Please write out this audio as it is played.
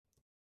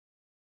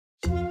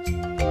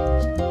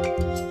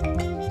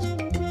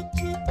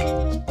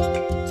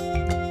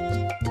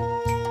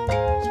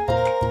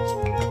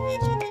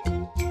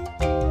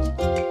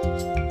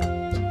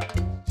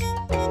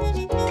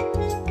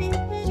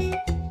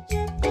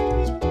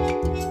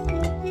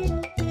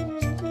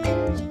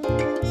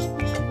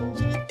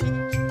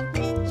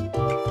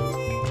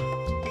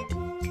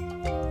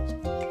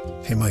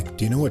Mike,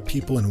 do you know what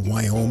people in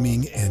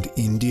Wyoming and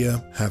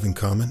India have in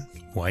common?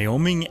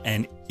 Wyoming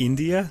and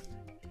India?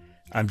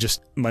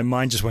 My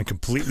mind just went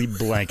completely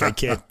blank. I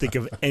can't think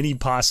of any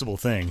possible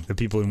thing that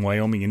people in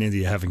Wyoming and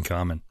India have in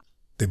common.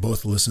 They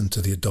both listen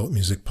to the Adult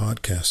Music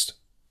Podcast.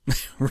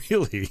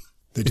 Really?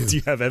 They do. Do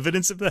you have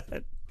evidence of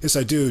that? Yes,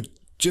 I do,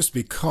 just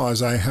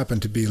because I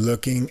happen to be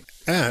looking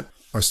at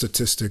our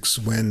statistics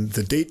when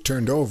the date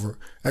turned over,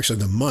 actually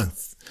the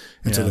month.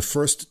 And so the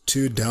first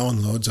 2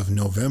 downloads of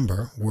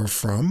November were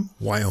from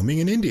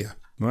Wyoming and India.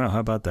 Wow, how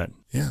about that?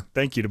 Yeah.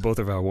 Thank you to both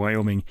of our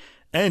Wyoming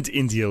and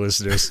India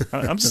listeners.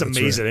 I'm just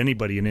amazed that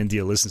anybody in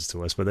India listens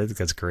to us, but I think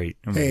that's great.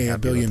 Hey, a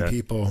billion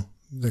people.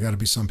 There got to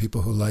be some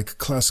people who like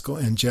classical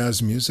and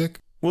jazz music.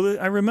 Well,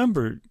 I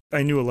remember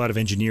I knew a lot of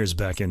engineers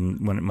back in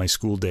my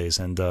school days,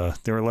 and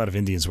there were a lot of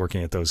Indians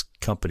working at those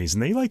companies,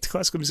 and they liked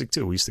classical music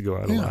too. We used to go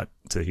out a lot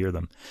to hear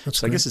them. That's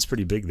so great. I guess it's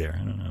pretty big there.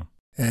 I don't know.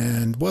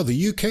 And, well,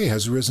 the UK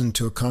has risen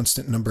to a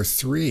constant number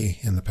 3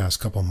 in the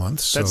past couple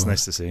months. So. That's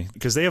nice to see,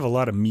 because they have a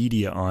lot of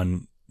media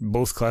on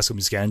both classical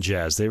music and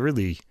jazz.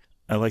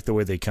 I like the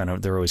way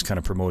they're always kind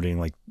of promoting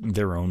like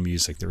their own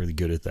music. They're really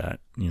good at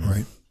that, you know.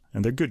 Right.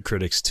 And they're good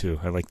critics too.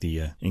 I like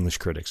the English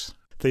critics.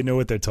 They know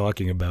what they're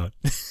talking about.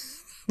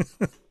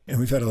 And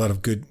we've had a lot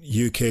of good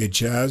UK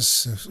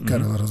jazz. We've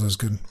got a lot of those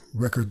good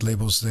record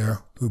labels there,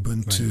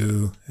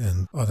 Ubuntu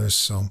and others.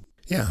 So,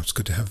 yeah, it's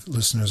good to have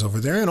listeners over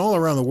there and all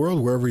around the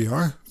world, wherever you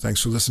are.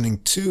 Thanks for listening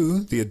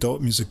to the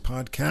Adult Music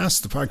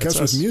Podcast, the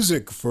podcast with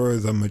music for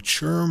the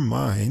mature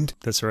mind.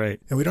 That's right.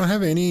 And we don't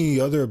have any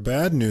other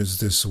bad news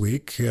this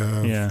week.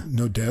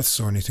 No deaths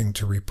or anything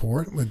to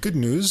report. But good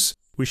news.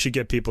 We should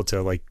get people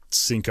to like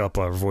sync up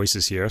our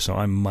voices here. So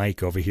I'm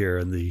Mike over here,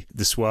 and the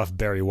suave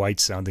Barry White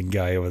sounding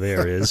guy over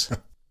there is.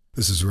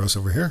 This is Russ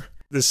over here.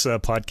 This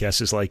podcast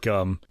is like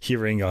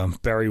hearing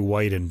Barry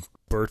White and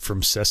Bert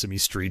from Sesame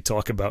Street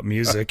talk about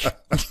music.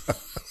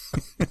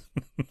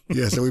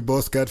 Yes, and we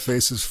both got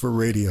faces for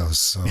radio,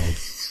 so.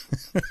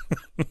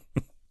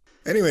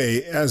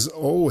 Anyway, as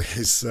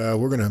always,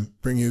 we're going to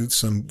bring you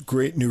some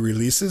great new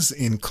releases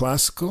in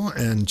classical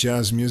and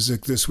jazz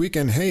music this week.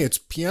 And hey, it's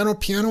piano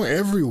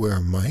everywhere,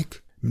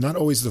 Mike. Not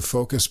always the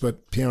focus,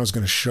 but piano is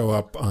going to show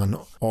up on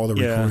all the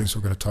recordings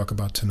we're going to talk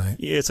about tonight.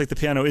 Yeah, it's like the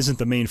piano isn't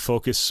the main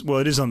focus. Well,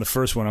 it is on the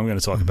first one I'm going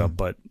to talk about,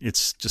 but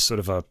it's just sort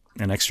of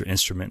an extra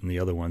instrument in the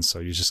other one. So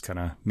you just kind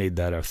of made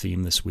that our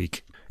theme this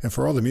week. And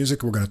for all the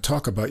music we're going to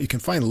talk about, you can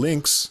find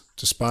links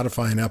to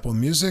Spotify and Apple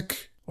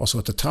Music. Also,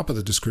 at the top of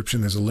the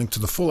description, there's a link to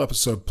the full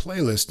episode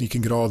playlist. You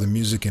can get all the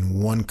music in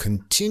one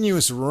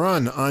continuous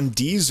run on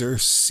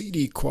Deezer,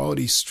 CD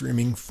quality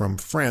streaming from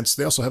France.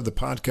 They also have the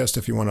podcast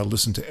if you want to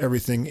listen to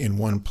everything in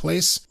one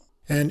place.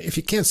 And if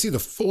you can't see the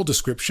full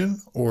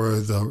description or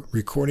the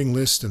recording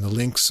list and the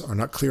links are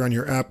not clear on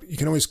your app, you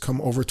can always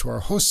come over to our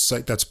host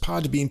site. That's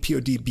Podbean,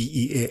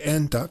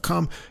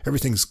 podbean.com.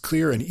 Everything's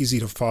clear and easy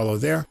to follow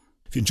there.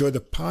 If you enjoyed the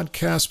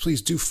podcast,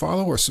 please do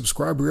follow or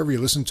subscribe wherever you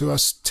listen to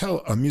us. Tell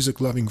a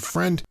music-loving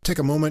friend. Take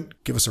a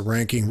moment, give us a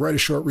ranking, write a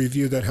short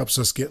review. That helps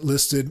us get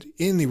listed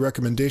in the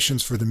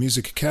recommendations for the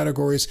music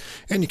categories.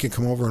 And you can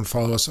come over and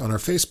follow us on our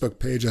Facebook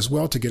page as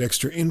well to get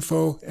extra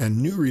info and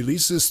new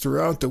releases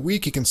throughout the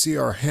week. You can see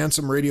our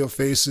handsome radio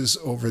faces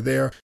over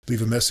there.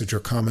 Leave a message or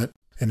comment.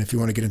 And if you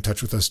want to get in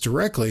touch with us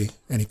directly,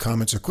 any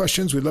comments or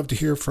questions, we'd love to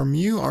hear from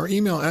you. Our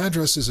email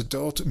address is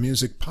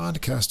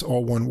adultmusicpodcast,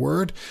 all one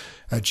word,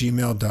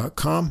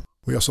 @gmail.com.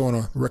 We also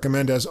want to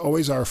recommend, as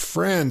always, our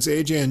friends,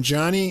 AJ and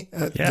Johnny,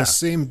 at The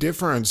Same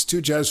Difference.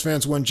 2 jazz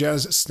fans, 1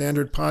 jazz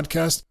standard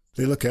podcast.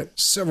 They look at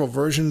several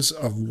versions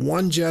of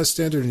one jazz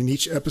standard in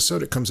each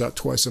episode. It comes out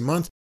twice a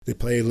month. They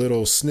play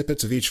little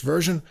snippets of each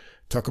version,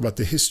 talk about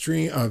the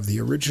history of the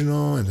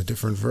original and the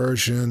different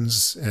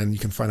versions, and you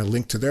can find a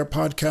link to their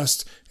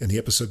podcast in the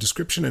episode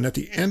description. And at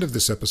the end of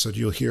this episode,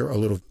 you'll hear a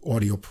little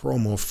audio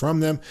promo from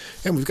them.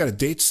 And we've got a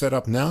date set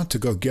up now to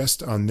go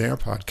guest on their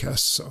podcast.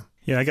 So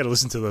yeah, I got to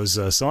listen to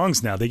those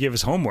songs now. They gave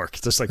us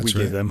homework, just like we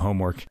gave them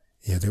homework.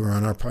 Yeah, they were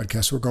on our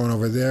podcast. We're going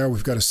over there.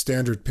 We've got a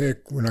standard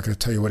pick. We're not going to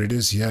tell you what it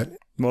is yet.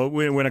 Well,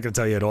 we're not going to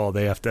tell you at all.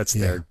 That's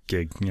their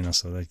gig,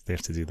 so they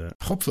have to do that.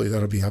 Hopefully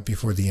that'll be up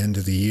before the end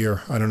of the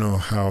year. I don't know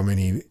how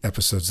many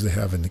episodes they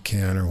have in the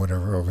can or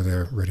whatever over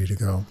there ready to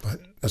go,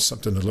 but that's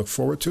something to look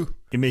forward to.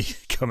 It may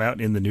come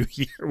out in the new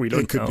year. We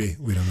don't know. It could be.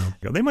 We don't know.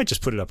 They might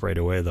just put it up right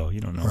away, though.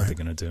 You don't know what they're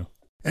going to do.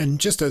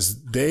 And just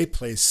as they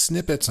play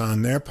snippets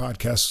on their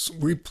podcasts,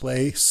 we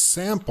play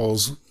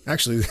samples.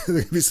 Actually,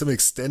 there could be some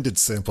extended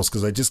samples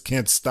because I just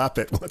can't stop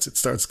it once it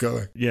starts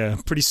going. Yeah,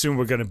 pretty soon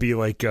we're going to be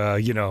like,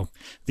 the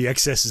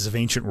excesses of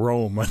ancient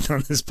Rome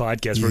on this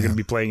podcast. Yeah. We're going to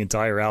be playing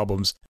entire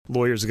albums.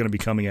 Lawyers are going to be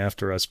coming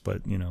after us,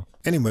 but,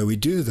 Anyway, we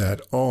do that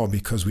all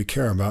because we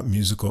care about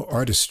musical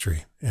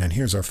artistry. And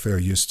here's our fair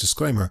use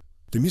disclaimer.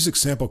 The music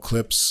sample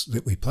clips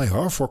that we play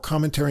are for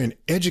commentary and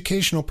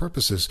educational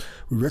purposes.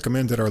 We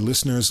recommend that our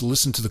listeners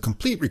listen to the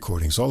complete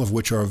recordings, all of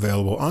which are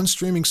available on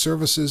streaming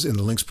services in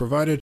the links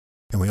provided.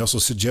 And we also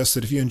suggest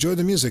that if you enjoy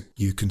the music,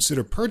 you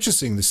consider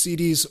purchasing the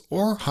CDs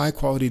or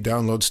high-quality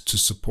downloads to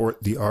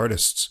support the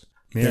artists.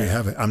 There you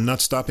have it. I'm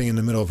not stopping in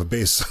the middle of a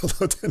bass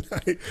solo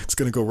tonight. It's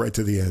going to go right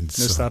to the end.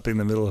 No stopping in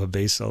the middle of a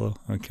bass solo?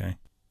 Okay.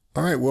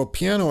 All right. Well,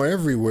 Piano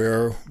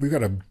Everywhere, we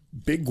got a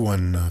big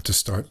one to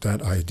start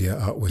that idea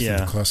out with in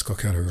the classical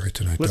category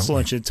tonight. Let's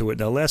launch into it.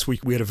 Now, last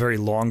week we had a very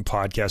long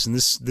podcast, and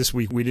this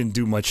week we didn't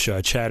do much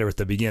chatter at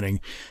the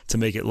beginning to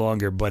make it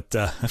longer, but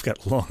I've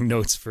got long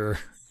notes for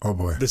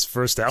this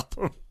first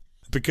album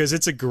because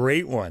it's a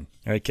great one.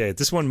 Okay,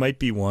 this one might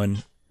be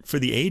one for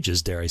the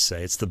ages, dare I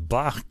say. It's the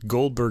Bach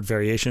Goldberg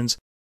Variations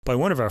by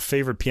one of our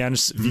favorite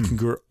pianists,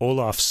 Vikingur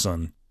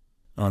Olafsson,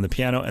 on the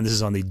piano, and this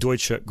is on the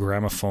Deutsche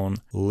Grammophon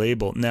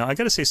label. Now, I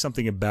got to say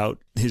something about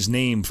his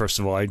name, first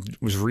of all. I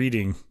was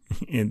reading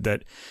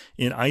that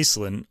in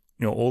Iceland,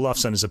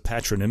 Olafsson is a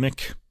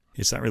patronymic.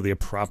 It's not really a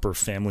proper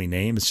family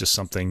name. It's just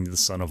something, the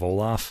son of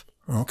Olaf.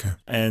 Okay.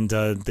 And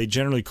they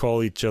generally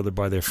call each other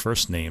by their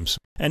first names.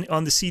 And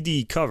on the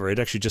CD cover, it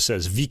actually just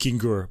says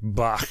Vikingur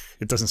Bach.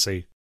 It doesn't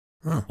say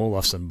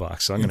Olafsson Bach,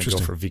 so I'm going to go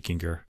for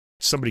Vikingur.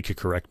 Somebody could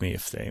correct me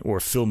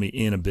or fill me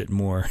in a bit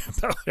more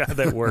about how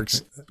that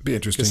works. It'd be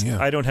interesting, yeah.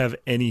 I don't have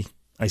any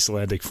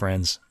Icelandic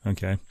friends,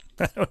 okay?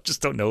 I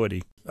just don't know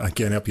any. I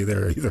can't help you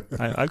there either.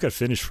 I've got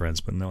Finnish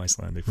friends, but no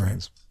Icelandic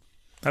friends.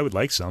 I would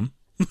like some,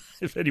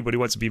 if anybody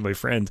wants to be my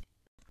friend.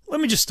 Let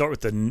me just start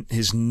with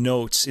his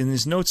notes. In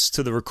his notes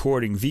to the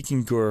recording,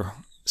 Vikingur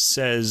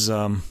says,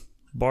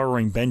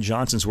 borrowing Ben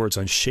Jonson's words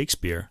on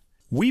Shakespeare,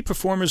 "We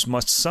performers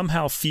must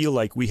somehow feel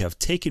like we have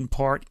taken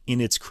part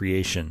in its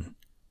creation,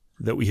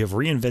 that we have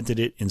reinvented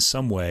it in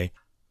some way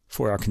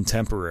for our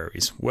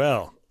contemporaries."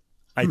 Well,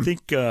 I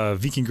think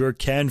Vikingur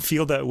can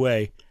feel that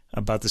way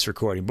about this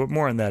recording, but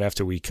more on that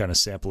after we kind of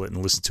sample it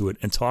and listen to it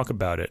and talk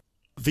about it.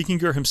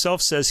 Vikingur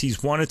himself says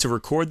he's wanted to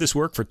record this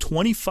work for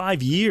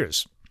 25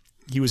 years.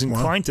 He was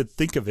inclined to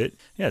think of it.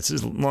 Yeah, it's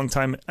a long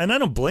time, and I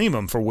don't blame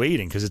him for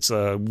waiting because it's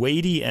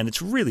weighty and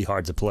it's really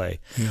hard to play.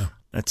 Yeah.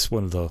 That's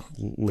one of the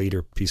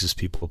later pieces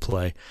people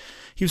play.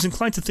 He was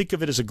inclined to think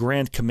of it as a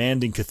grand,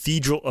 commanding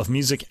cathedral of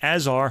music,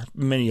 as are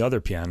many other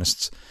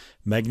pianists,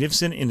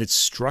 magnificent in its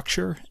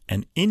structure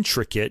and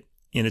intricate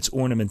in its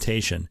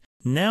ornamentation.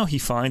 Now he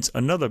finds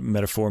another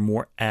metaphor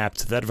more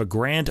apt, that of a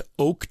grand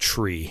oak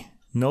tree,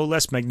 no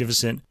less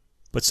magnificent,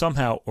 but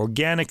somehow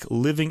organic,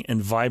 living,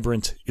 and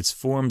vibrant, its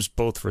forms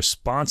both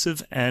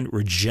responsive and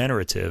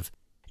regenerative,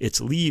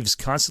 its leaves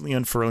constantly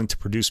unfurling to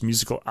produce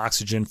musical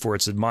oxygen for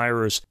its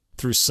admirers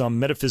through some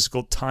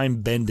metaphysical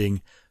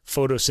time-bending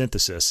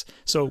photosynthesis.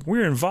 So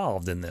we're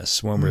involved in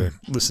this when we're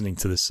listening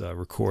to this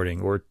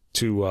recording, or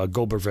to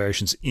Goldberg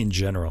Variations in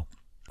general.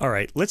 All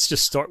right, let's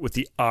just start with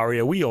the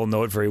aria. We all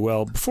know it very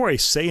well. Before I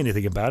say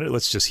anything about it,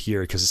 let's just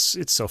hear it because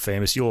it's so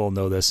famous. You'll all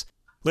know this.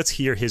 Let's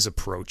hear his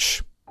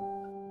approach.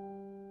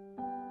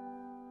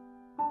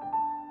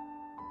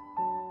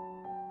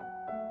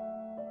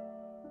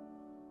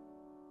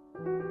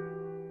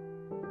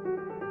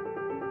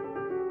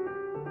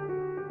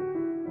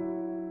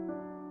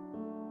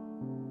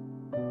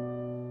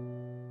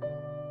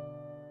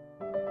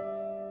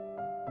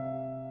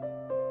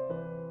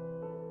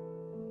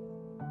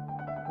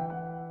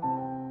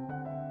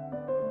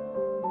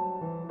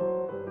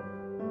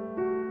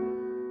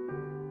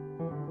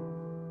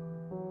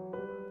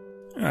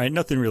 All right,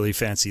 nothing really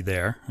fancy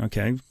there.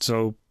 Okay,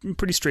 so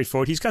pretty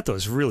straightforward. He's got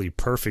those really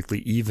perfectly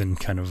even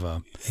kind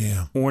of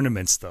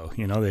ornaments, though.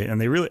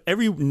 They really,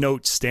 every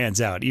note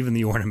stands out. Even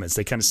the ornaments,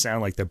 they kind of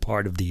sound like they're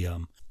part of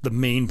the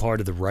main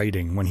part of the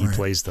writing when he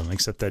plays them.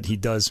 Except that he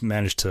does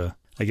manage to,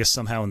 I guess,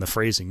 somehow in the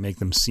phrasing, make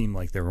them seem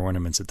like they're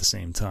ornaments at the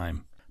same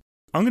time.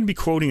 I'm going to be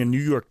quoting a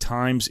New York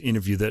Times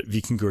interview that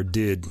Vikingur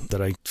did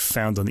that I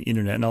found on the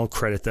internet, and I'll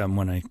credit them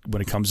when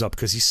it comes up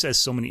because he says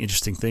so many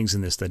interesting things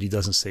in this that he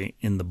doesn't say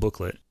in the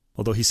booklet.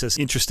 Although he says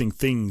interesting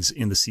things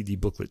in the CD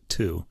booklet,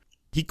 too.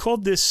 He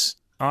called this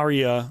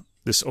aria,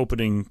 this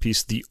opening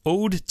piece, the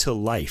Ode to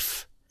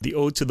Life, the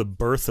ode to the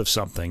birth of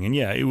something. And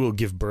yeah, it will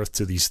give birth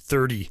to these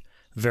 30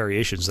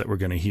 variations that we're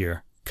going to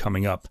hear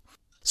coming up.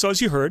 So as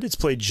you heard, it's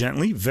played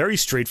gently, very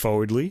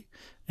straightforwardly.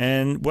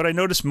 And what I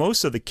noticed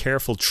most are the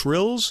careful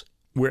trills,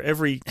 where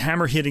every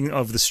hammer hitting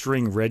of the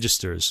string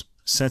registers,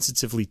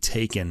 sensitively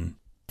taken.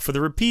 For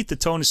the repeat, the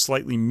tone is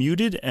slightly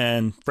muted,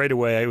 and right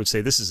away I would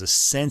say this is a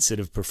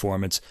sensitive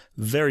performance,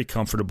 very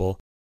comfortable,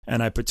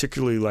 and I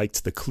particularly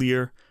liked the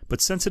clear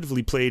but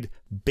sensitively played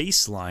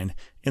bass line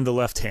in the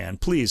left hand.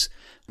 Please,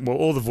 well,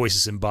 all the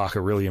voices in Bach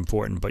are really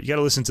important, but you got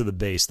to listen to the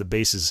bass. The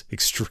bass is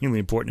extremely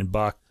important in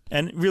Bach,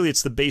 and really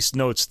it's the bass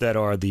notes that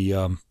are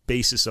the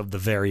basis of the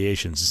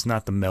variations. It's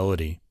not the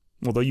melody,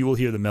 although you will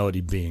hear the melody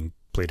being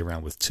played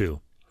around with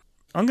too.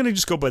 I'm going to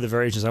just go by the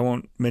variations. I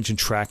won't mention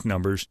track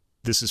numbers.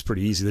 This is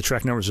pretty easy. The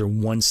track numbers are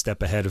one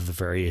step ahead of the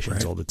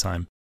variations all the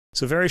time.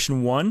 So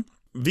variation 1,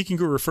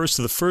 Vikingur refers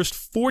to the first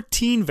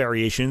 14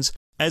 variations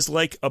as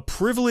like a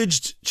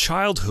privileged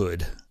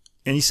childhood.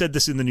 And he said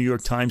this in the New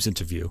York Times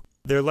interview.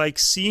 They're like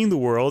seeing the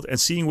world and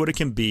seeing what it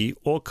can be,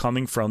 all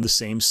coming from the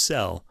same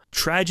cell.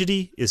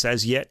 Tragedy is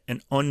as yet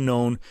an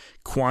unknown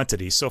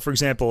quantity. So, for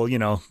example,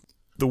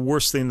 the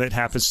worst thing that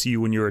happens to you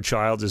when you're a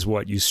child is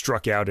what? You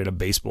struck out at a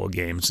baseball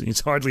game. So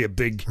it's hardly a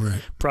big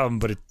problem,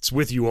 but it's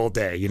with you all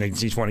day. You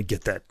just want to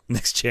get that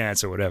next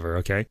chance or whatever,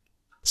 okay?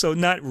 So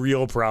not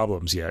real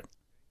problems yet.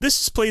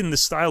 This is played in the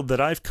style that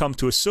I've come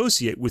to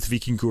associate with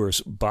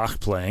Vikingur's Bach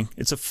playing.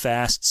 It's a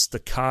fast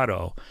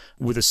staccato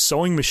with a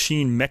sewing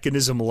machine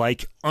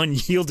mechanism-like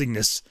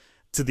unyieldingness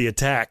to the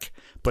attack,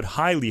 but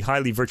highly,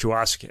 highly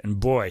virtuosic. And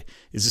boy,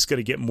 is this going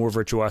to get more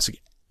virtuosic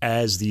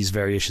as these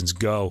variations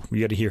go. We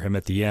got to hear him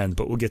at the end,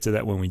 but we'll get to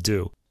that when we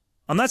do.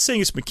 I'm not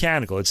saying it's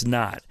mechanical. It's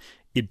not.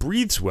 It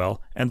breathes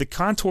well, and the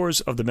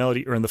contours of the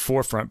melody are in the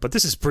forefront, but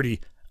this is pretty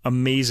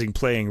amazing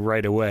playing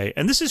right away.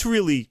 And this is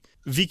really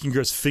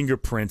Vikingur's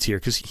fingerprint here,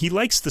 because he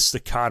likes the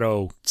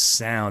staccato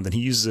sound, and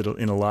he uses it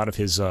in a lot of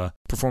his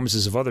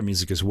performances of other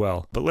music as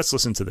well. But let's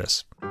listen to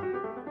this.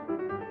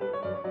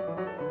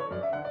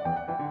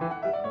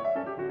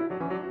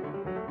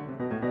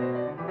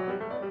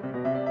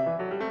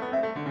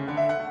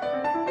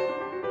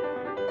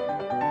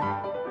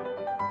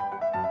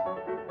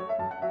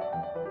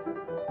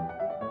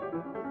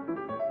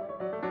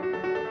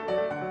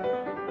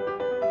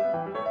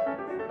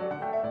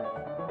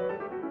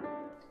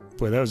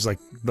 Boy, that was like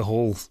the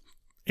whole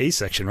A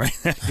section, right?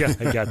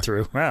 I got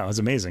through. Wow, it was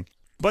amazing.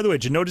 By the way,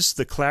 did you notice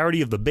the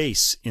clarity of the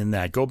bass in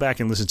that? Go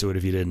back and listen to it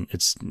if you didn't.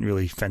 It's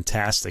really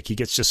fantastic. He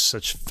gets just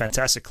such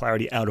fantastic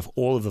clarity out of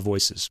all of the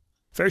voices.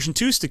 Variation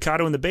 2,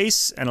 staccato in the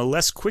bass and a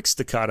less quick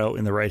staccato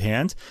in the right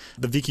hand.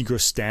 The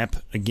Vikingur stamp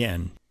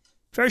again.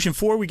 Variation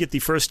 4, we get the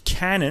first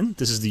canon.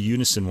 This is the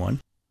unison one.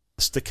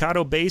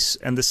 Staccato bass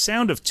and the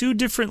sound of two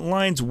different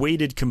lines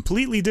weighted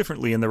completely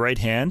differently in the right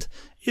hand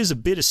is a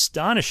bit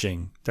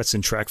astonishing. That's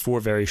in track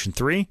 4, variation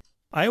 3.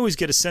 I always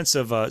get a sense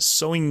of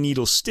sewing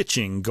needle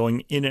stitching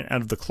going in and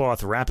out of the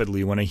cloth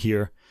rapidly when I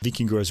hear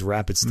Vikingur's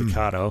rapid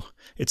staccato.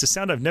 It's a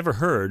sound I've never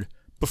heard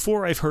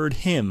before I've heard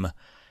him.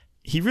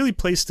 He really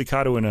plays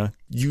staccato in a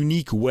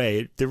unique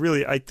way.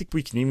 I think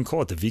we can even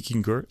call it the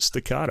Vikingur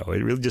staccato.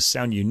 It really just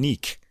sounds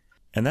unique.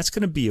 And that's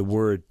going to be a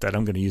word that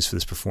I'm going to use for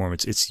this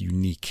performance. It's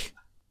unique.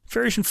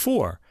 Variation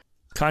 4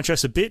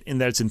 contrasts a bit in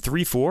that it's in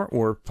 3/4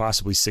 or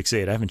possibly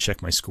 6/8. I haven't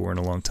checked my score in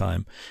a long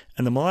time.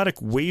 And the melodic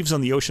waves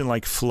on the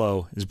ocean-like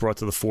flow is brought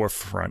to the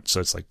forefront, so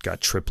it's like got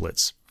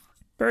triplets.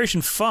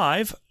 Variation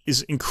 5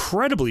 is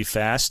incredibly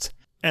fast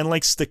and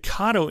like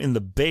staccato in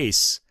the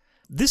bass.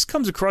 This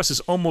comes across as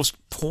almost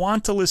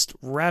pointillist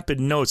rapid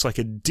notes, like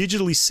a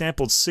digitally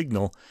sampled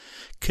signal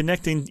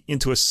connecting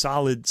into a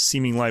solid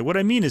seeming line. What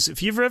I mean is,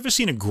 if you've ever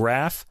seen a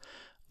graph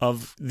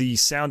of the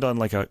sound on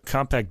like a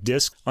compact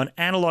disc, on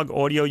analog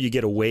audio you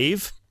get a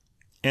wave,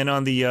 and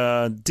on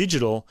the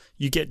digital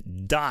you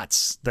get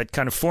dots that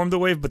kind of form the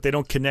wave, but they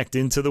don't connect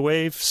into the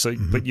wave. So,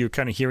 but you're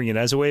kind of hearing it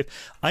as a wave.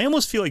 I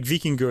almost feel like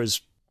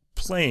Vikingur's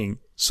playing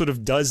sort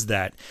of does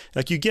that.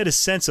 Like you get a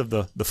sense of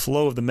the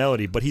flow of the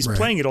melody, but he's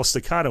playing it all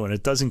staccato and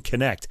it doesn't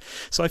connect.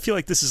 So I feel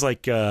like this is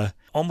like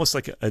almost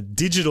like a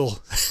digital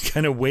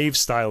kind of wave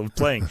style of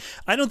playing.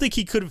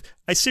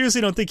 I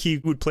seriously don't think he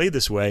would play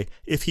this way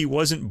if he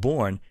wasn't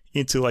born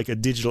into like a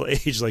digital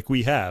age like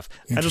we have.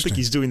 I don't think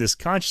he's doing this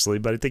consciously,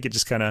 but I think it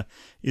just kind of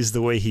is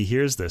the way he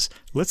hears this.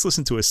 Let's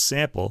listen to a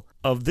sample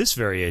of this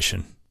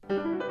variation.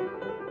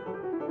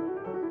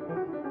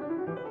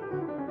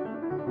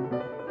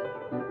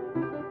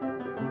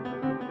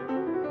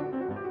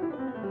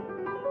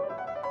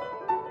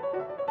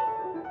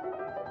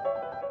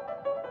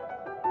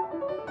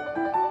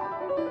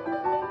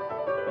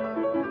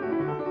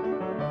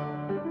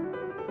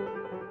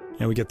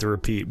 And we get the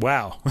repeat.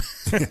 Wow.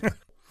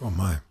 Oh,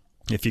 my.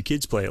 If your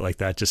kids play it like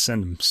that, just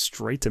send them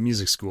straight to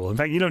music school. In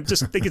fact,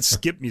 they could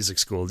skip music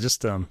school.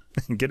 Just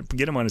get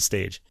them on a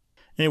stage.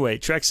 Anyway,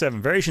 track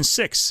 7, variation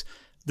 6.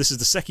 This is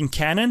the second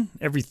canon.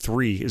 Every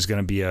 3 is going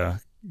to be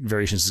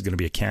variations is going to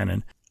be a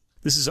canon.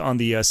 This is on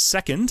the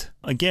second.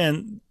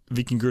 Again,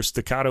 Vikingur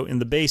staccato in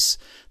the bass.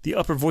 The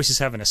upper voices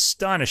have an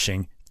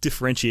astonishing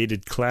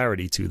differentiated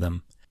clarity to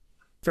them.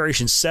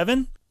 Variation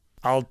 7.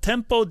 Al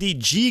tempo di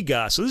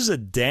giga. So this is a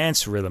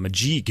dance rhythm, a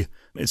jig.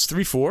 It's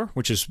 3/4,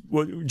 which is,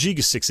 jig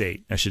is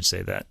 6/8, I should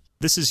say that.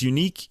 This is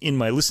unique in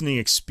my listening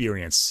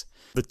experience.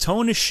 The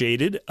tone is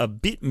shaded, a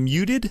bit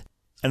muted,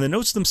 and the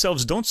notes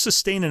themselves don't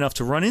sustain enough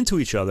to run into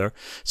each other,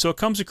 so it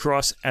comes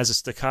across as a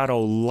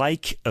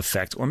staccato-like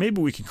effect, or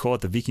maybe we can call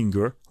it the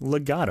Vikingur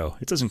legato.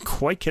 It doesn't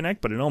quite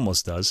connect, but it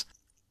almost does.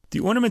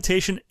 The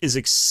ornamentation is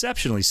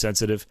exceptionally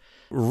sensitive,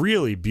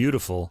 really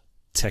beautiful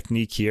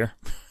technique here.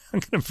 I'm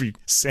going to be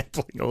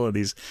sampling all of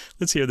these.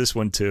 Let's hear this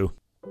one too.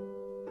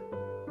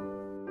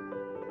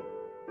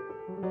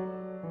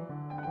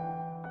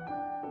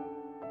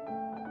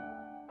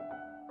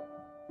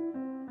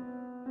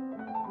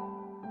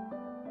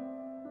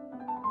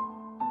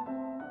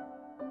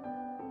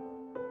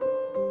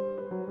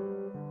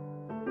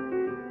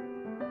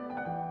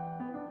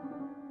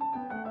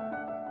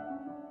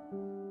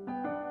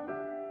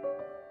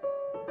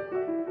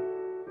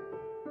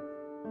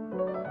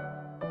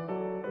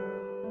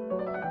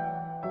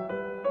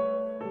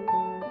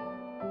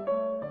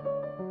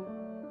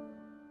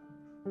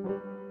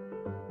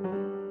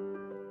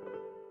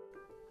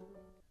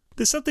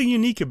 There's something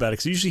unique about it,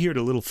 because you usually hear it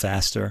a little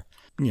faster,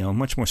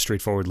 much more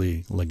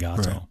straightforwardly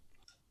legato. Right.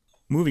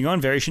 Moving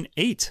on, variation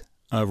 8,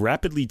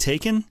 rapidly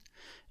taken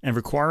and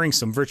requiring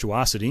some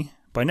virtuosity.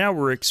 By now,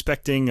 we're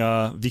expecting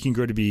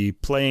Vikingur to be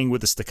playing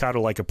with a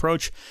staccato-like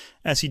approach,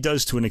 as he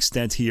does to an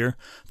extent here,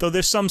 though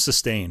there's some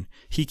sustain.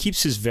 He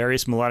keeps his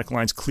various melodic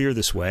lines clear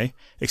this way.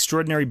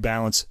 Extraordinary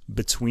balance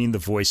between the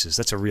voices.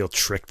 That's a real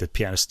trick that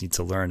pianists need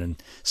to learn,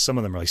 and some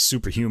of them are like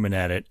superhuman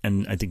at it,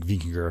 and I think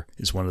Vikingur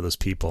is one of those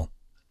people.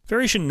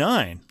 Variation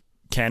 9,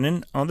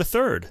 canon on the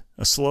third.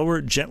 A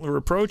slower, gentler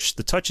approach.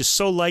 The touch is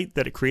so light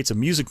that it creates a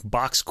music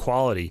box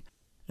quality,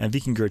 and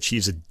Vikingur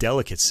achieves a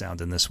delicate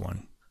sound in this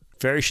one.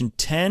 Variation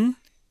 10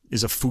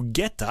 is a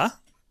fuguetta,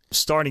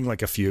 starting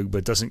like a fugue,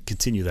 but doesn't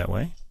continue that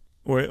way.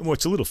 Or, well,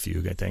 it's a little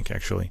fugue, I think,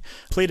 actually.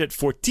 Played at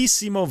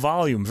fortissimo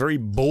volume, very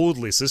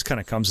boldly, so this kind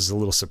of comes as a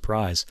little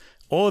surprise.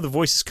 All of the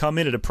voices come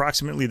in at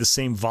approximately the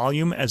same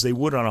volume as they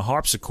would on a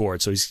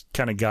harpsichord, so he's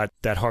kind of got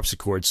that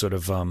harpsichord sort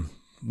of,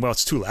 well,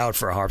 it's too loud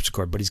for a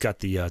harpsichord, but he's got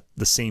the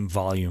same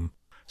volume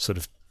sort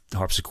of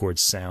harpsichord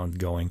sound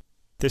going.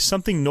 There's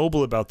something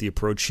noble about the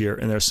approach here,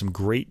 and there's some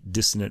great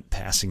dissonant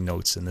passing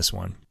notes in this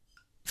one.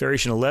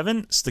 Variation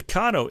 11,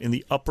 staccato in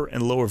the upper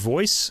and lower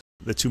voice,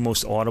 the two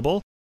most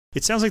audible.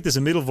 It sounds like there's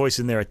a middle voice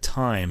in there at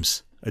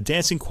times. A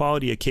dancing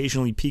quality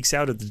occasionally peeks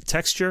out of the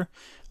texture,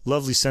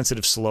 lovely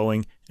sensitive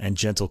slowing, and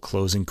gentle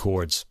closing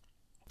chords.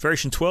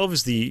 Variation 12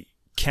 is the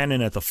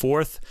canon at the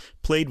fourth,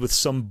 played with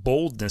some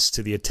boldness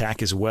to the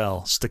attack as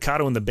well.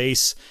 Staccato in the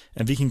bass,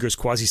 and Vikingur's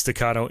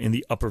quasi-staccato in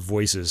the upper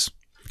voices,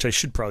 which I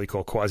should probably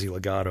call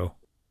quasi-legato.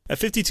 At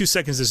 52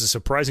 seconds, there's a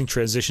surprising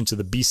transition to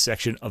the B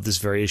section of this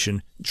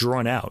variation,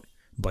 drawn out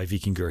by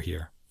Vikingur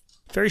here.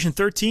 Variation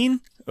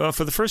 13,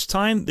 for the first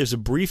time, there's a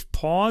brief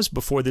pause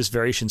before this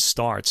variation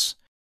starts.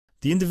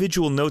 The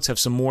individual notes have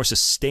some more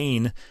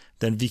sustain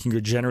than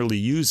Vikingur generally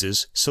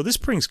uses, so this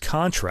brings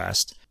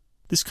contrast.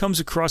 This comes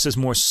across as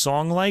more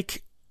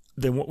song-like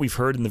than what we've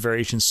heard in the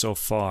variations so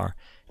far.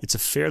 It's a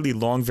fairly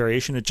long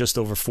variation at just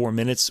over 4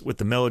 minutes, with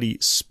the melody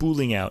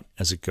spooling out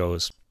as it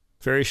goes.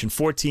 Variation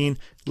 14,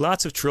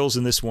 lots of trills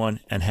in this one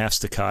and half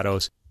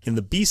staccatos. In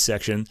the B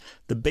section,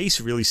 the bass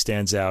really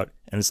stands out,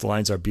 and its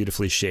lines are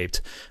beautifully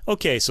shaped.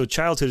 Okay, so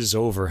childhood is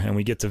over, and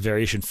we get to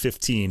variation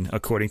 15,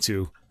 according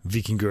to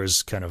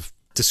Vikingur's kind of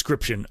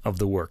description of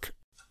the work.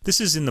 This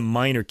is in the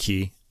minor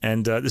key,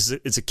 and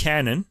it's a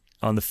canon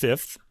on the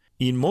fifth,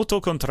 in moto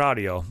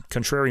contrario,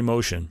 contrary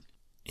motion.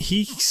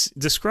 He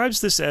describes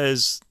this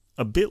as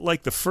a bit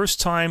like the first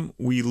time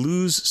we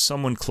lose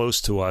someone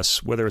close to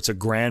us, whether it's a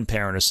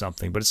grandparent or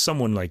something, but it's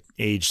someone like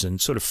aged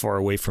and sort of far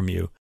away from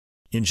you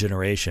in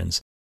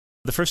generations.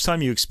 The first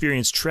time you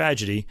experience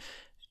tragedy,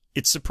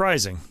 it's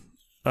surprising.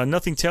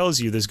 Nothing tells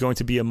you there's going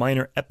to be a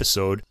minor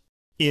episode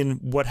in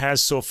what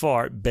has so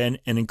far been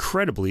an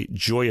incredibly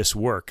joyous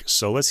work.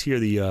 So let's hear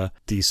the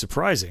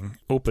surprising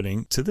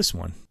opening to this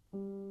one.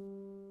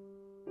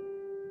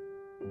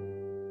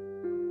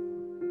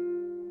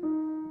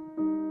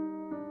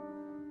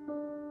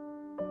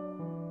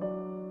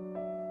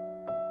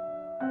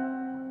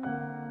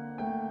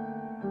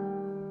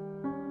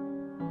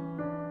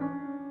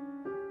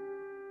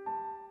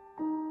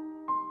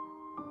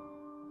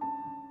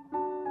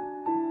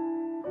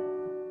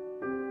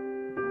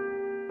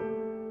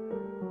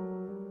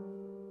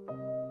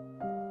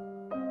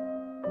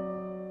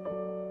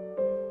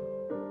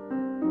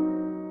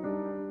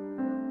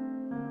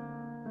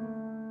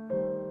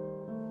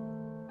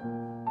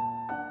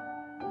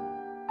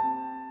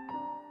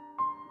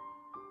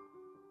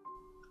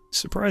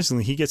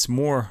 Surprisingly, he gets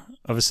more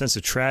of a sense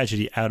of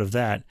tragedy out of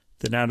that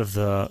than out of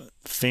the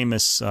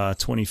famous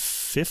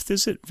 25th,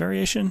 is it,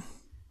 variation?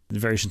 The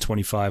variation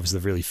 25 is the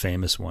really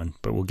famous one,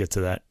 but we'll get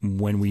to that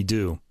when we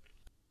do.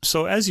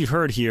 So as you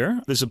heard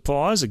here, there's a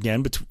pause,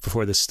 again,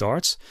 before this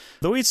starts.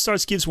 The way it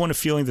starts gives one a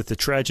feeling that the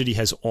tragedy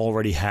has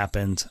already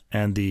happened,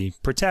 and the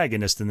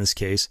protagonist, in this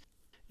case,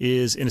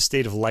 is in a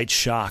state of light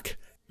shock.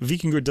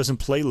 Vikingur doesn't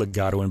play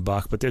legato in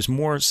Bach, but there's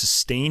more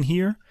sustain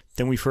here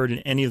than we've heard in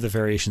any of the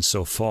variations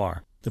so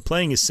far. The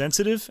playing is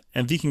sensitive,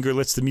 and Vikingur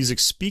lets the music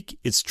speak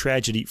its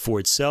tragedy for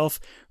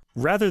itself,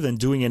 rather than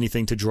doing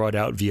anything to draw it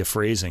out via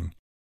phrasing.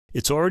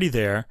 It's already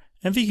there,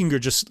 and Vikingur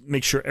just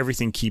makes sure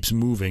everything keeps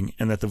moving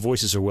and that the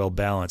voices are well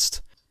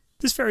balanced.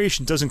 This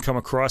variation doesn't come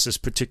across as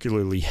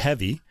particularly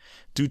heavy,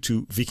 due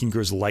to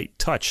Vikingur's light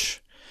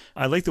touch.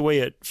 I like the way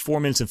at 4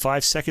 minutes and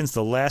 5 seconds,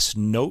 the last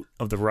note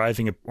of the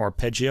rising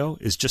arpeggio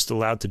is just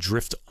allowed to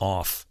drift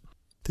off.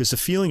 There's a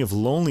feeling of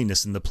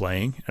loneliness in the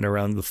playing at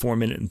around the 4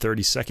 minute and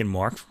 30 second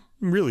mark,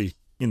 really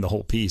in the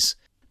whole piece.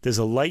 There's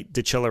a light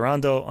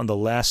decelerando on the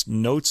last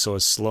note, so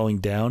it's slowing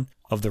down,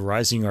 of the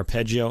rising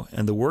arpeggio,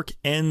 and the work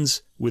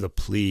ends with a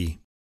plea.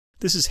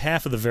 This is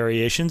half of the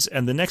variations,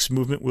 and the next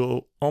movement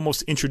will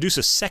almost introduce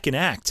a second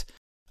act.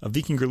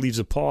 Vikingur leaves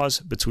a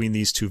pause between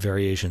these two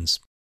variations.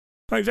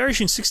 All right,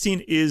 variation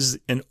 16 is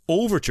an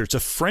overture. It's a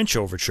French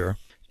overture,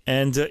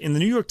 And in the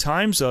New York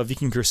Times,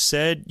 Wikinger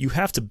said, "You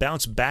have to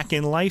bounce back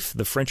in life.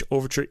 The French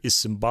overture is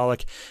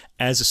symbolic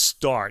as a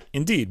start."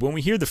 Indeed, when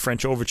we hear the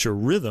French overture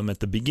rhythm at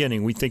the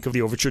beginning, we think of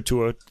the overture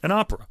to an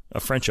opera, a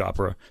French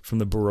opera from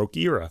the Baroque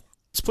era.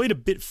 It's played a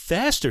bit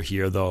faster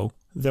here, though,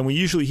 than we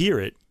usually hear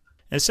it.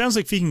 And it sounds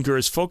like Wikinger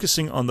is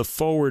focusing on the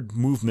forward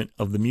movement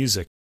of the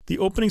music. The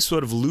opening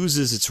sort of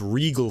loses its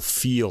regal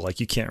feel, like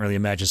you can't really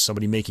imagine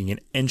somebody making an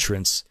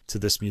entrance to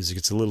this music.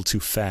 It's a little too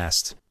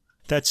fast.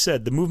 That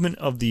said, the movement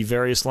of the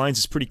various lines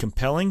is pretty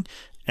compelling,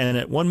 and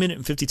at 1 minute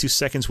and 52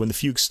 seconds when the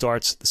fugue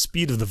starts, the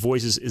speed of the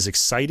voices is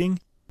exciting.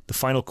 The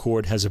final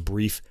chord has a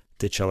brief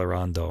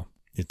decelerando.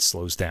 It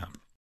slows down.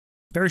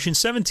 Variation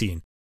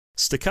 17.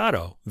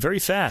 Staccato, very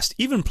fast,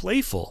 even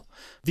playful.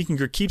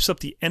 Wikinger keeps up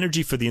the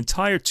energy for the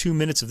entire 2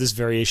 minutes of this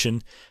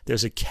variation.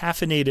 There's a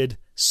caffeinated,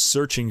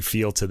 searching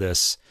feel to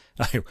this.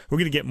 We're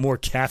going to get more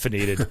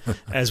caffeinated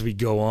as we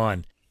go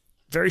on.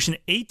 Variation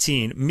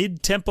 18,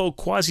 mid-tempo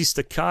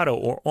quasi-staccato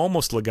or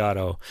almost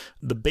legato.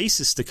 The bass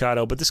is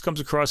staccato, but this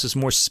comes across as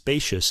more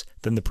spacious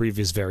than the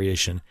previous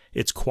variation.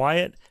 It's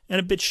quiet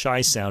and a bit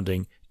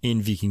shy-sounding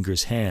in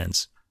Wikinger's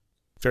hands.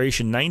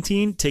 Variation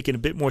 19, taken a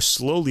bit more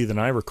slowly than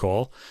I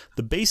recall.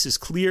 The bass is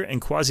clear and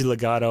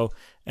quasi-legato,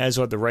 as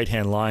are the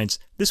right-hand lines.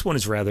 This one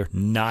is rather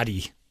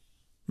knotty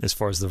as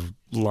far as the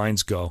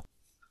lines go.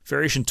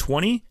 Variation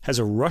 20 has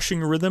a rushing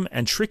rhythm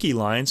and tricky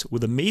lines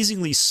with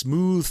amazingly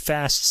smooth,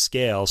 fast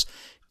scales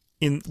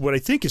in what I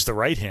think is the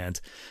right hand.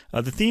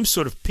 The theme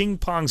sort of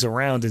ping-pongs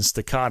around in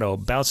staccato,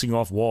 bouncing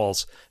off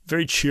walls.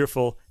 Very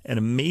cheerful and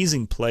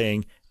amazing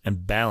playing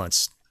and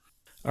balanced.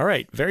 All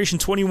right, Variation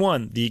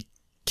 21, the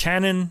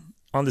canon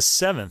on the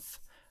 7th.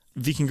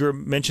 Wikinger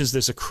mentions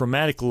there's a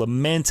chromatic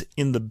lament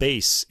in the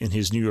bass in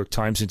his New York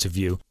Times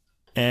interview.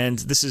 And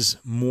this is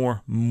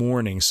more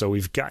mourning. So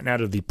we've gotten out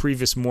of the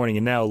previous mourning,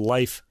 and now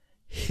life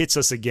hits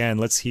us again.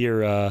 Let's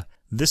hear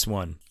this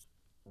one.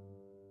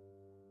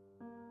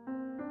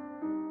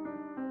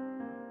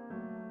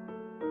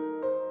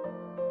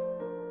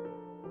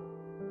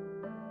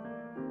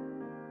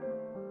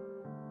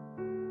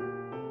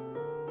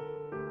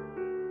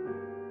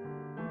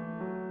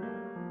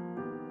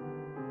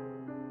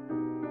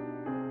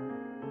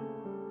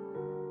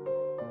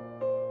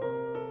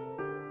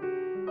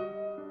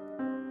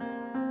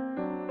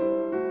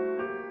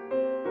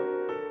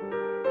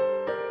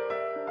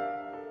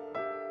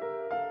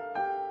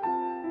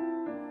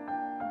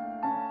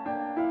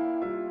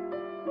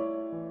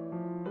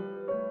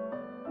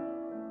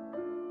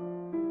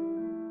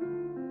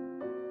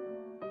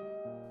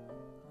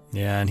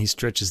 Yeah, and he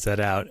stretches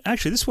that out.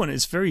 Actually, this one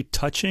is very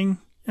touching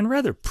and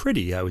rather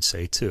pretty, I would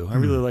say, too. I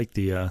really like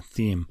the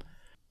theme.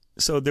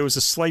 So there was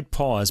a slight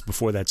pause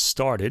before that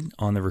started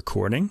on the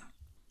recording.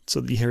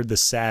 So you heard the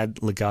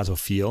sad legato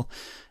feel.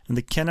 And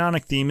the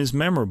canonic theme is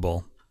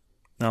memorable.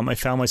 I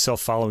found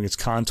myself following its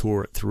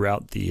contour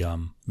throughout the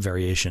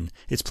variation.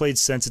 It's played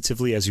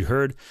sensitively, as you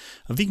heard.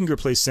 Wikinger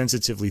plays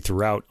sensitively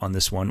throughout on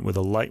this one with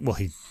a light, well,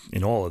 he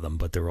in all of them,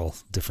 but they're all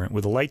different,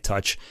 with a light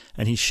touch,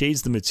 and he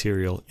shades the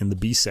material in the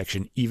B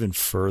section even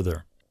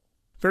further.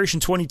 Variation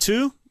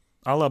 22,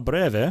 alla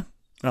breve,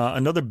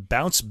 another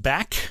bounce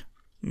back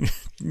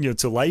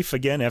to life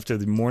again after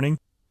the morning.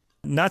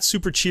 Not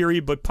super cheery,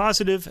 but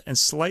positive and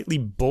slightly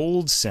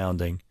bold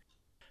sounding.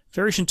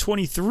 Variation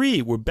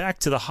 23, we're back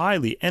to the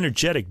highly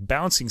energetic,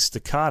 bouncing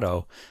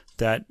staccato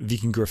that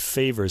Wikinger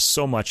favors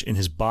so much in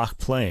his Bach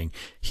playing.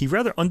 He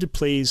rather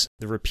underplays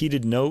the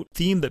repeated note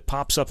theme that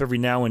pops up every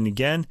now and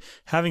again,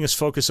 having us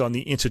focus on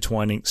the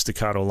intertwining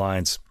staccato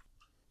lines.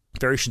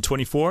 Variation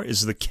 24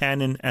 is the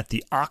canon at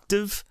the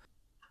octave.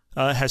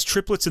 Has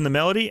triplets in the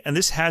melody, and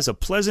this has a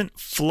pleasant,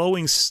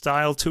 flowing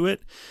style to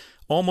it,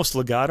 almost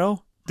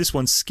legato. This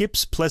one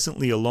skips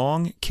pleasantly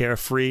along,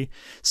 carefree,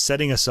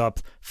 setting us up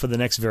for the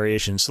next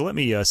variation. So let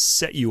me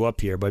set you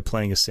up here by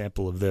playing a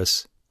sample of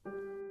this.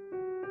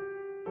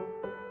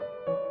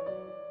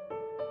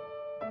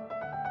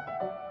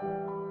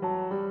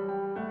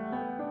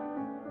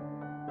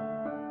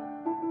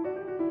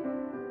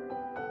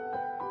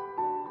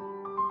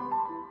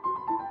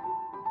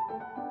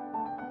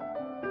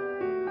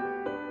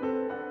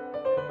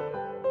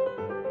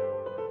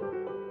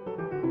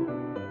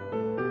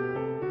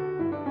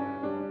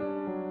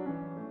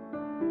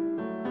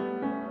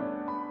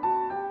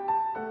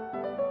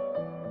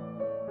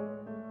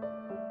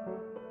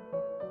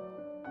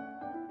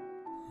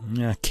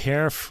 Yeah,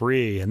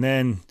 carefree. And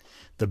then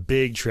the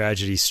big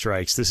tragedy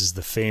strikes. This is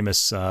the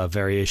famous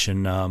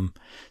variation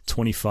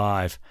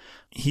 25.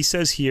 He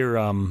says here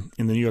in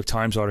the New York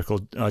Times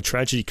article,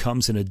 tragedy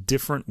comes in a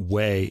different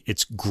way.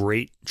 It's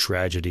great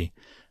tragedy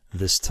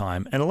this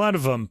time. And a lot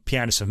of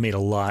pianists have made a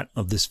lot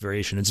of this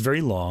variation. It's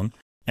very long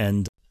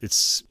and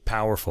it's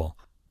powerful.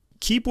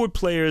 Keyboard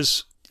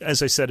players,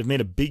 as I said, have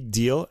made a big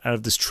deal out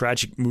of this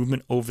tragic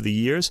movement over the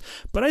years.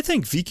 But I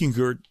think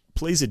Wikinger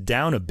plays it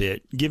down a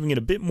bit, giving it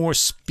a bit more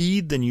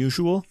speed than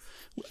usual,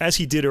 as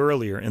he did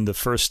earlier in the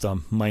first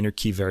minor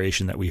key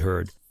variation that we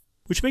heard,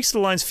 which makes the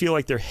lines feel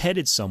like they're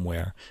headed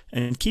somewhere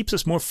and keeps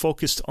us more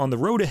focused on the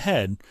road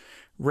ahead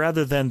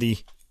rather than the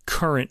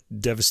current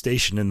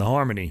devastation in the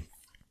harmony.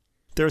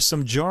 There are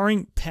some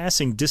jarring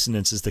passing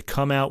dissonances that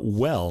come out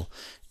well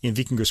in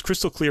Vikingur's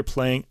crystal clear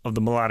playing of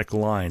the melodic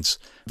lines.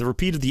 The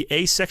repeat of the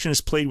A section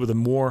is played with a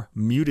more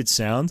muted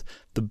sound.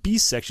 The B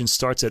section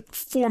starts at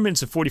 4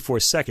 minutes and 44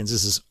 seconds.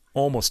 This is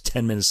almost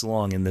 10 minutes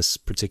long in this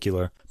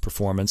particular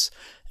performance,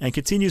 and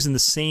continues in the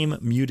same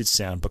muted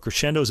sound, but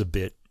crescendos a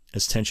bit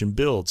as tension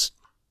builds.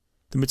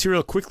 The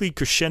material quickly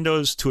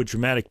crescendos to a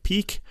dramatic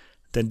peak,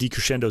 then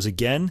decrescendos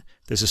again.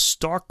 There's a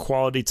stark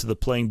quality to the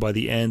playing by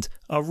the end,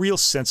 a real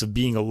sense of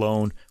being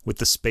alone with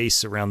the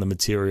space around the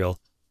material.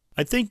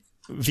 I think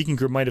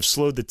Vikingur might have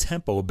slowed the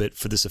tempo a bit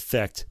for this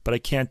effect, but I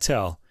can't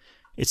tell.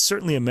 It's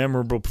certainly a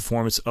memorable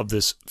performance of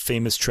this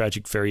famous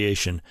tragic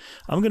variation.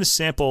 I'm going to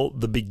sample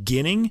the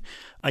beginning.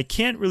 I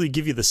can't really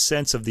give you the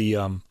sense of the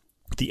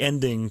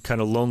ending kind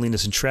of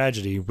loneliness and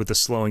tragedy with the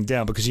slowing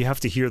down, because you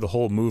have to hear the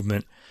whole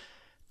movement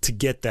to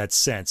get that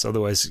sense.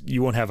 Otherwise,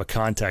 you won't have a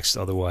context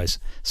otherwise.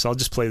 So I'll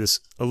just play this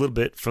a little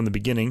bit from the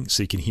beginning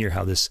so you can hear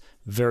how this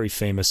very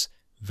famous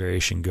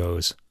variation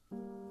goes.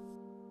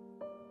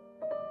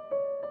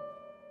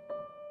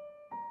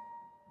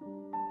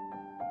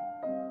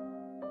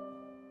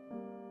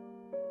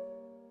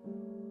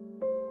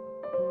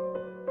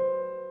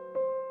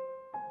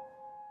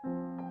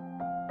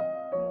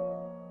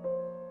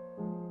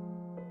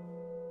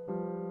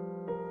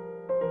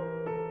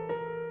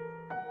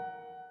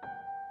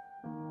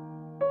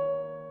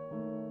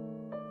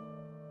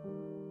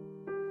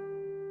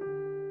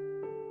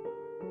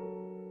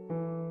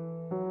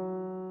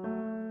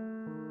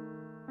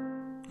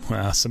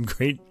 Wow, some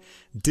great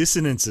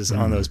dissonances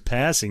on those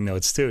passing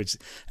notes, too.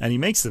 And he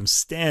makes them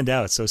stand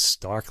out so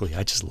starkly.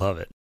 I just love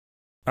it.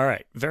 All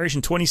right,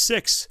 variation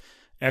 26.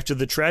 After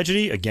the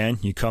tragedy, again,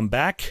 you come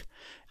back.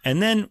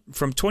 And then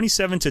from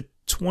 27 to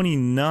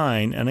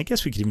 29, and I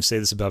guess we could even say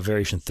this about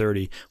variation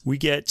 30, we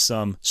get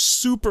some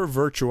super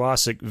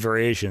virtuosic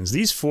variations.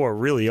 These four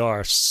really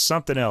are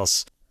something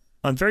else.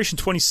 On variation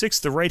 26,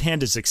 the right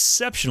hand is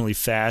exceptionally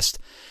fast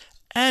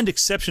and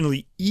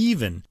exceptionally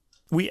even.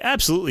 We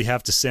absolutely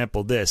have to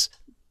sample this.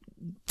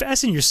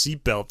 Fasten your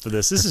seatbelt for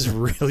this. This is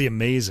really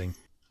amazing.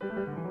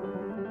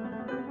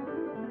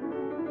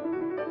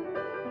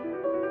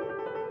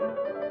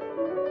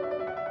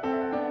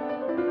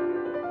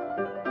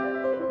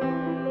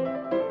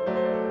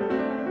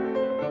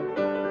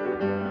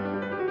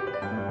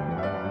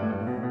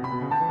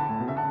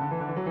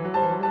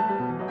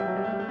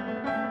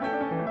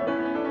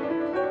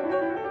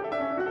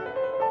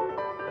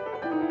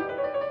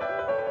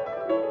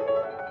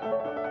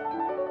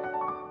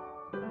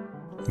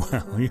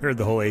 Wow, you heard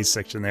the whole A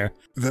section there.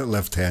 That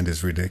left hand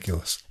is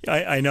ridiculous.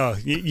 I know.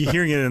 You're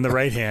hearing it in the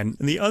right hand.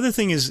 And the other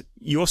thing is,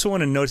 you also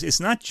want to notice, it's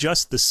not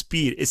just the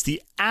speed, it's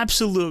the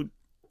absolute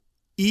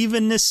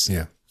evenness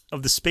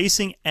of the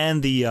spacing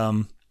and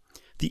the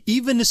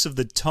evenness of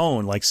the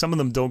tone. Like some of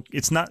them don't,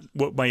 it's not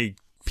what my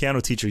piano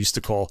teacher used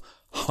to call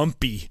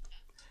humpy,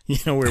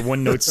 where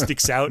one note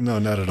sticks out no,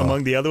 not at all.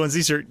 Among the other ones.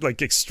 These are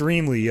like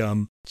extremely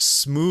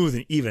smooth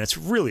and even. It's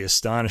really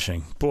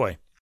astonishing. Boy.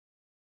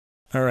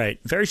 All right,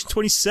 variation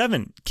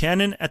 27,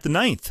 canon at the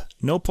 9th.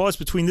 No pause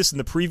between this and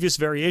the previous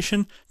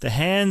variation. The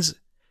hands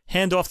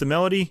hand off the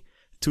melody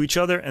to each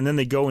other, and then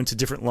they go into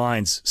different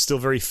lines. Still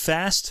very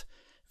fast.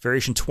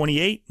 Variation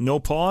 28, no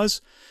pause.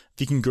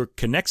 Vikingur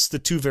connects the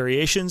two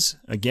variations.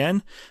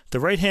 Again, the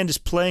right hand is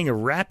playing a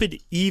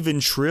rapid, even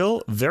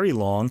trill, very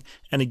long,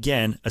 and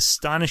again,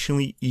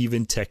 astonishingly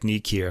even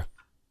technique here.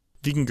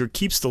 Vikingur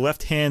keeps the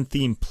left hand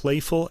theme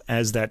playful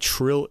as that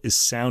trill is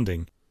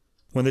sounding.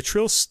 When the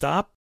trills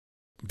stop,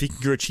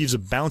 Vikingur achieves a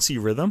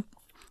bouncy rhythm.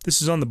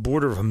 This is on the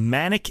border of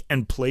manic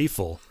and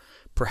playful,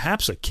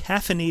 perhaps a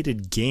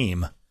caffeinated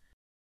game.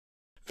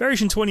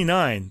 Variation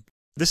 29.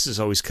 This is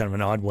always kind of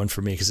an odd one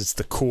for me because it's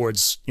the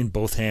chords in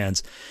both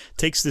hands.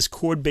 Takes this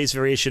chord-based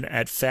variation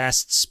at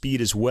fast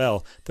speed as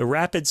well. The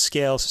rapid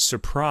scales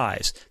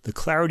surprise. The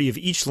clarity of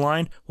each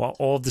line while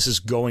all of this is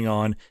going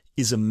on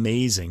is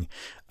amazing.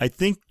 I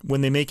think when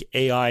they make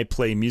AI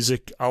play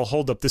music, I'll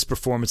hold up this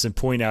performance and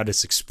point out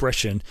its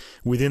expression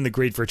within the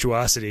great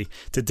virtuosity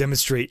to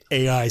demonstrate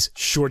AI's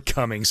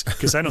shortcomings,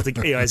 because I don't think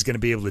AI is going to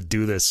be able to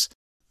do this.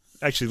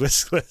 Actually,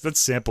 let's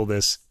sample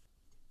this.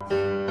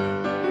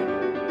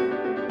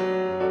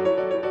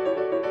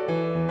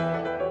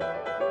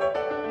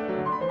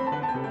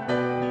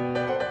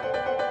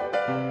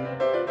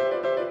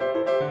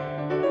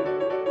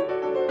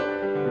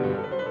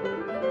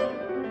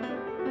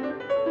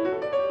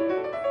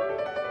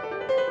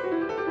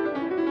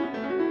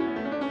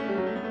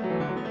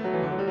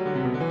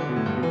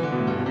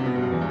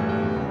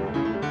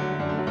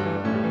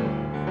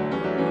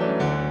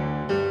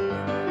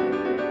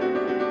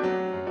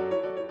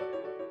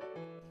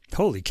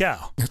 Holy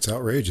cow. That's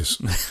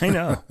outrageous. I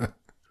know.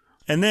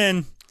 And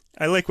then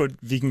I like what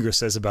Vikingur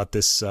says about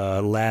this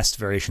last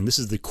variation. This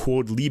is the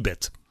Quod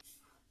Libet.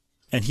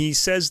 And he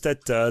says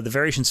that the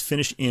variations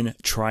finish in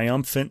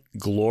triumphant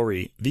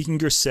glory.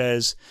 Vikingur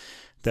says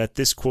that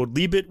this, quote,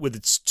 Liebet with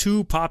its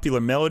two popular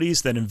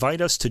melodies that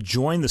invite us to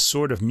join the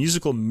sort of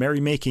musical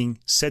merrymaking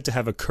said to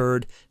have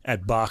occurred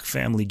at Bach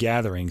family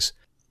gatherings.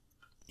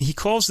 He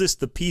calls this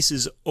the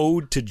piece's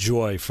ode to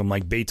joy from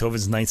like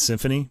Beethoven's Ninth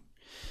Symphony,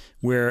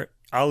 where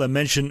alle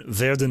Menschen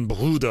werden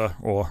Brüder,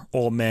 or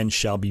all men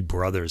shall be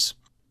brothers.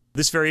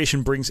 This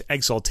variation brings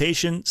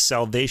exaltation,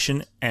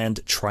 salvation,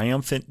 and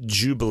triumphant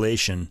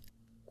jubilation.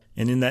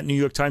 And in that New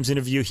York Times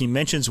interview, he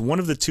mentions one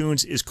of the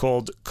tunes is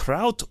called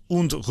Kraut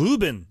und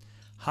Rüben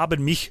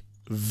haben mich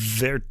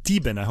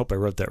vertrieben. I hope I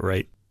wrote that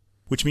right.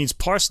 Which means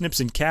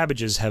parsnips and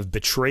cabbages have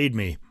betrayed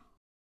me.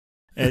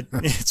 And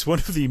it's one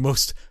of the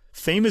most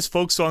famous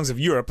folk songs of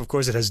Europe. Of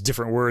course, it has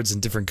different words in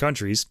different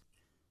countries.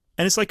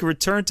 And it's like a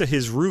return to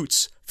his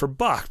roots for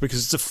Bach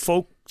because it's a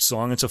folk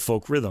song, it's a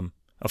folk rhythm,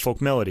 a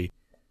folk melody.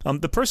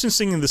 The person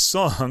singing the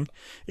song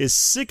is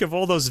sick of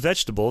all those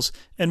vegetables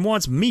and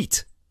wants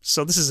meat.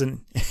 So this is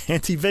an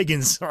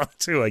anti-vegan song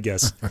too, I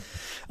guess.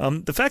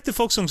 The fact that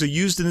folk songs are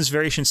used in this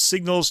variation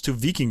signals to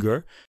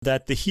Wikinger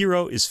that the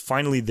hero is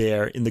finally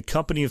there in the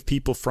company of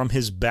people from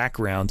his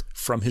background,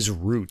 from his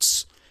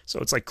roots. So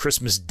it's like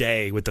Christmas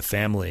Day with the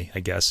family, I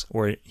guess.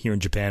 Or here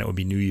in Japan, it would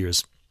be New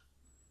Year's.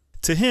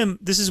 To him,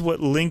 this is what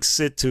links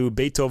it to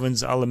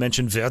Beethoven's Alle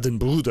Menschen werden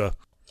Brüder.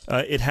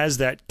 It has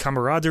that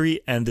camaraderie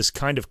and this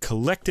kind of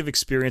collective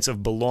experience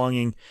of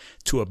belonging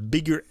to a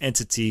bigger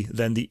entity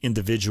than the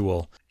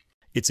individual.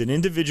 It's an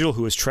individual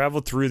who has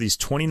traveled through these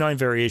 29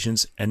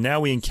 variations, and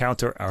now we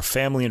encounter our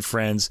family and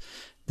friends.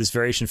 This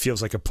variation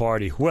feels like a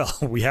party. Well,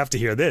 we have to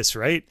hear this,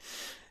 right?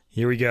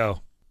 Here we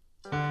go.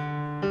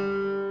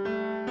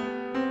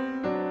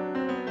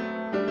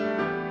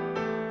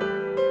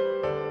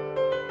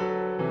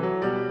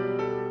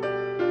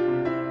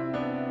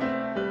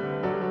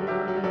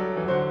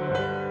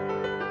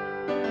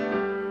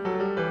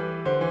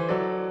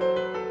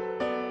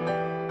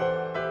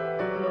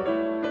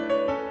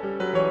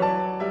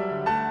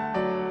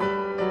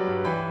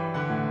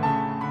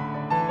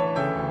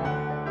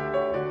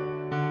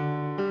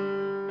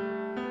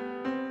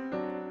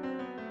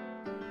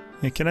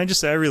 And can I just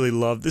say, I really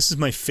love, this is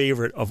my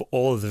favorite of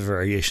all of the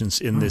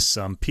variations in this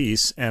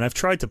piece, and I've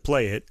tried to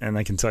play it, and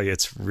I can tell you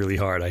it's really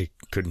hard. I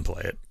couldn't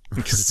play it,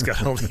 because it's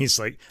got all these,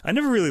 like, I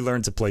never really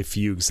learned to play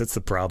fugues. That's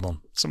the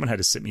problem. Someone had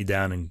to sit me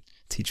down and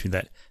teach me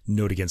that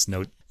note against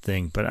note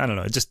thing, but I don't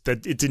know,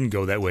 it didn't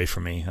go that way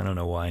for me. I don't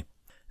know why.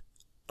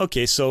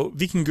 Okay, so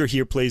Wikinger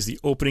here plays the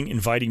opening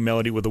inviting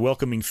melody with a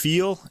welcoming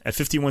feel. At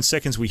 51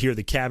 seconds, we hear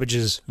the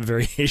Cabbages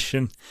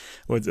variation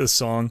with the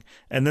song,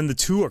 and then the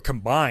two are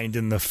combined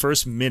in the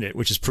first minute,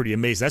 which is pretty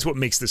amazing. That's what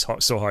makes this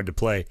so hard to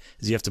play,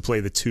 is you have to play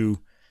the two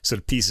sort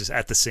of pieces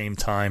at the same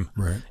time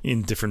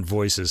in different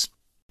voices.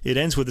 It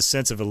ends with a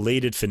sense of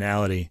elated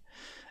finality,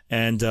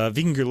 and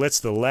Wikinger lets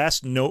the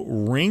last note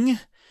ring,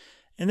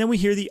 and then we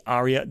hear the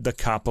aria da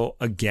capo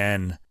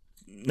again.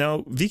 Now,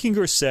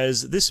 Wikinger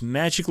says, this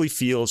magically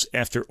feels,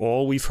 after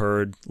all we've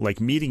heard,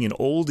 like meeting an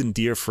old and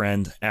dear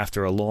friend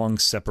after a long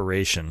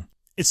separation.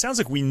 It sounds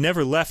like we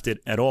never left it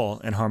at all,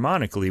 and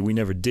harmonically, we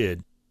never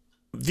did.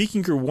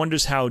 Wikinger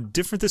wonders how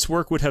different this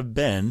work would have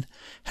been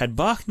had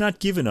Bach not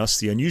given us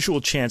the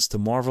unusual chance to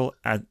marvel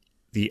at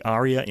the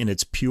aria in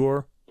its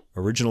pure,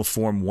 original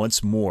form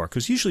once more,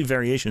 because usually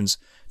variations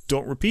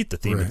don't repeat the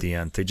theme at the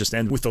end. They just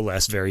end with the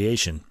last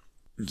variation.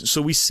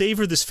 So we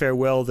savor this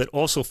farewell that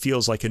also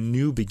feels like a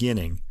new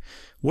beginning.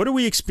 What are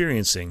we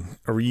experiencing?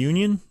 A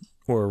reunion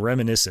or a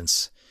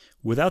reminiscence?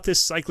 Without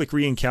this cyclic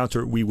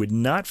re-encounter, we would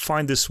not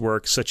find this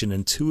work such an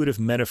intuitive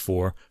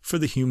metaphor for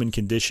the human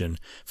condition,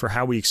 for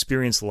how we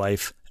experience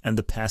life and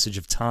the passage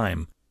of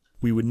time.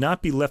 We would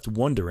not be left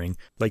wondering,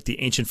 like the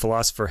ancient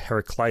philosopher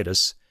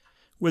Heraclitus,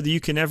 whether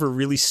you can ever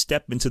really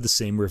step into the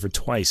same river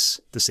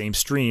twice, the same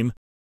stream,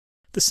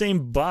 the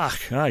same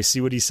Bach. I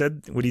see what he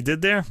said, what he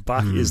did there.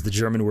 Bach is the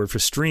German word for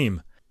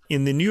stream.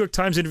 In the New York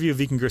Times interview,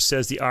 Wikinger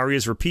says the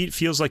aria's repeat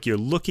feels like you're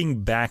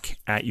looking back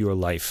at your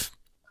life.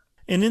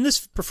 And in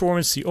this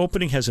performance, the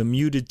opening has a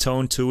muted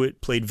tone to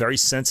it, played very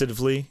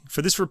sensitively.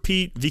 For this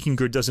repeat,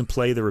 Wikinger doesn't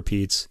play the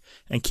repeats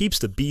and keeps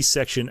the B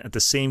section at the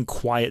same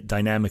quiet,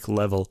 dynamic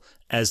level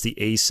as the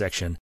A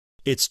section.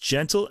 It's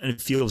gentle and it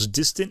feels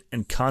distant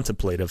and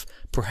contemplative,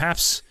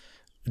 perhaps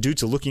due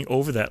to looking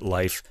over that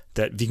life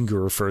that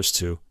Wikinger refers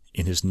to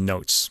in his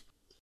notes.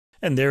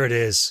 And there it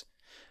is.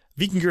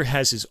 Wikinger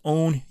has his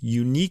own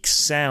unique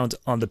sound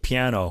on the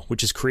piano,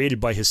 which is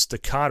created by his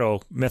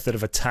staccato method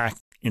of attack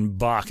in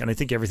Bach, and I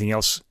think everything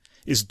else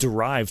is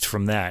derived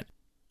from that.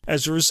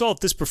 As a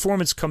result, this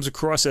performance comes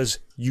across as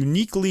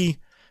uniquely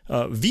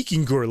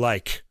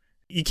Wikinger-like.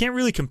 You can't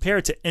really compare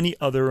it to any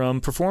other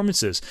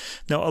performances.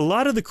 Now, a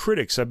lot of the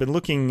critics, I've been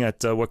looking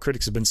at what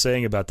critics have been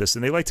saying about this,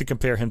 and they like to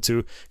compare him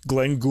to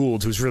Glenn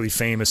Gould, who's really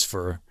famous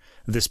for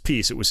this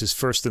piece. It was his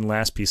first and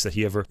last piece that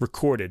he ever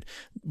recorded.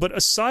 But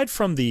aside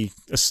from the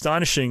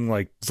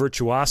astonishing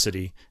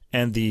virtuosity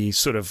and the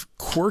sort of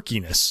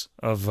quirkiness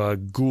of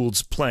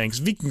Gould's playing,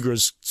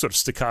 Wikinger's sort of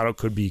staccato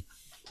could be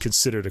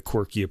considered a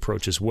quirky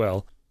approach as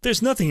well.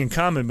 There's nothing in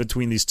common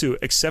between these two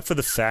except for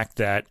the fact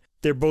that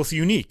they're both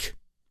unique.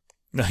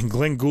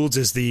 Glenn Gould's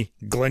is the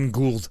Glenn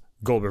Gould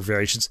Goldberg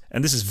Variations,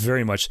 and this is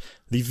very much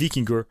the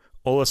Vikingur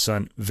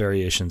Olason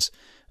Variations,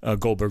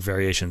 Goldberg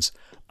Variations.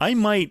 I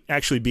might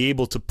actually be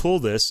able to pull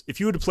this. If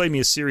you were to play me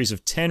a series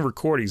of 10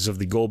 recordings of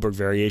the Goldberg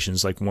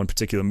Variations, like one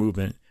particular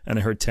movement, and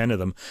I heard 10 of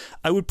them,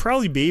 I would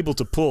probably be able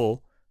to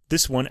pull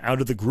this one out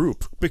of the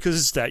group because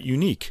it's that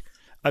unique.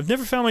 I've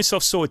never found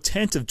myself so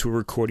attentive to a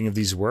recording of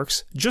these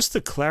works. Just the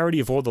clarity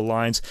of all the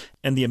lines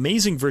and the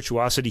amazing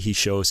virtuosity he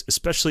shows,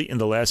 especially in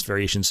the last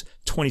variations,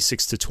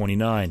 26 to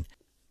 29.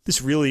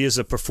 This really is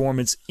a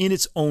performance in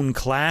its own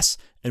class,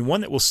 and one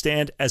that will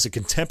stand as a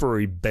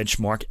contemporary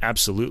benchmark,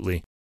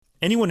 absolutely.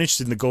 Anyone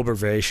interested in the Goldberg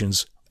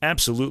Variations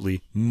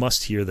absolutely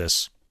must hear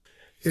this.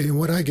 And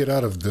what I get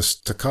out of this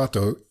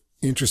staccato,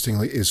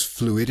 interestingly, is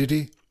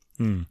fluidity.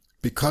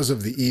 Because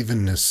of the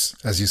evenness,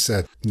 as you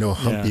said, no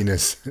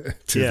humpiness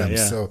to them.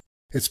 Yeah. So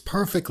it's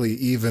perfectly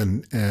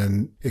even,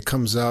 and it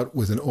comes out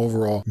with an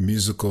overall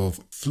musical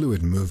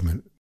fluid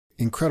movement.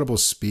 Incredible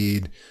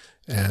speed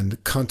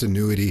and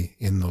continuity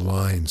in the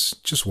lines.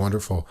 Just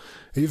wonderful.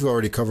 You've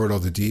already covered all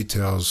the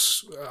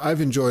details.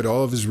 I've enjoyed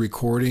all of his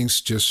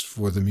recordings just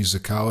for the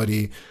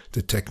musicality,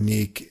 the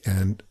technique,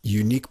 and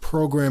unique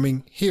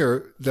programming.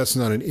 Here, that's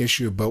not an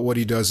issue, but what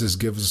he does is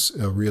gives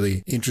a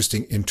really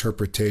interesting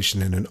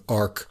interpretation and an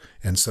arc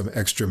and some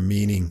extra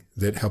meaning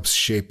that helps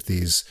shape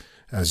these,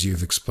 as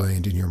you've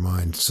explained in your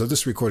mind. So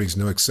this recording is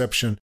no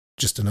exception.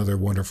 Just another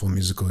wonderful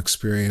musical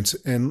experience.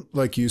 And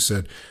like you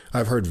said,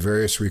 I've heard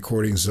various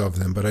recordings of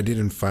them, but I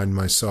didn't find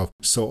myself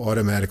so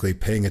automatically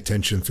paying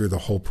attention through the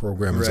whole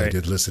program as I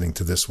did listening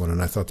to this one.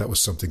 And I thought that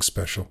was something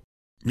special.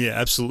 Yeah,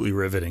 absolutely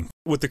riveting.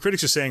 What the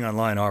critics are saying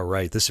online are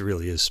right. This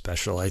really is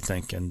special, I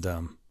think, and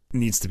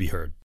needs to be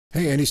heard.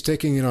 Hey, and he's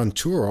taking it on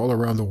tour all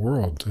around the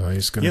world.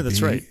 He's going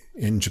to be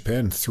in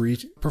Japan. 3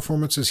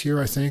 performances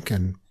here, I think,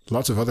 and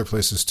lots of other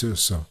places too.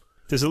 So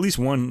there's at least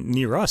one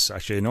near us,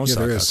 actually, in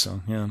Osaka. Yeah, there is.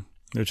 So, yeah.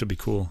 Which would be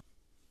cool.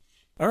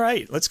 All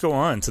right, let's go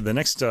on to the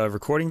next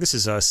recording. This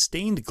is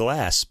Stained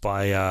Glass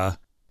by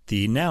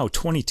the now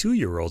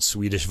 22-year-old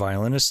Swedish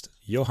violinist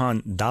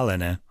Johan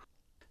Dahlene.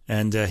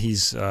 And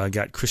he's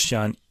got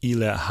Christian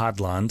Ile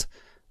Hadland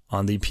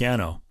on the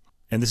piano.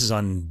 And this is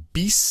on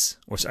bis,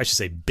 or I should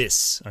say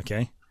bis, okay?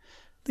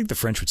 I think the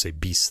French would say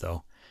bis,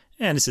 though.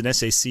 And it's an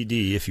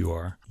SACD if you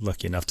are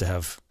lucky enough to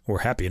have, or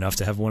happy enough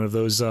to have one of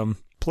those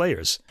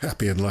players.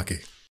 Happy and lucky.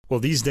 Well,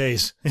 these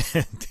days,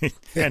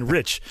 and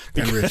rich,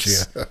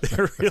 because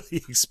they're really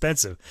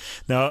expensive.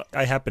 Now,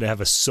 I happen to have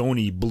a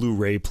Sony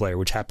Blu-ray player,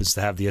 which happens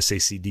to have the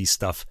SACD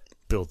stuff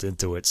built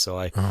into it, so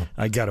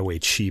I got away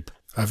cheap.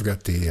 I've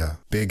got the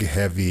big,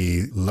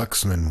 heavy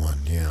Luxman one,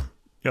 yeah.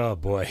 Oh,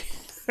 boy.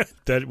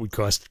 That would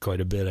cost quite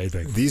a bit, I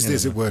think. These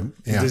days it would.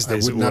 Yeah, I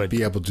would not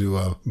be able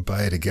to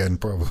buy it again,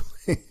 probably.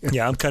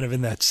 Yeah, I'm kind of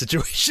in that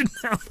situation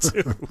now,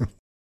 too.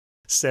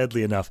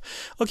 Sadly enough.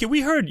 Okay,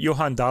 we heard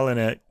Johan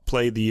Dahlene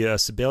play the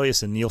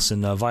Sibelius and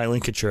Nielsen violin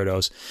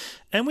concertos,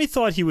 and we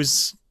thought he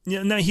was,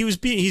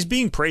 he's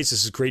being praised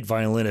as a great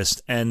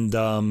violinist and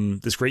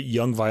this great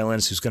young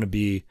violinist who's going to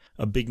be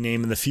a big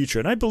name in the future,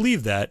 and I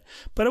believe that,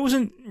 but I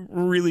wasn't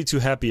really too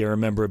happy, I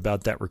remember,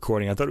 about that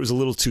recording. I thought it was a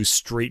little too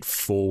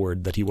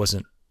straightforward, that he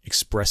wasn't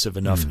expressive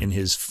enough in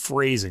his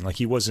phrasing, like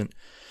he wasn't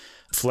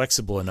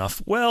flexible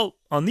enough. Well,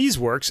 on these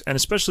works, and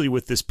especially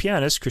with this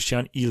pianist,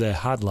 Christian Ile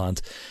Hadland,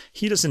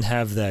 he doesn't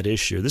have that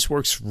issue. This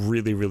works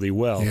really, really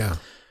well. Yeah.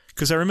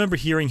 Because I remember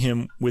hearing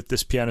him with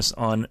this pianist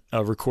on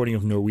a recording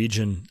of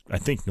Norwegian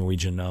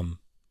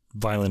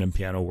violin and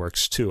piano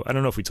works too. I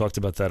don't know if we talked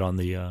about that on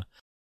the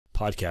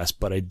podcast,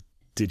 but I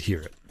did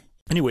hear it.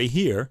 Anyway,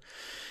 here,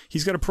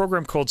 he's got a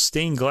program called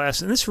Stained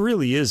Glass, and this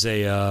really is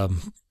a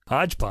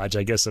hodgepodge,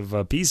 I guess,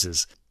 of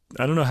pieces.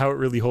 I don't know how it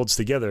really holds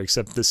together,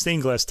 except the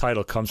Stained Glass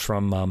title comes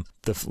from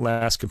the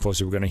last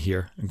composer we're going to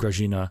hear,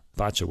 Grażyna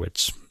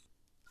Bacewicz.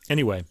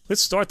 Anyway,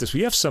 let's start this.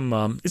 We have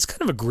some, it's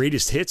kind of a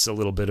greatest hits, a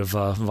little bit of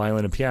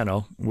violin and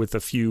piano, with a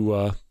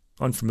few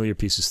unfamiliar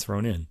pieces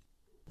thrown in.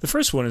 The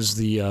first one is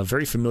the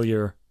very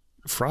familiar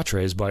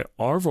Fratres by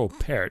Arvo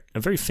Pärt, a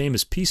very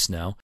famous piece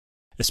now,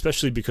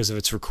 especially because of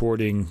its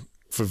recording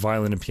for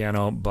violin and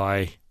piano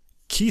by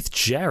Keith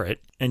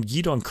Jarrett and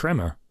Gidon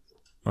Kremer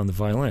on the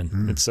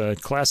violin. It's a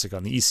classic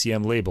on the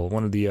ECM label,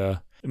 one of the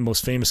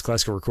most famous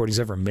classical recordings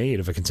ever made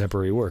of a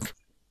contemporary work.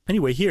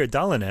 Anyway, here,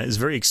 Dahlene is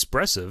very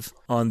expressive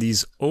on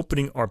these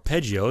opening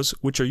arpeggios,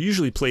 which are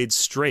usually played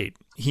straight.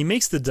 He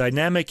makes the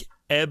dynamic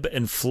ebb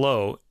and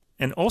flow,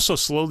 and also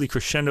slowly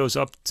crescendos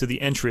up to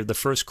the entry of the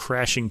first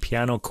crashing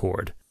piano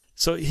chord.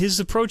 So his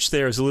approach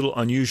there is a little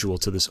unusual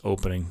to this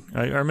opening.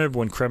 I remember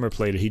when Kremer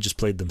played it, he just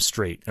played them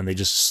straight, and they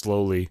just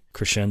slowly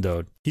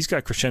crescendoed. He's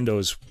got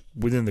crescendos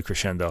within the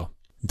crescendo.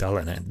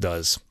 Dahlene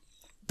does.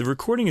 The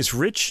recording is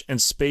rich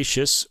and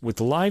spacious with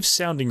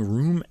live-sounding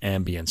room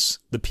ambience.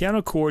 The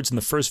piano chords in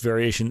the first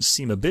variation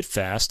seem a bit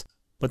fast,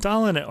 but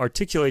Dahlene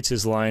articulates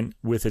his line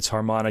with its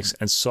harmonics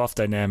and soft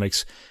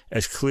dynamics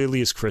as clearly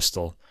as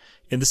crystal.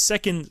 In the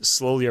second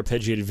slowly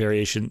arpeggiated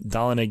variation,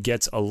 Dahlene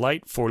gets a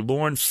light,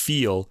 forlorn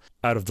feel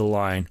out of the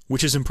line,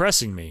 which is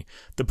impressing me.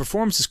 The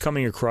performance is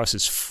coming across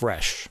as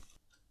fresh.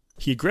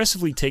 He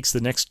aggressively takes the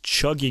next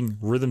chugging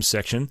rhythm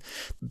section,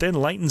 then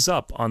lightens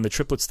up on the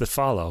triplets that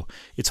follow.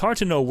 It's hard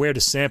to know where to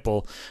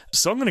sample,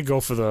 so I'm going to go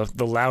for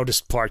the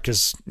loudest part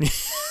because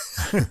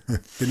then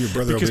your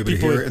brother will be able to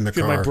hear it in the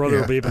car. My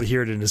brother will be able to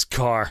hear it in his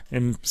car,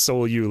 and so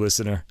will you,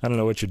 listener. I don't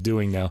know what you're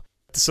doing now.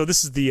 So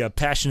this is the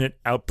passionate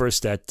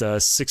outburst at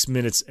 6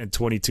 minutes and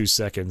 22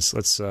 seconds.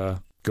 Let's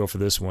go for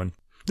this one.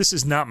 This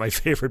is not my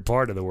favorite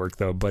part of the work,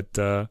 though, but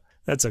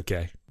that's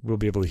okay. We'll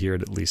be able to hear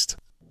it at least.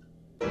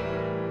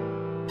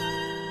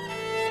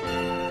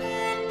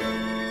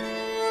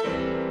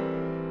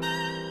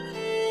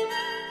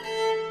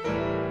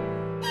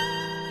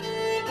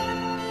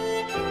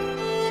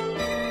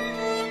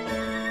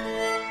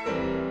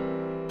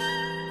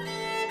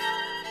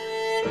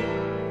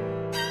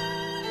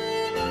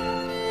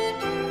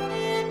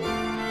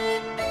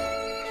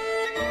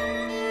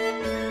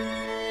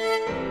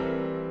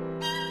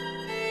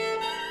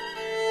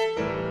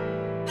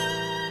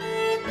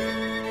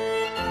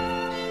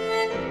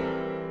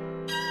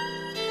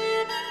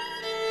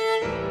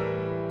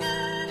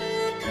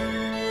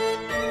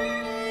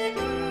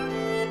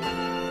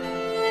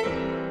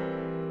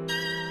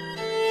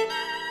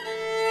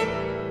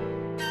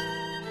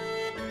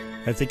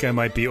 I think I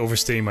might be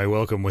overstaying my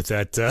welcome with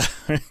that, the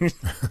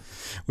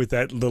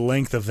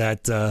length of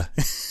that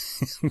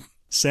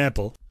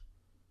sample.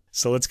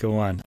 So let's go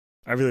on.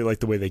 I really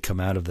like the way they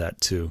come out of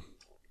that too.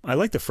 I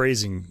like the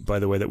phrasing, by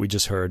the way, that we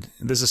just heard.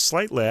 There's a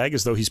slight lag,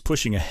 as though he's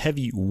pushing a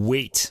heavy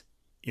weight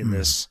in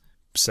this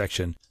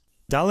section.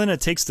 Dahlene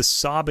takes the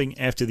sobbing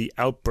after the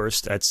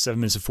outburst at 7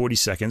 minutes and 40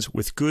 seconds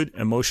with good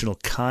emotional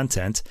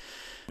content.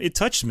 It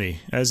touched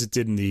me, as it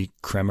did in the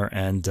Kremer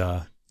and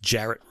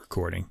Jarrett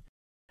recording.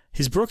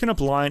 His broken up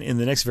line in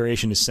the next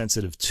variation is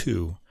sensitive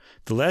too.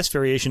 The last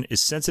variation is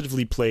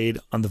sensitively played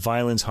on the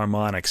violin's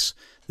harmonics.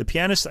 The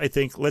pianist, I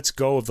think, lets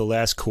go of the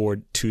last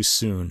chord too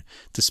soon.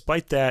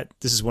 Despite that,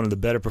 this is one of the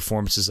better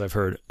performances I've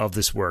heard of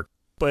this work.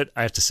 But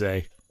I have to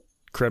say,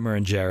 Kremer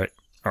and Jarrett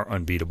are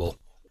unbeatable.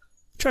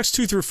 Tracks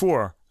 2 through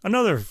 4.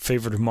 Another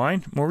favorite of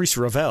mine, Maurice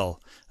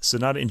Ravel, a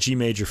sonata in G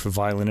major for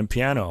violin and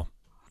piano.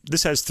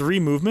 This has 3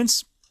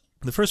 movements.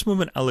 The first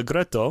movement,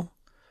 Allegretto,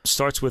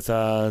 starts with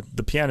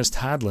the pianist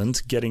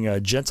Hadland getting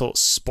a gentle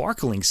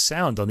sparkling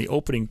sound on the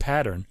opening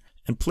pattern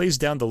and plays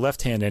down the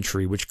left-hand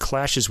entry, which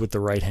clashes with the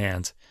right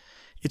hand.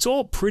 It's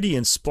all pretty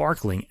and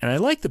sparkling, and I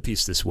like the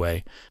piece this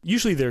way.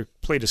 Usually they're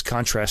played as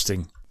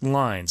contrasting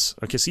lines.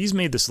 Okay, so he's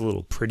made this a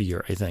little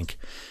prettier, I think.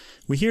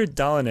 We hear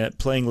Dahlene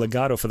playing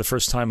legato for the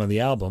first time on the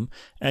album,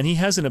 and he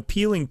has an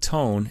appealing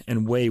tone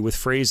and way with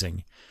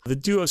phrasing. The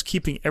duo's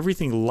keeping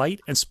everything light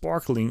and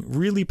sparkling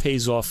really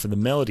pays off for the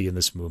melody in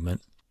this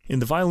movement. In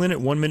the violin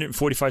at 1 minute and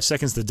 45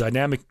 seconds, the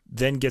dynamic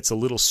then gets a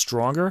little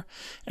stronger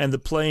and the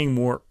playing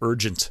more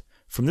urgent.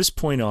 From this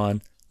point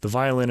on, the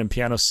violin and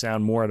piano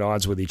sound more at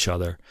odds with each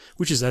other,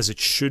 which is as it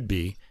should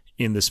be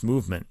in this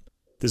movement.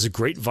 There's a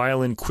great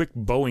violin quick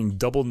bowing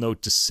double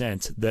note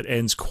descent that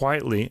ends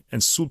quietly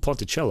and sul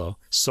ponticello,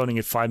 starting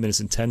at 5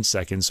 minutes and 10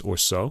 seconds or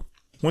so.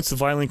 Once the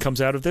violin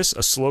comes out of this,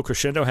 a slow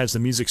crescendo has the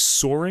music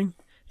soaring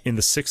in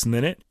the 6th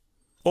minute.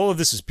 All of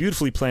this is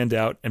beautifully planned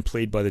out and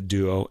played by the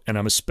duo, and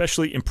I'm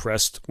especially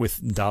impressed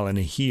with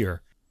Dahlene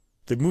here.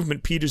 The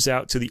movement peters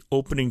out to the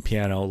opening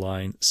piano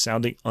line,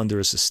 sounding under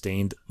a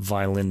sustained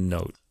violin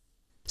note.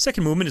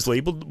 Second movement is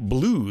labeled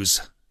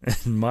Blues and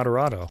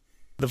Moderato.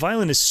 The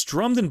violin is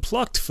strummed and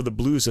plucked for the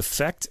blues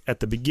effect at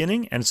the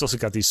beginning, and it's also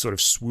got these sort of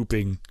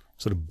swooping,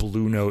 sort of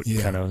blue note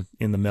kind of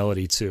in the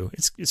melody too.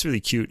 It's really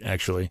cute,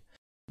 actually.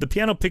 The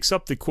piano picks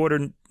up the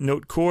quarter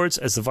note chords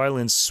as the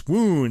violin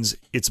swoons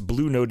its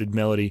blue-noted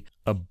melody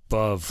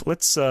above.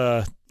 Let's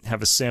have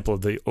a sample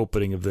of the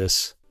opening of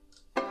this.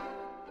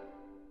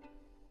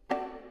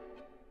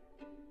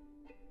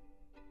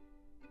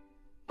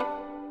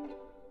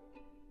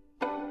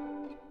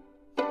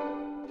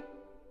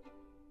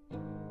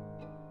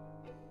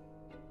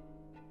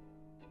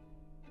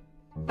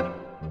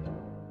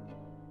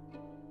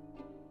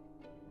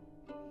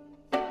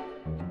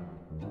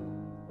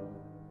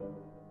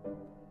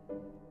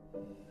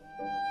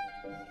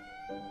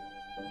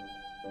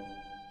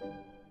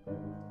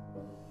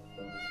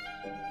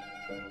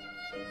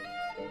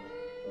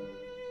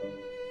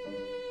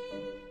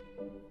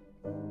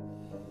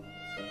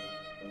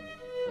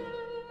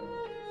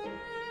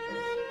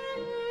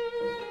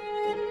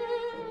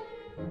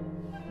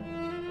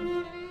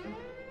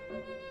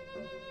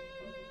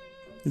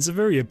 It's a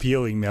very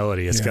appealing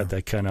melody. It's got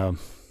that kind of,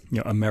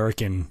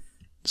 American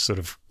sort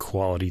of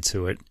quality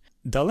to it.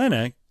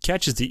 Dahlene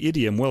catches the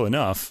idiom well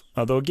enough,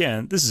 although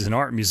again, this is an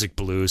art music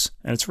blues,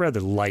 and it's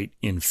rather light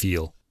in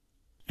feel.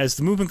 As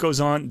the movement goes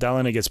on,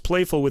 Dahlene gets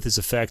playful with his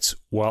effects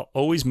while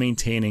always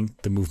maintaining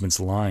the movement's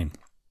line.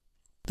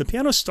 The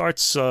piano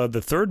starts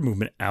the third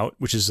movement out,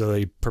 which is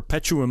a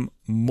perpetuum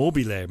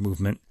mobile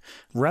movement,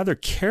 rather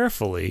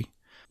carefully,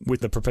 with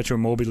the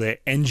perpetuum mobile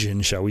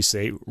engine, shall we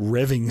say,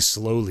 revving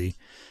slowly.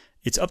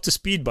 It's up to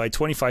speed by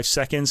 25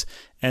 seconds,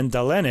 and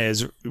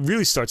Dahlene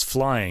really starts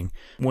flying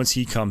once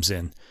he comes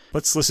in.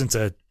 Let's listen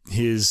to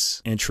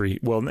his entry.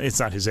 Well, it's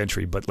not his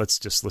entry, but let's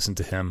just listen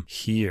to him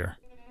here.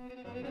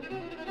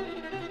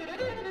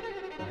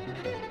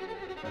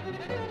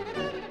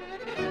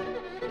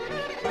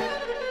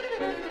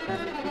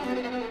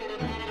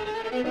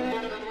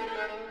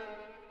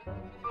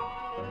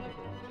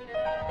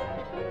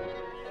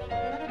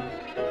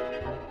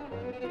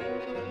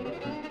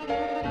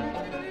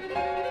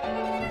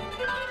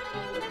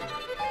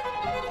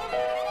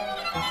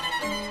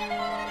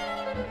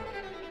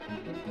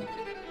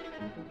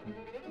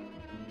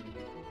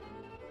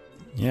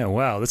 Yeah,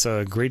 wow, that's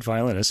a great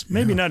violinist.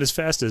 Maybe not as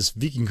fast as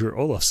Vikingur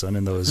Olafsson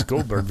in those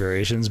Goldberg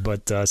variations,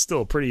 but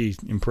still pretty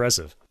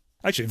impressive.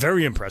 Actually,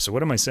 very impressive.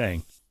 What am I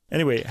saying?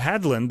 Anyway,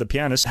 Hadland, the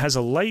pianist, has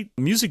a light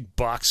music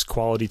box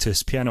quality to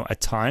his piano at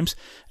times,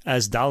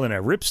 as Dahlin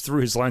rips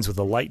through his lines with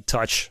a light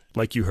touch,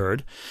 like you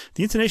heard.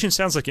 The intonation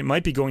sounds like it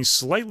might be going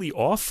slightly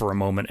off for a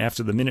moment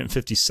after the minute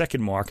and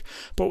 50-second mark,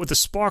 but with the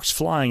sparks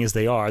flying as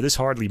they are, this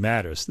hardly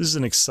matters. This is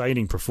an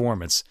exciting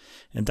performance,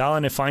 and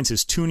Dahlin finds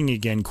his tuning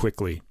again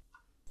quickly.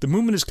 The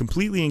movement is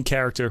completely in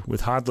character,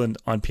 with Hadland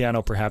on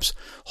piano perhaps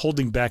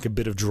holding back a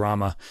bit of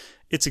drama.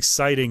 It's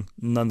exciting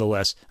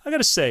nonetheless. I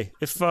gotta say,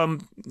 if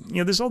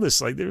there's all this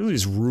there are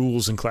these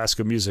rules in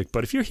classical music,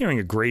 but if you're hearing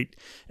a great,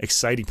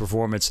 exciting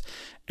performance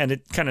and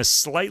it kind of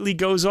slightly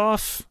goes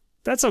off,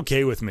 that's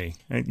okay with me.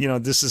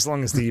 This as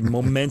long as the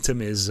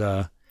momentum is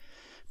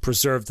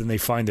preserved and they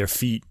find their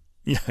feet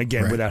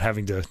again right, without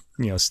having to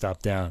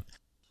stop down.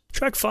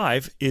 Track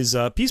 5 is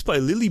a piece by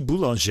Lily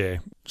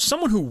Boulanger,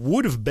 someone who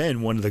would have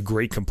been one of the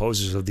great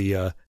composers of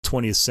the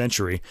 20th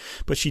century,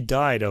 but she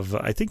died of,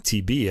 I think,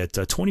 TB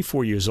at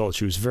 24 years old.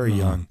 She was very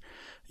young.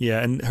 Yeah,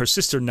 and her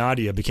sister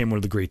Nadia became one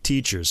of the great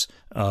teachers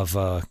of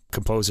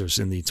composers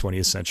in the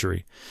 20th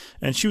century.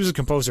 And she was a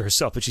composer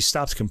herself, but she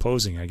stopped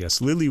composing, I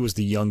guess. Lily was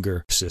the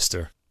younger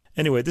sister.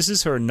 Anyway, this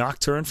is her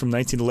Nocturne from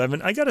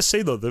 1911. I gotta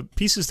say, though, the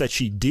pieces that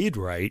she did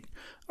write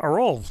are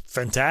all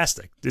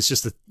fantastic. It's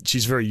just that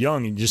she's very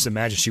young, and you just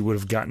imagine she would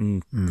have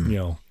gotten,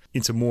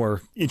 into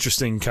more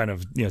interesting kind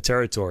of,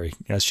 territory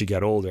as she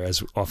got older,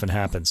 as often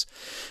happens.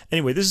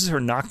 Anyway, this is her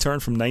Nocturne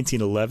from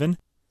 1911.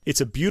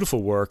 It's a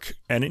beautiful work,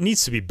 and it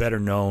needs to be better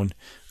known.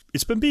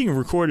 It's been being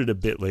recorded a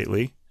bit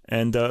lately,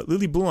 and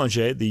Lily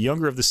Boulanger, the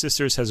younger of the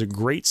sisters, has a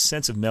great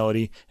sense of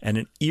melody and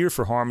an ear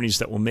for harmonies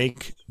that will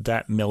make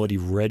that melody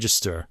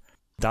register.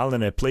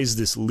 Dahlin plays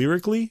this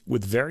lyrically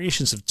with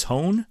variations of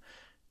tone,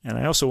 and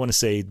I also want to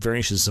say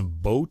variations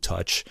of bow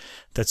touch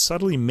that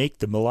subtly make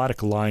the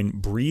melodic line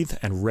breathe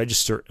and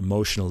register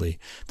emotionally.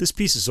 This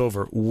piece is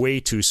over way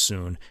too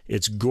soon.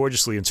 It's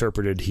gorgeously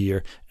interpreted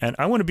here, and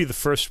I want to be the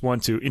first one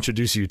to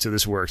introduce you to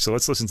this work, so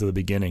let's listen to the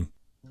beginning.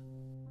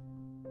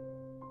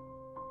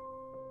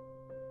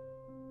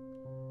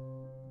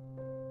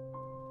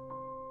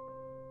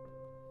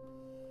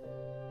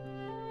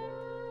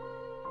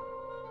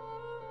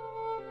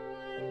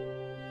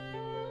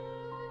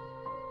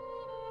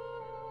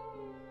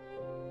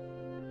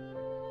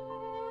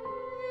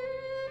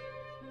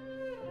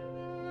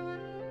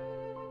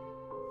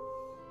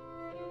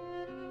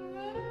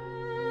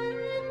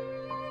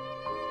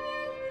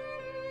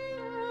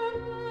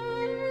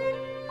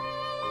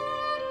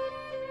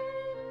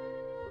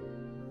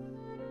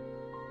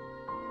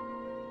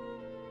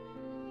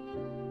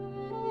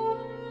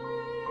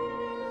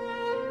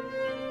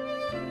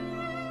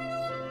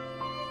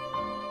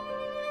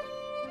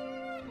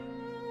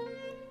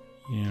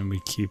 And we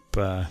keep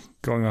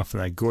going off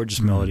of that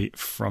gorgeous melody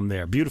from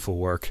there. Beautiful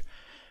work.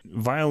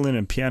 Violin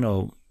and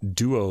piano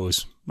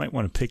duos might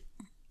want to pick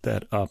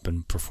that up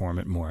and perform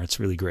it more.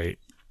 It's really great.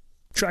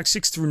 Track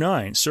 6 through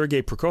 9,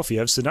 Sergei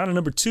Prokofiev, Sonata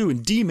No. 2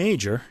 in D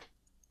major.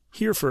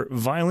 Here for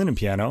violin and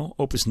piano,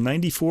 Opus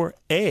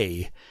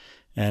 94A.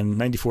 And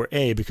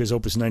 94A because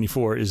Opus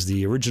 94 is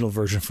the original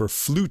version for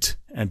flute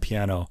and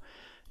piano.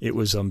 It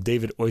was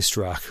David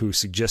Oistrakh who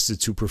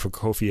suggested to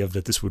Prokofiev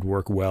that this would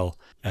work well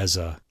as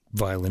a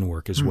violin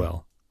work as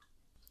well.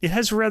 It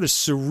has a rather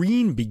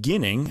serene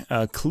beginning,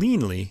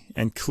 cleanly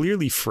and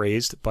clearly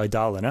phrased by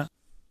Dahlin.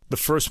 The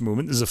first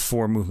movement is a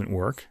 4-movement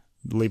work,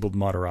 labeled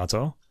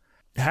Moderato.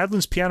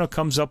 Hadland's piano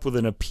comes up with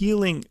an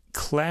appealing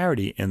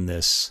clarity in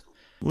this.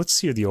 Let's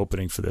hear the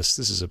opening for this.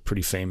 This is a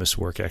pretty famous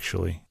work,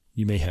 actually.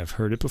 You may have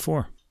heard it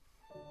before.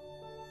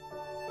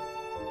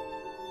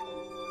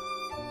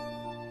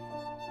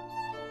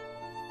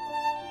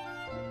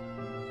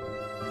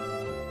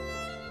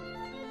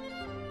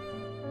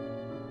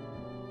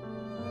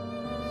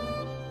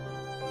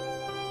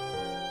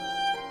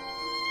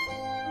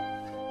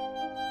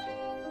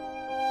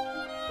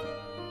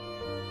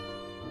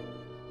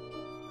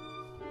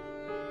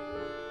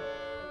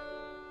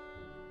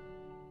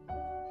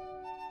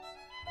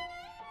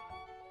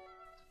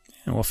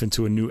 And off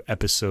into a new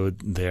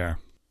episode there.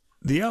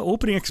 The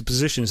opening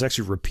exposition is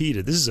actually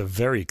repeated. This is a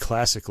very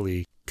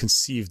classically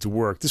conceived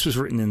work. This was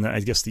written in, I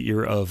guess, the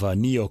era of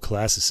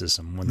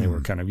neoclassicism when they were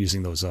kind of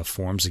using those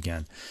forms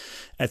again.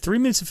 At 3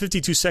 minutes and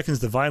 52 seconds,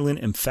 the violin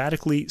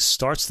emphatically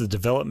starts the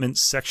development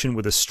section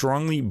with a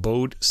strongly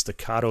bowed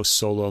staccato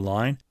solo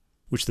line,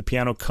 which the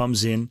piano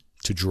comes in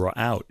to draw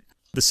out.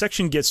 The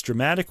section gets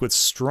dramatic with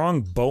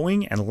strong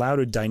bowing and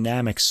louder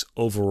dynamics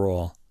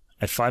overall.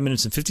 At 5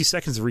 minutes and 50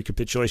 seconds, the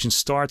recapitulation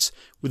starts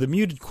with a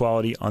muted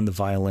quality on the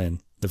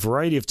violin. The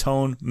variety of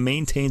tone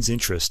maintains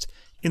interest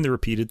in the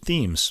repeated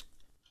themes.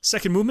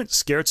 Second movement,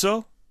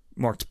 Scherzo,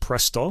 marked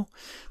presto.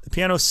 The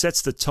piano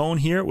sets the tone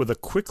here with a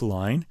quick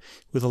line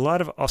with a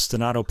lot of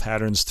ostinato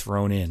patterns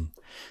thrown in.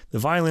 The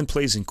violin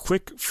plays in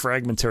quick,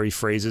 fragmentary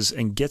phrases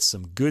and gets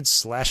some good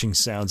slashing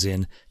sounds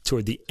in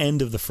toward the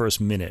end of the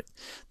first minute.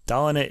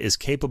 Dahlina is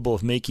capable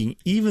of making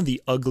even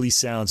the ugly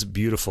sounds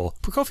beautiful.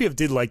 Prokofiev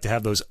did like to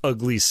have those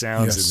ugly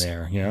sounds in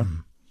there, yeah.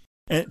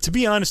 And to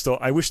be honest, though,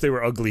 I wish they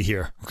were ugly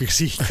here because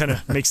he kind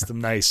of makes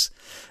them nice.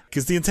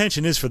 Because the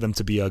intention is for them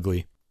to be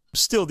ugly.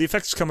 Still, the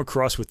effects come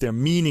across with their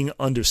meaning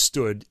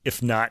understood,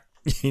 if not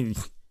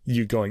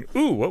you going,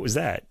 ooh, what was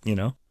that, you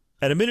know?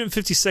 At 1 minute and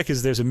 50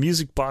 seconds, there's a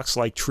music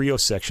box-like trio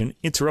section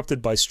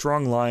interrupted by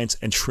strong lines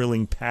and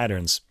trilling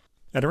patterns.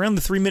 At around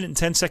the 3 minute and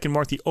 10 second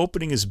mark, the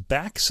opening is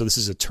back, so this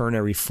is a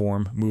ternary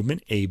form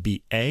movement,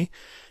 ABA.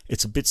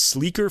 It's a bit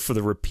sleeker for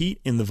the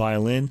repeat in the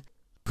violin,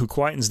 who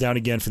quietens down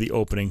again for the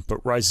opening,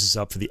 but rises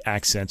up for the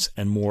accents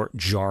and more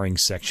jarring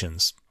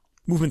sections.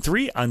 Movement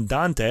 3,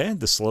 Andante,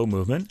 the slow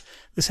movement.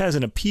 This has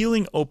an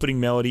appealing opening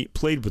melody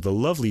played with a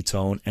lovely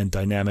tone and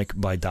dynamic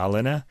by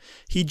Dahlina.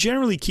 He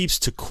generally keeps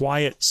to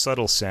quiet,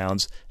 subtle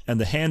sounds, and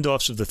the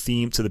handoffs of the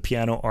theme to the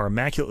piano are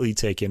immaculately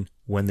taken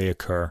when they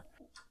occur.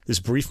 This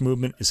brief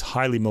movement is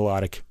highly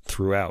melodic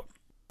throughout.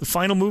 The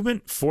final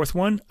movement, fourth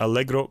one,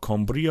 Allegro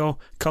con brio,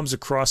 comes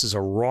across as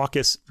a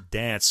raucous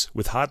dance,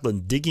 with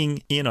Hadland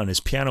digging in on his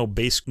piano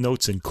bass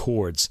notes and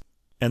chords.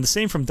 And the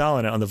same from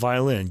Dahlina on the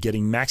violin,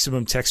 getting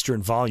maximum texture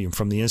and volume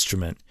from the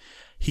instrument.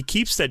 He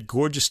keeps that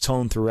gorgeous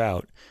tone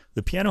throughout.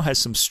 The piano has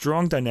some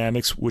strong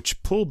dynamics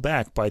which pull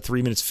back by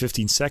 3 minutes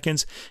 15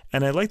 seconds,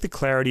 and I like the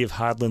clarity of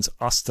Hadland's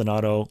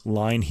ostinato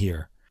line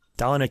here.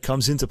 Dahlina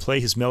comes in to play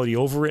his melody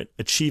over it,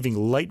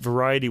 achieving light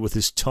variety with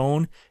his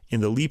tone in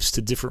the leaps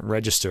to different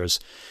registers.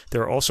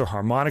 There are also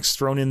harmonics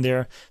thrown in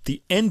there.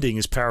 The ending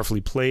is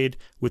powerfully played,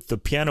 with the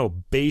piano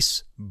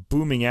bass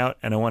booming out,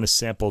 and I want to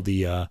sample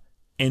the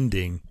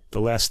ending,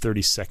 the last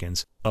 30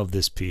 seconds of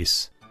this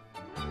piece.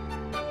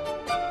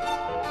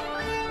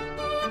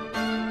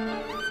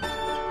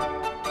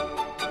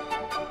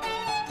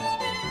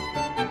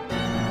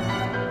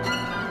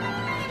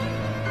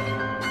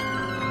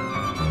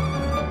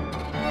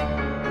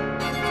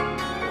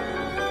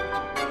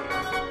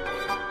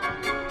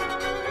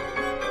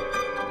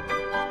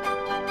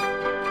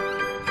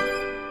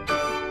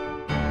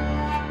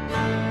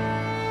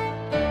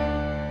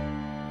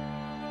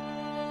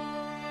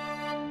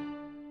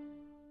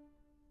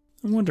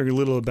 I'm wondering a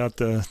little about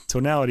the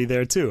tonality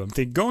there, too. I'm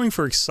thinking going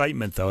for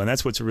excitement, though, and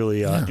that's what's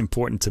really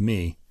important to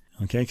me.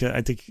 Okay, 'cause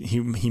I think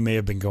he may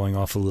have been going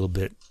off a little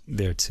bit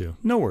there, too.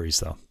 No worries,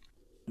 though.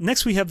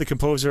 Next, we have the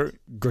composer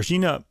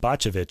Grażyna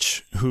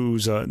Bacewicz,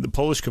 who's the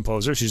Polish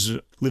composer. She's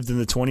lived in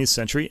the 20th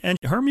century, and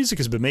her music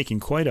has been making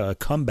quite a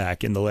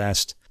comeback in the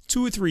last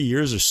 2 or 3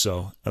 years or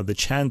so. The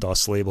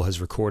Chandos label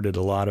has recorded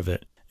a lot of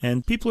it,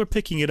 and people are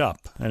picking it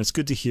up, and it's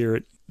good to hear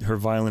it, her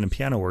violin and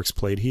piano works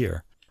played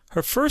here.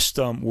 Her first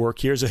work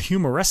here is a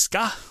humoresque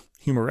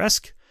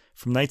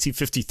from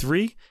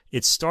 1953.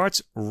 It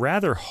starts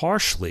rather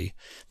harshly,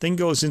 then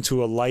goes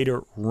into a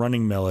lighter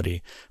running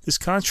melody. This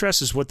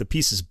contrast is what the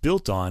piece is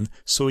built on,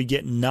 so we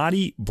get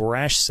naughty,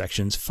 brash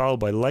sections followed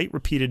by light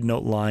repeated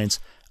note lines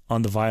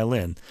on the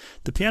violin.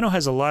 The piano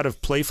has a lot of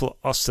playful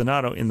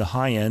ostinato in the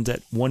high end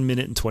at 1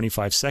 minute and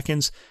 25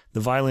 seconds. The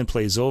violin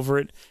plays over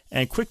it,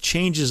 and quick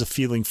changes of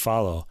feeling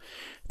follow.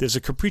 There's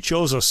a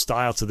capriccioso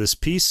style to this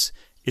piece.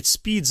 It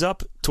speeds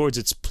up towards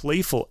its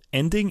playful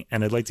ending,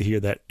 and I'd like to hear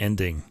that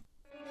ending.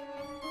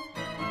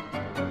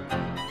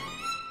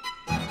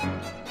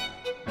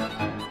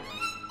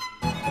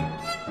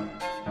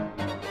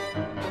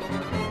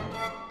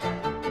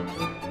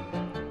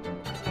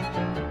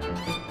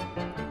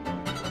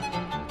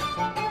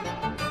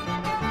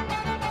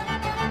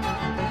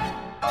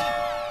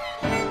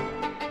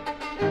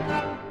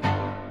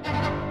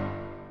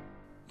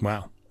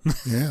 Wow.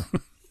 Yeah.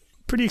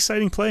 Pretty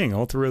exciting playing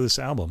all through this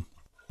album.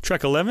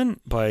 Track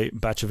 11 by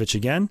Bacewicz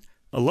again,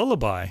 a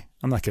lullaby.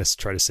 I'm not going to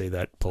try to say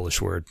that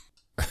Polish word,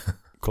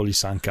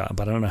 kołysanka,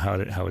 but I don't know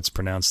how it's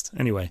pronounced.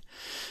 Anyway,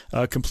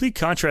 complete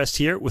contrast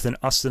here with an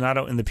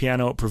ostinato in the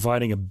piano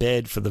providing a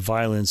bed for the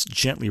violin's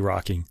gently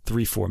rocking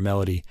 3/4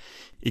 melody.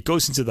 It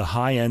goes into the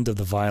high end of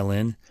the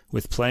violin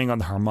with playing on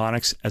the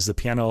harmonics as the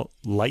piano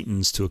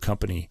lightens to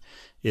accompany.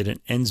 It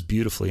ends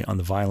beautifully on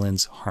the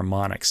violin's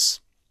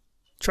harmonics.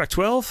 Track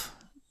 12,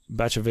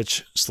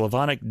 Bacewicz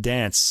Slavonic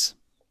Dance.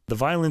 The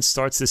violin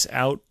starts this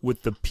out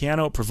with the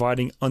piano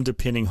providing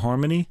underpinning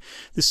harmony.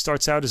 This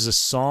starts out as a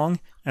song,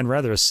 and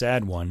rather a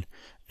sad one.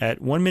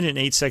 At 1 minute and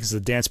 8 seconds, the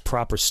dance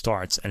proper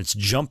starts, and it's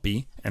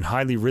jumpy and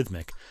highly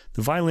rhythmic.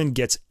 The violin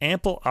gets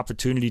ample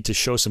opportunity to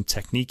show some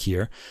technique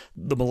here.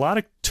 The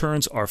melodic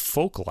turns are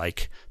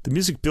folk-like. The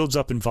music builds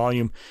up in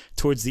volume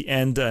towards the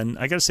end, and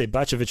I gotta say,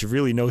 Bacewicz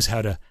really knows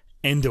how to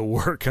end a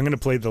work. I'm gonna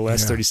play the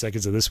last 30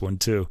 seconds of this one,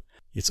 too.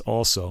 It's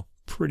also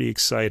pretty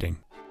exciting.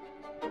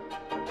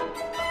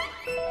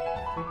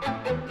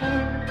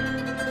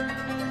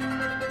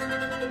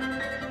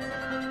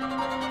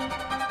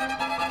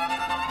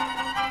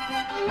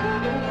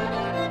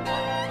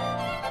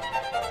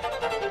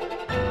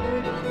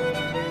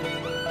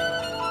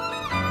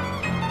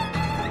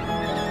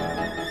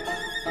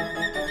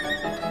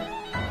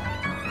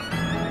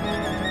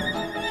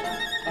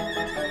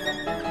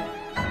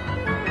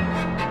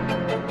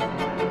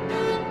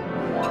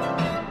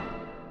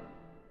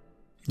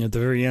 At the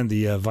very end,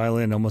 the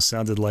violin almost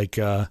sounded like,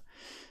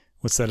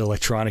 what's that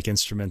electronic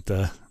instrument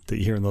that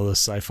you hear in all those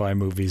sci-fi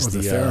movies? The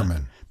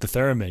theremin. The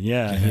theremin,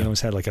 yeah. He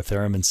almost had like a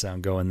theremin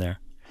sound going there.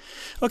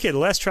 Okay, the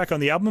last track on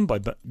the album by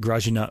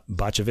Grażyna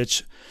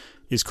Bacewicz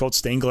is called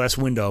Stained Glass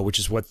Window, which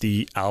is what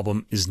the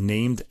album is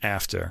named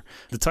after.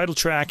 The title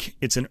track,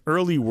 it's an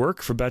early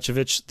work for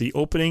Bacewicz. The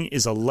opening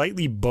is a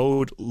lightly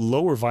bowed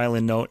lower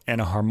violin note and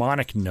a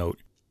harmonic note.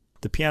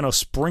 The piano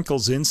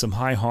sprinkles in some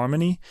high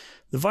harmony.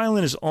 The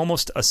violin is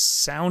almost a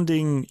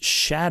sounding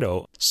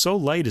shadow, so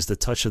light is the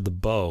touch of the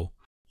bow.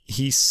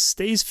 He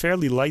stays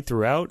fairly light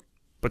throughout,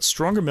 but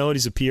stronger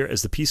melodies appear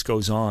as the piece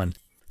goes on.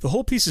 The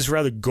whole piece is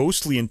rather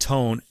ghostly in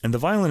tone, and the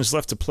violin is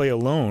left to play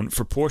alone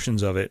for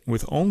portions of it,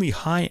 with only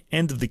high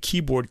end of the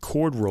keyboard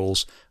chord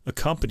rolls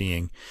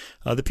accompanying.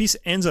 The piece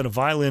ends on a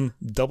violin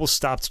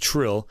double-stopped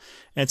trill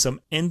and some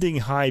ending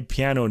high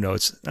piano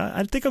notes.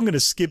 I think I'm going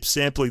to skip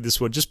sampling this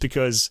one just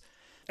because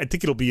I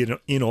think it'll be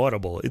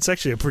inaudible. It's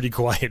actually a pretty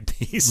quiet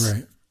piece.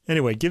 Right.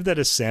 Anyway, give that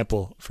a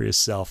sample for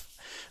yourself.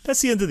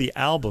 That's the end of the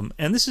album,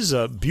 and this is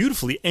a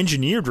beautifully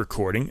engineered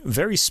recording,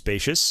 very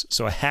spacious,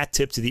 so a hat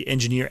tip to the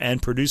engineer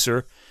and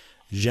producer,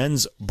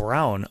 Jens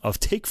Braun of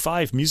Take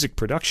 5 Music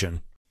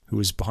Production, who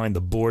is behind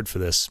the board for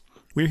this.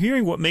 We're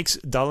hearing what makes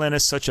Dahlene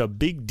such a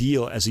big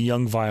deal as a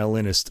young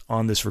violinist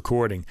on this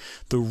recording.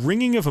 The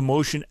ringing of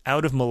emotion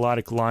out of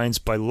melodic lines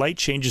by light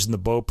changes in the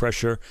bow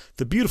pressure,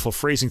 the beautiful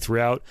phrasing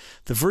throughout,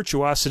 the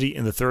virtuosity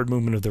in the third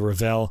movement of the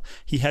Ravel.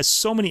 He has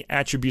so many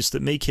attributes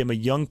that make him a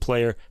young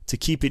player to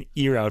keep an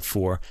ear out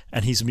for,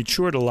 and he's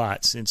matured a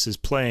lot since his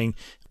playing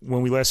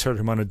when we last heard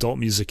him on adult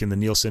music in the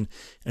Nielsen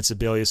and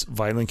Sibelius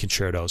violin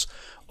concertos.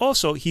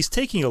 Also, he's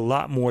taking a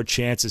lot more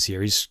chances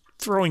here. He's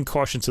throwing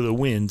caution to the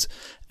wind,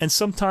 and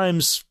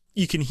sometimes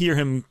you can hear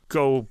him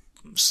go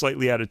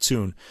slightly out of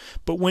tune.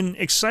 But when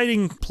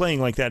exciting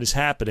playing like that is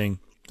happening,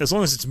 as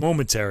long as it's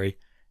momentary,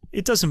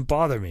 it doesn't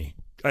bother me.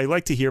 I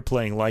like to hear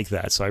playing like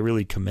that, so I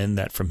really commend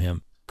that from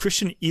him.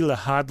 Christian Ile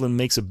Hadlin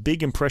makes a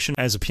big impression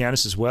as a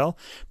pianist as well,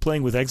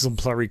 playing with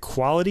exemplary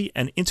quality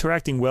and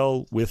interacting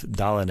well with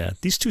Dahlene.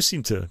 These two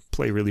seem to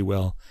play really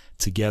well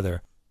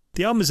together.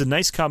 The album is a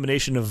nice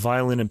combination of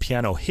violin and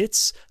piano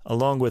hits,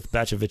 along with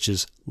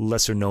Bacewicz's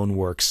lesser-known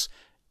works,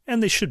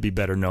 and they should be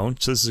better known,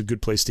 so this is a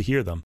good place to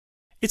hear them.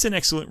 It's an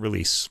excellent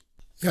release.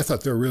 Yeah, I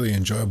thought they were really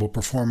enjoyable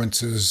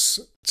performances.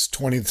 It's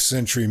 20th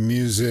century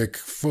music,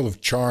 full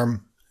of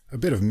charm, a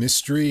bit of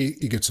mystery.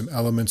 You get some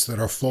elements that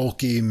are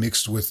folky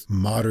mixed with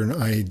modern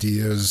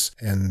ideas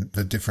and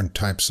the different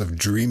types of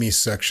dreamy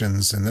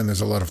sections. And then there's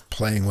a lot of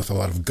playing with a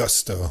lot of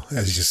gusto,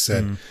 as you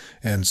said.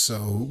 And so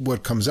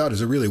what comes out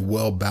is a really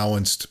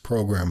well-balanced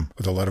program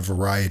with a lot of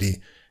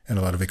variety and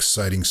a lot of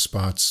exciting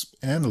spots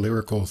and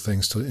lyrical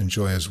things to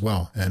enjoy as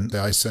well. And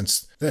I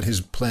sense that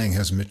his playing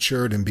has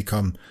matured and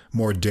become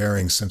more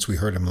daring since we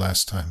heard him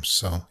last time.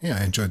 So yeah,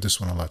 I enjoyed this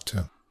one a lot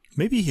too.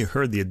 Maybe he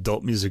heard the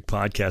Adult Music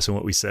Podcast and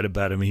what we said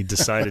about him, and he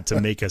decided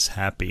to make us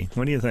happy.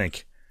 What do you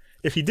think?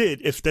 If he did,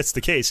 if that's the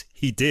case,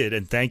 he did,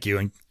 and thank you,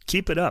 and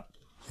keep it up.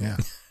 Yeah.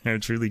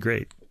 It's really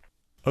great.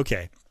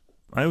 Okay.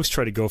 I always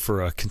try to go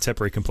for a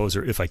contemporary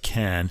composer if I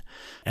can,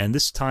 and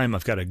this time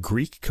I've got a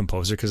Greek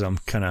composer because I'm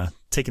kind of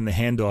taking the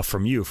handoff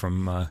from you,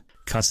 from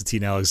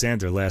Konstantin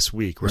Alexander last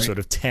week. We're sort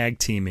of tag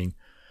teaming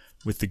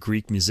with the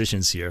Greek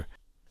musicians here.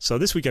 So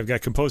this week I've got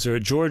composer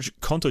George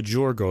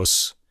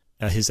Kontogiorgos,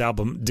 his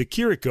album De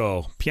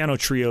Chirico, Piano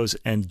Trios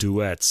and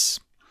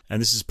Duets.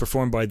 And this is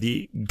performed by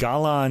the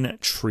Galan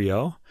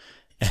Trio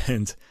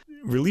and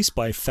released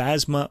by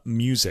Phasma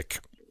Music.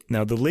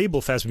 Now, the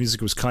label Phasma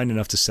Music was kind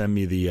enough to send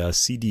me the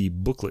CD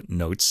booklet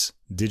notes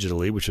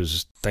digitally, which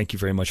was, thank you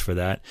very much for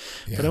that.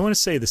 Yeah. But I want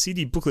to say the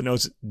CD booklet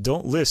notes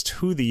don't list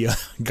who the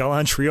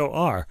Galan Trio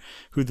are,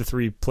 who the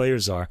three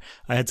players are.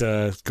 I had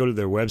to go to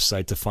their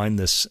website to find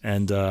this,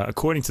 and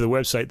according to the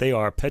website, they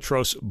are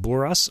Petros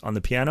Bouras on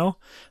the piano,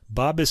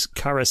 Babis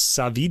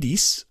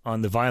Karasavidis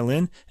on the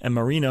violin, and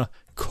Marina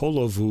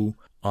Kolovou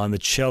on the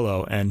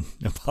cello. And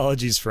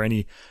apologies for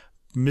any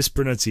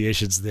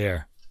mispronunciations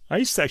there. I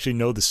used to actually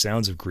know the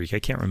sounds of Greek. I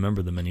can't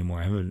remember them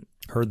anymore. I haven't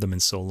heard them in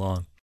so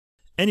long.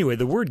 Anyway,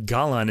 the word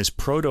Galan is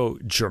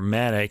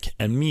Proto-Germanic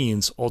and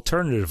means,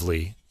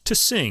 alternatively, to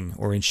sing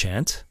or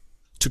enchant,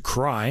 to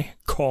cry,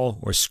 call,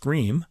 or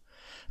scream,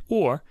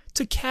 or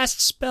to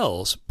cast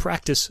spells,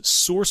 practice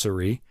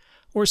sorcery,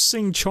 or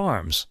sing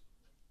charms.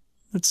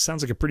 That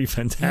sounds like a pretty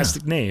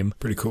fantastic name.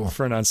 Pretty cool.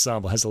 For an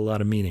ensemble. Has a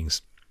lot of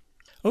meanings.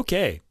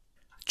 Okay.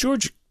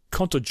 George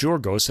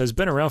Kontogiorgos has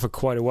been around for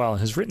quite a while and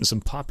has written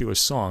some popular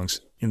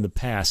songs in the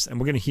past, and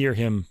we're going to hear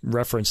him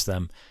reference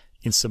them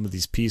in some of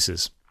these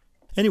pieces.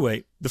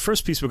 Anyway, the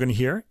first piece we're going to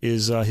hear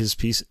is his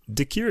piece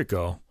De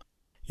Chirico,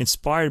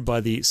 inspired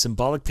by the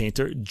symbolic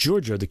painter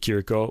Giorgio De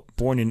Chirico,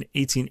 born in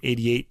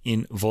 1888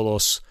 in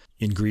Volos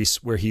in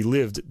Greece, where he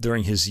lived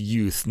during his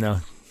youth.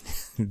 Now,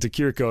 De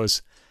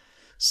Chirico's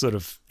sort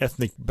of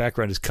ethnic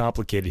background is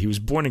complicated. He was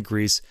born in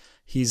Greece.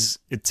 He's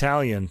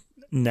Italian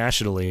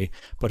nationally,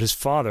 but his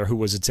father, who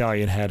was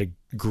Italian, had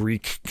a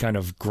Greek kind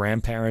of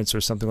grandparents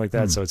or something like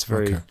that. So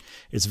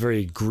it's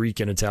very Greek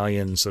and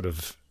Italian sort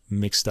of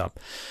mixed up.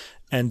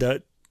 And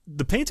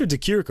the painter De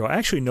Chirico, I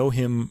actually know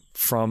him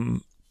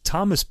from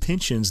Thomas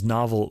Pynchon's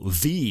novel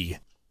V,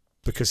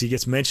 because he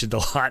gets mentioned a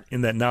lot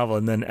in that novel.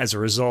 And then as a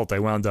result, I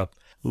wound up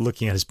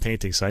looking at his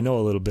paintings. So I know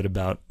a little bit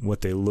about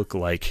what they look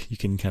like. You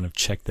can kind of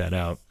check that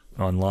out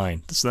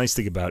online. That's the nice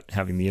thing about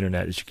having the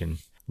internet, is you can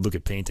look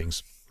at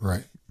paintings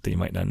that you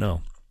might not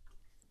know.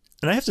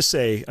 And I have to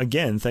say,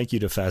 again, thank you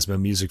to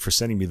Phasma Music for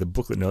sending me the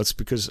booklet notes,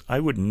 because I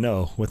wouldn't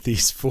know what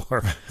these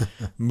 4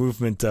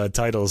 movement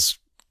titles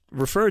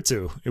refer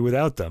to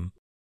without them.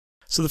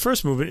 So the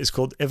first movement is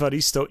called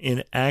Evaristo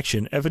in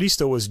Action.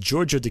 Evaristo was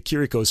Giorgio De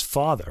Chirico's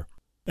father,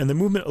 and the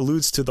movement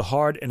alludes to the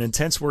hard and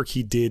intense work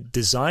he did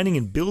designing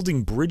and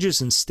building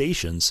bridges and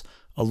stations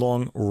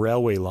along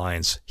railway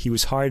lines. He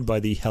was hired by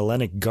the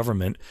Hellenic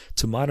government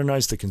to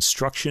modernize the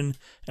construction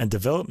and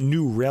develop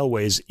new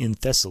railways in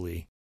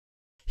Thessaly.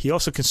 He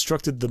also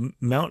constructed the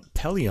Mount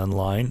Pelion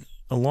line,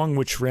 along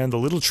which ran the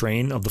little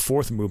train of the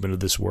 4th movement of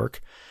this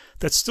work,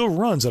 that still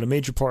runs on a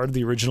major part of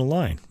the original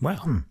line.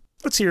 Wow.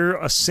 Let's hear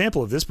a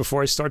sample of this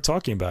before I start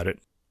talking about it,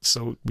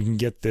 so we can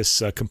get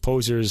this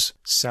composer's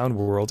sound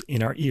world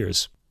in our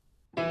ears.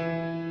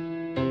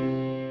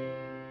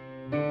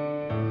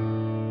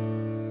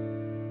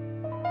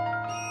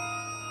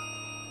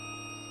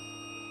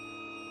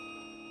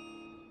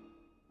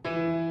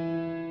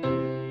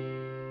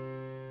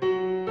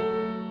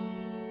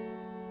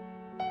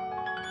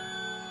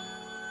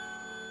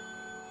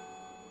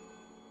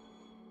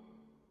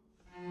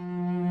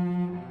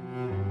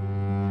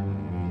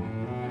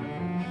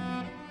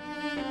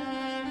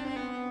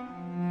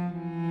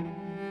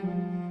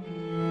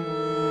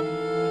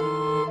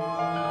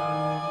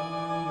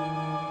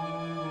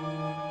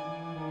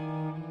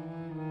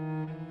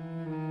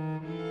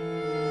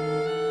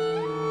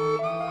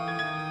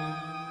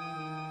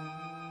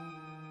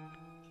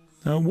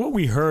 What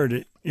we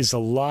heard is a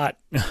lot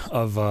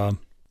of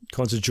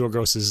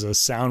Kontogiorgos'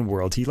 sound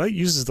world. He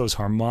uses those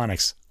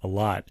harmonics a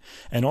lot.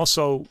 And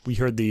also, we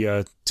heard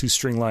the 2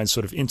 string lines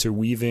sort of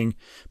interweaving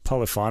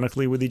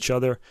polyphonically with each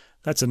other.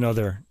 That's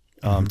another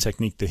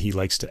technique that he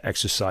likes to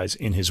exercise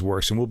in his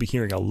works. And we'll be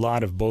hearing a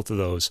lot of both of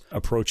those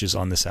approaches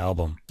on this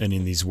album and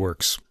in these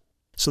works.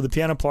 So the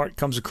piano part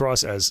comes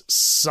across as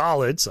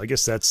solid. So I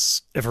guess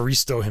that's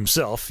Evaristo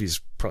himself. He's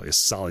probably a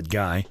solid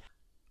guy.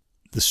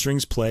 The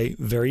strings play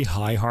very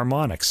high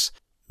harmonics.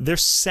 They're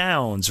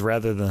sounds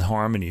rather than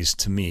harmonies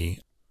to me.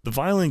 The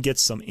violin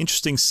gets some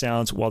interesting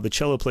sounds while the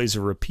cello plays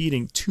a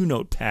repeating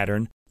 2-note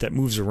pattern that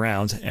moves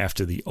around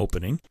after the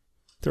opening.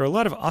 There are a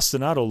lot of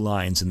ostinato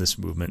lines in this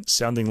movement,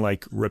 sounding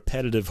like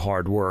repetitive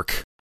hard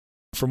work.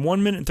 From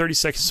 1 minute and 30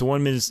 seconds to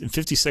 1 minute and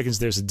 50 seconds,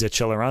 there's a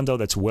decellerando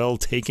that's well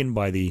taken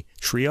by the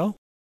trio.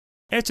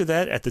 After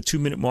that, at the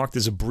 2-minute mark,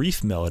 there's a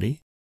brief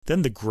melody.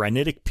 Then the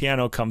granitic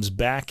piano comes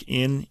back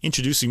in,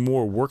 introducing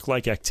more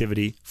work-like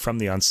activity from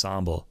the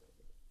ensemble.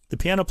 The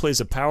piano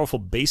plays a powerful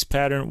bass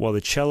pattern while the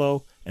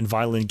cello and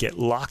violin get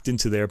locked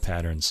into their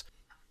patterns.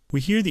 We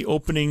hear the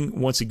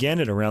opening once again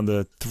at around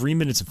the 3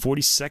 minutes and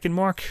 40-second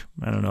mark.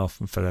 I don't know if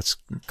that's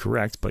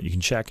correct, but you can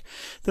check.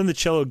 Then the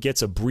cello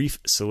gets a brief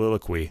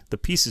soliloquy. The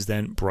piece is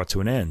then brought to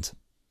an end.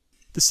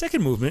 The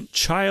second movement,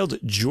 Child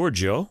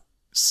Giorgio,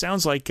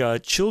 sounds like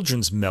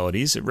children's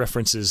melodies. It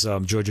references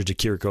Giorgio De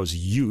Chirico's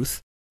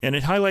youth, and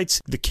it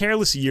highlights the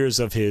careless years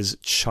of his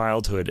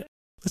childhood.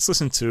 Let's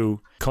listen to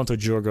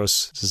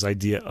Kontogiorgos'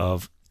 idea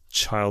of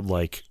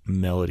childlike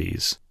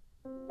melodies.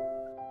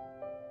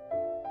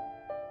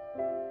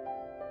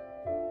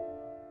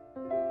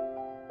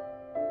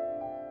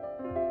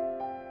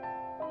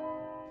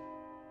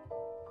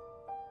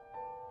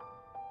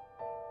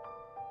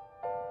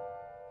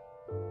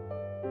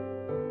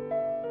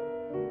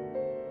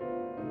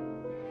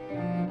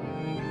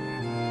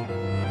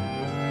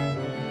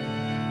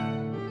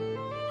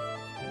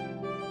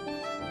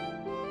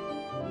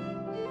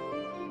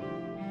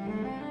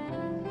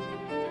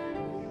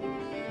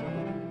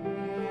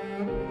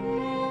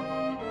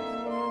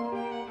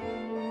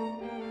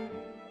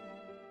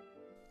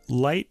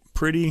 Light,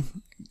 pretty,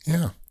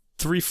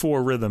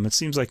 3/4 rhythm. It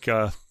seems like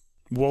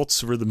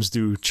waltz rhythms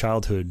do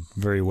childhood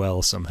very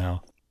well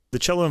somehow. The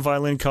cello and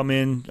violin come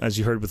in, as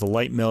you heard, with a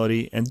light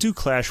melody and do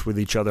clash with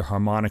each other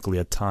harmonically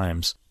at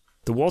times.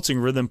 The waltzing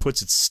rhythm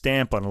puts its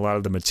stamp on a lot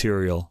of the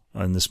material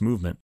in this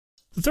movement.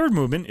 The third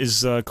movement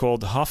is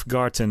called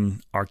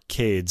Hofgarten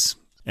Arcades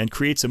and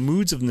creates a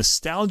moods of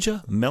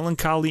nostalgia,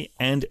 melancholy,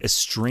 and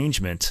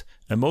estrangement,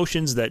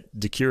 emotions that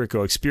De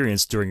Chirico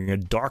experienced during a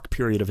dark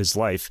period of his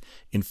life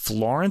in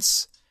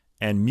Florence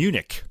and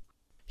Munich.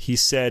 He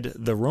said,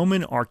 "The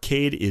Roman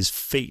arcade is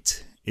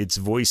fate. its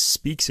voice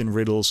speaks in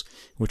riddles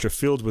which are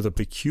filled with a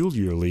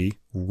peculiarly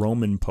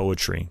Roman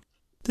poetry.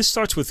 This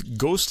starts with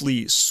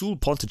ghostly sul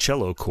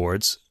ponticello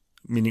chords,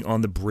 meaning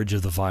on the bridge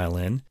of the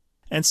violin,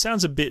 and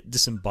sounds a bit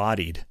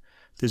disembodied.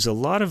 There's a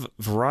lot of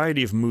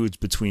variety of moods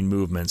between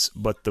movements,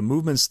 but the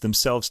movements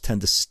themselves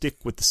tend to stick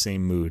with the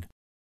same mood.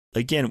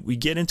 Again, we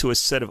get into a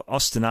set of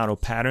ostinato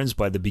patterns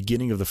by the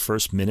beginning of the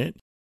first minute,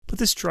 but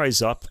this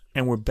dries up,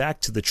 and we're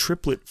back to the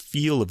triplet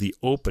feel of the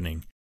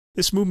opening.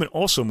 This movement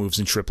also moves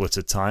in triplets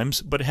at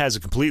times, but it has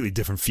a completely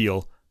different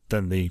feel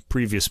than the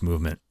previous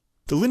movement.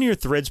 The linear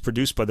threads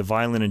produced by the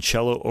violin and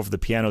cello over the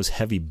piano's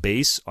heavy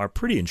bass are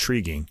pretty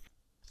intriguing.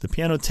 The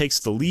piano takes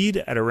the lead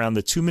at around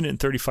the 2 minute and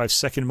 35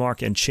 second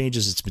mark and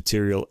changes its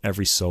material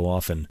every so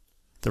often.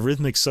 The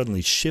rhythmic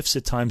suddenly shifts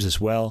at times as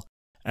well.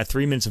 At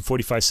 3 minutes and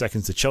 45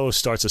 seconds, the cello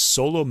starts a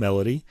solo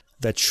melody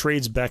that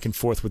trades back and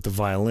forth with the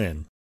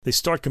violin. They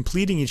start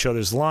completing each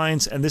other's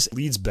lines, and this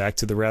leads back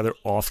to the rather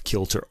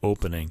off-kilter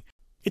opening.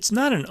 It's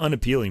not an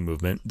unappealing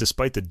movement,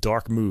 despite the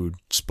dark mood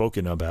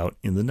spoken about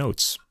in the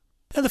notes.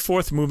 And the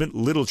fourth movement,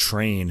 Little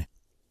Train,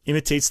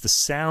 imitates the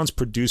sounds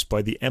produced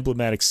by the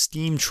emblematic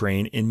steam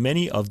train in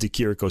many of de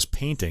Chirico's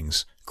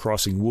paintings,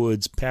 crossing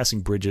woods,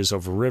 passing bridges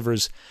over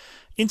rivers,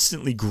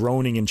 instantly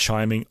groaning and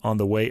chiming on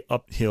the way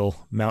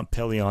uphill Mount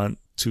Pelion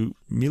to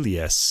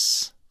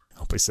Milies. I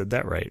hope I said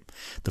that right.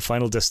 The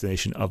final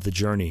destination of the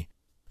journey.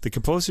 The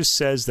composer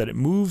says that it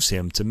moves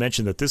him to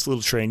mention that this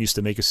little train used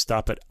to make a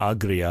stop at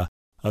Agria,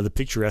 the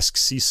picturesque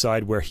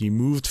seaside where he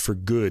moved for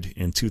good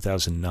in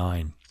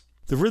 2009.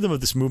 The rhythm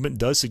of this movement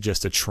does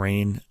suggest a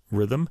train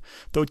rhythm,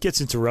 though it gets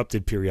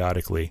interrupted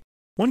periodically.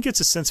 One gets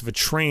a sense of a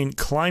train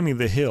climbing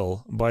the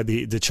hill by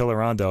the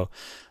Celerando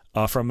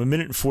from 1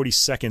 minute and 40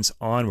 seconds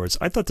onwards.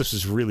 I thought this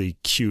was really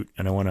cute,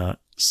 and I want to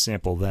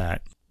sample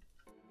that.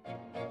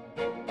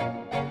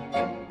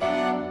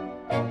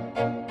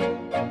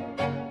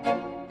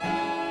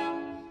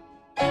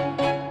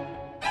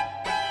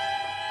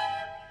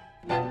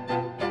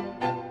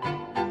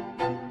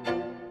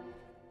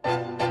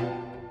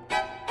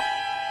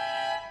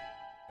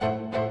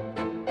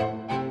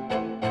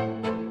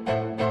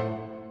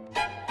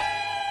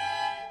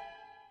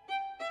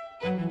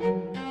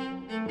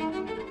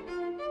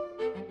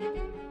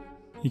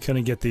 You kind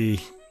of get the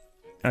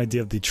idea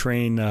of the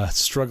train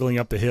struggling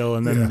up the hill,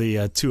 and then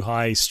the two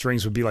high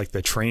strings would be like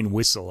the train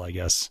whistle, I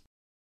guess.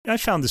 I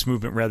found this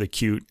movement rather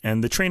cute,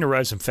 and the train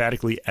arrives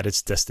emphatically at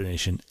its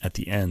destination at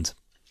the end.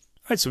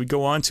 All right, so we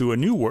go on to a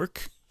new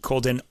work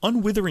called An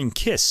Unwithering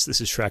Kiss.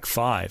 This is track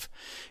 5.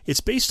 It's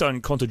based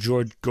on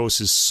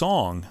Kontogiorgos'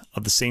 song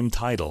of the same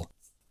title.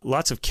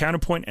 Lots of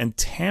counterpoint and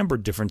timbre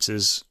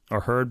differences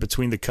are heard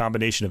between the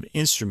combination of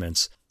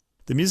instruments.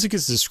 The music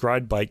is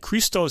described by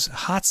Christos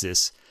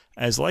Hatzis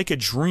as like a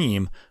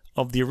dream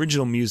of the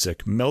original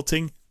music,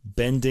 melting,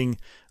 bending,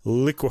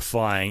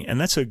 liquefying,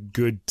 and that's a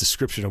good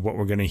description of what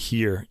we're going to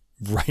hear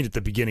right at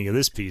the beginning of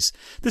this piece.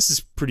 This is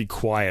pretty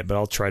quiet, but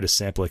I'll try to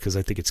sample it because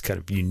I think it's kind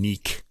of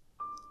unique.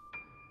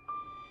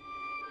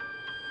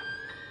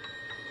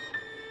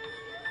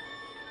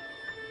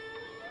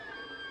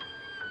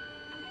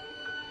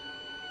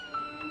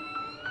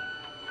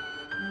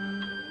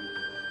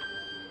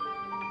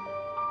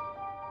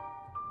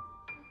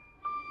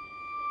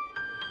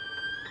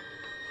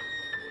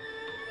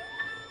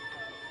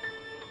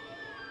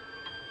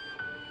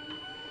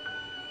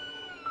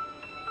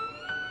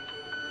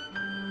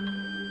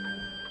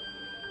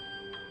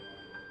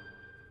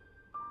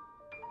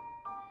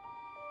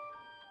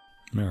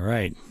 All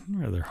right.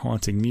 Rather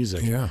haunting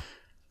music. Yeah.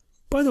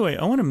 By the way,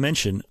 I want to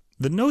mention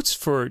the notes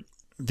for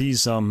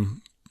these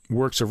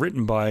works are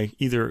written by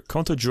either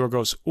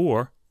Kontogiorgos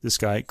or this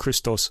guy,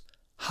 Christos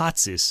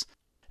Hatzis.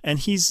 And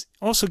he's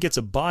also gets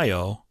a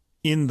bio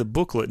in the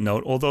booklet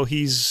note, although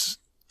he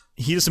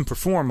doesn't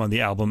perform on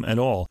the album at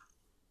all.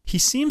 He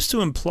seems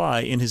to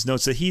imply in his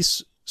notes that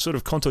he's sort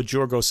of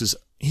Kontogiorgos's.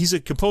 He's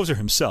a composer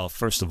himself,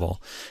 first of all,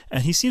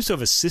 and he seems to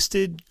have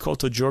assisted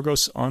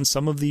Kontogiorgos on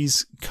some of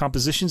these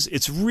compositions.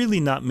 It's really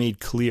not made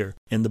clear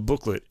in the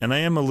booklet, and I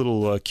am a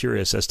little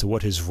curious as to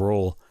what his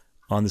role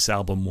on this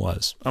album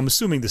was. I'm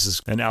assuming this is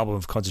an album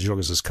of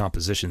Kontogiorgos'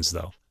 compositions,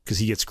 though, because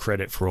he gets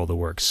credit for all the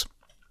works.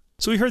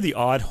 So we heard the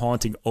odd,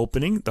 haunting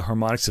opening, the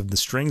harmonics of the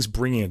strings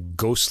bringing a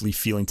ghostly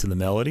feeling to the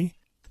melody.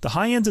 The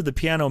high end of the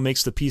piano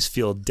makes the piece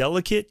feel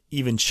delicate,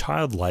 even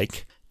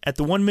childlike. At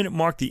the 1 minute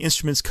mark, the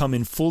instruments come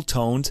in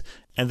full-toned,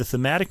 and the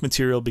thematic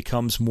material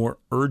becomes more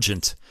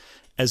urgent.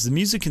 As the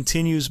music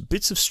continues,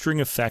 bits of string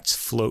effects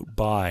float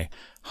by,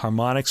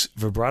 harmonics,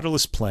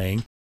 vibratoless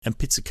playing, and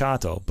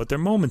pizzicato, but they're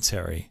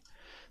momentary.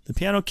 The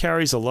piano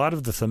carries a lot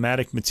of the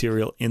thematic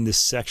material in this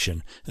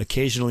section,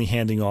 occasionally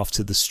handing off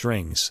to the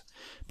strings.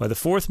 By the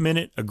 4th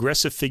minute,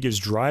 aggressive figures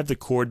drive the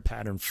chord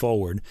pattern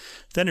forward.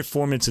 Then at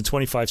 4 minutes and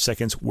 25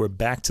 seconds, we're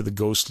back to the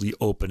ghostly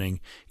opening.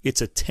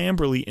 It's a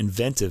timbrally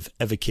inventive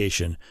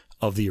evocation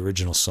of the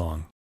original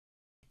song.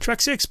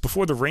 Track 6,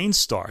 Before the Rain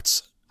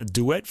Starts, a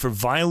duet for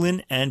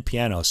violin and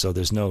piano, so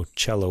there's no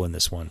cello in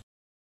this one.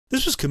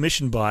 This was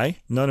commissioned by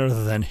none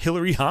other than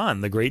Hilary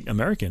Hahn, the great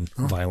American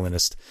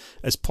violinist,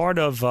 as part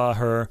of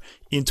her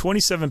in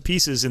 27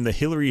 pieces in the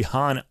Hilary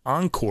Hahn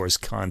Encores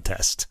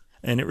contest.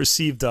 And it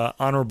received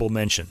honorable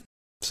mention.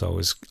 So it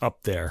was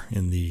up there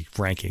in the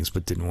rankings,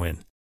 but didn't win.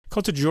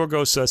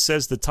 Kontogiorgos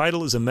says the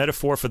title is a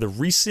metaphor for the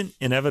recent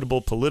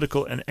inevitable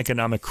political and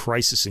economic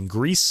crisis in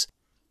Greece,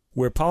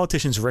 where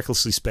politicians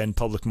recklessly spend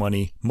public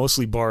money,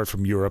 mostly borrowed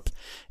from Europe,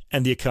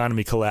 and the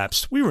economy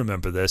collapsed. We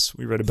remember this.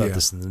 We read about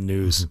this in the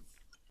news. Mm-hmm.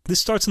 This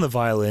starts on the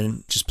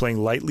violin, just playing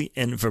lightly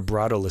and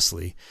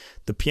vibratolessly.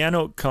 The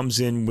piano comes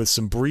in with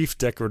some brief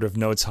decorative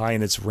notes high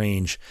in its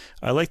range.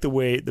 I like the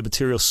way the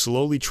material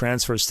slowly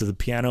transfers to the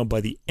piano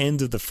by the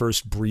end of the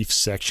first brief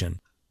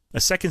section.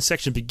 A second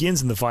section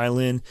begins in the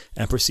violin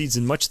and proceeds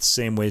in much the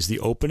same way as the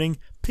opening,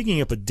 picking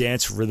up a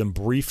dance rhythm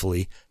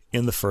briefly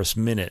in the first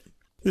minute.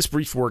 This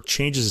brief work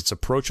changes its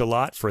approach a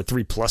lot for a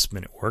 3+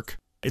 minute work.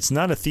 It's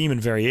not a theme in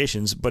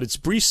variations, but its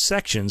brief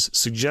sections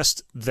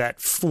suggest that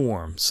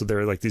form. So there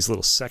are like these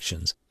little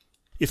sections,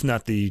 if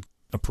not the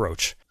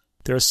approach.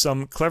 There are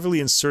some cleverly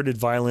inserted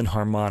violin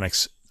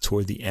harmonics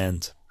toward the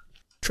end.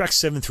 Tracks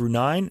 7 through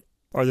 9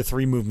 are the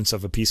 3 movements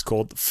of a piece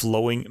called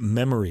Flowing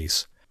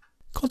Memories.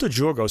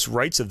 Kontogiorgos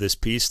writes of this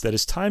piece that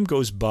as time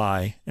goes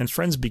by and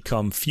friends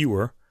become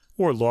fewer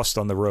or lost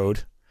on the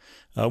road,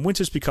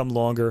 winters become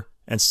longer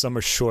and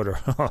summers shorter.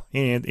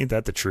 Ain't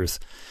that the truth?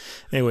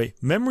 Anyway,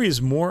 memory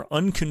is more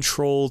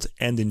uncontrolled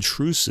and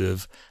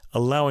intrusive,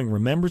 allowing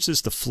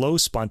remembrances to flow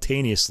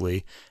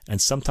spontaneously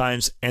and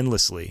sometimes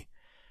endlessly.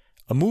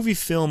 A movie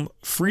film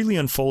freely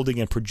unfolding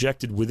and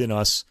projected within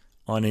us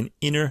on an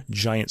inner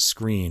giant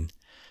screen.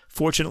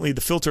 Fortunately,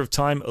 the filter of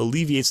time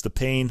alleviates the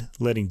pain,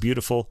 letting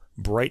beautiful,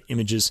 bright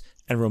images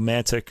and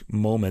romantic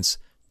moments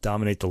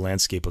dominate the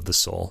landscape of the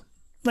soul.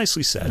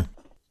 Nicely said.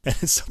 And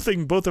it's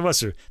something both of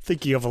us are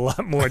thinking of a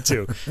lot more,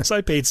 too. So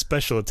I paid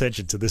special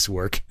attention to this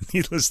work,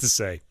 needless to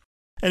say.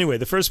 Anyway,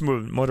 the first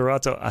movement,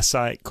 Moderato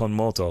assai con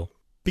moto,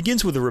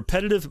 begins with a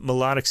repetitive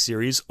melodic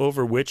series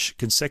over which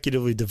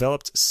consecutively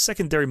developed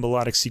secondary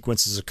melodic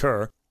sequences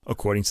occur,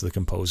 according to the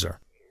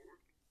composer.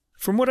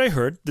 From what I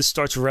heard, this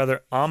starts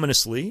rather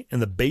ominously in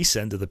the bass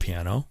end of the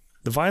piano.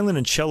 The violin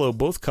and cello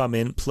both come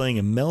in playing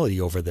a melody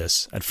over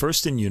this, at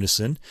first in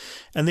unison,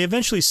 and they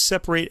eventually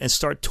separate and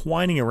start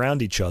twining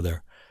around each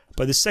other.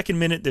 By the second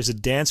minute, there's a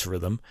dance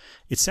rhythm.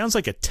 It sounds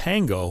like a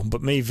tango,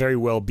 but may very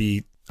well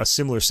be a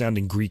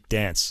similar-sounding Greek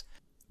dance.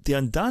 The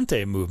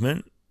Andante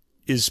movement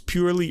is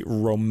purely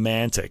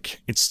romantic.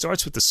 It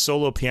starts with the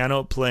solo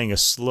piano playing a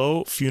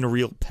slow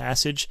funereal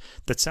passage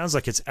that sounds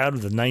like it's out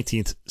of the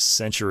 19th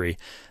century.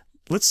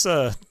 Let's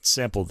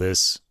sample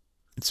this.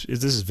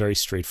 This is very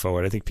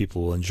straightforward. I think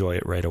people will enjoy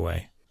it right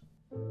away.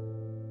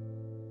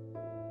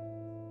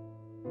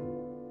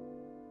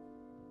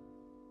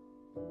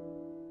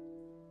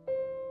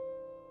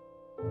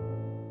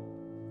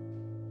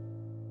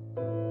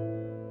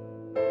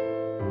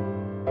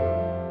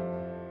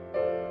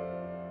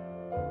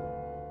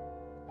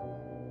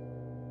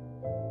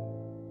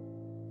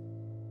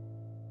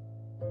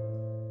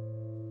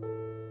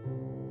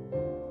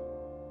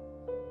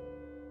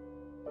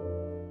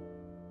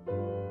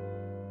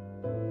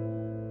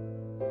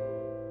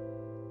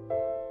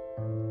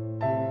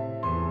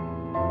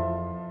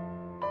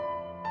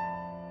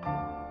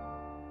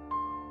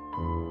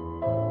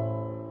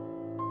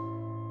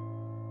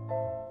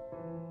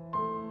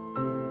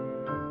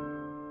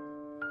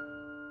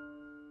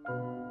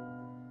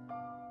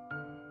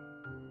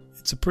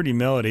 It's a pretty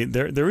melody.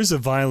 There is a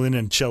violin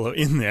and cello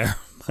in there,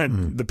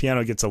 but the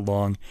piano gets a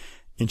long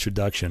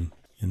introduction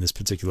in this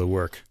particular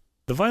work.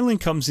 The violin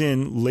comes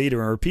in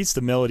later and repeats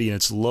the melody in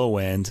its low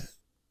end,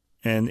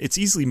 and it's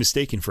easily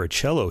mistaken for a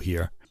cello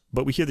here,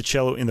 but we hear the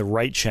cello in the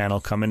right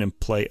channel come in and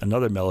play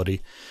another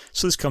melody,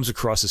 so this comes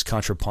across as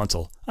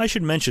contrapuntal. I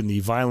should mention the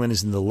violin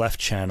is in the left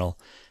channel,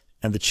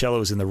 and the cello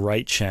is in the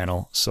right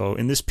channel, so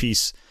in this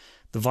piece,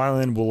 the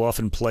violin will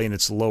often play in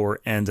its lower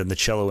end and the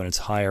cello in its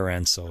higher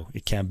end, so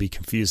it can be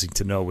confusing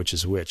to know which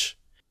is which.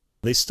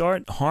 They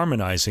start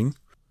harmonizing.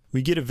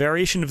 We get a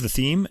variation of the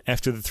theme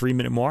after the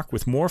 3-minute mark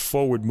with more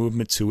forward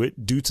movement to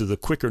it due to the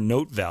quicker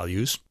note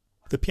values.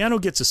 The piano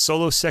gets a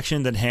solo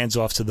section that hands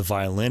off to the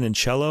violin and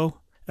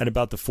cello at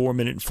about the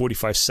 4-minute and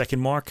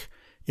 45-second mark.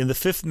 In the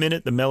 5th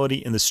minute, the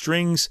melody in the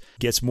strings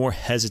gets more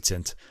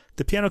hesitant.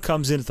 The piano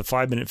comes in at the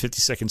 5-minute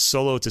 50-second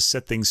solo to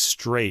set things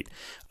straight.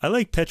 I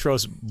like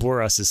Petros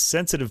Bouras's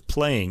sensitive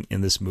playing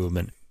in this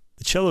movement.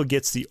 The cello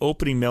gets the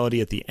opening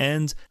melody at the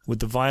end, with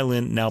the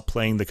violin now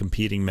playing the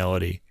competing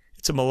melody.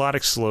 It's a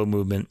melodic slow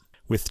movement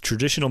with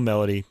traditional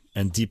melody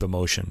and deep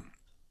emotion.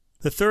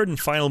 The third and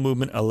final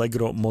movement,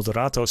 Allegro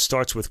Moderato,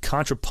 starts with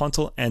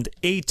contrapuntal and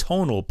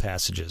atonal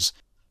passages.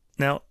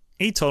 Now,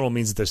 atonal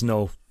means that there's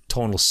no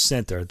tonal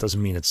center. It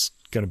doesn't mean it's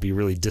going to be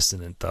really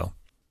dissonant, though.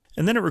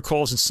 And then it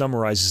recalls and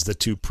summarizes the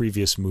 2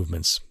 previous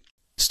movements.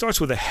 It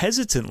starts with a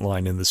hesitant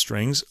line in the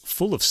strings,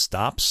 full of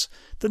stops.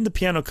 Then the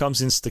piano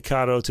comes in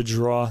staccato to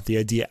draw the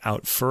idea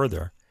out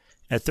further.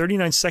 At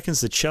 39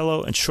 seconds, the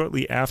cello, and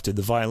shortly after,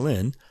 the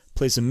violin,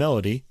 plays a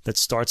melody that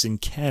starts in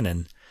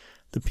canon.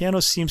 The piano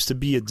seems to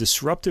be a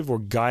disruptive or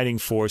guiding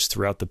force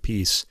throughout the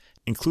piece,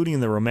 including in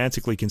the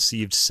romantically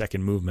conceived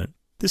second movement.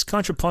 This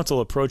contrapuntal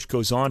approach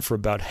goes on for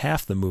about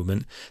half the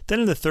movement. Then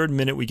in the third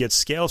minute, we get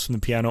scales from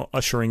the piano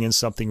ushering in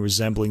something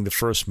resembling the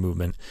first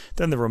movement,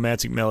 then the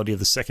romantic melody of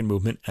the second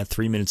movement at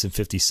 3 minutes and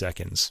 50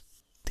 seconds.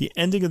 The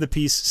ending of the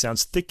piece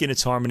sounds thick in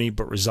its harmony,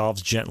 but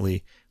resolves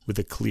gently with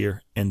a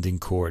clear ending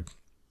chord.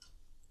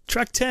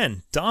 Track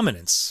 10,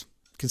 Dominance,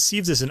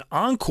 conceived as an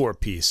encore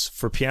piece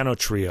for piano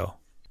trio.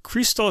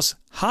 Christos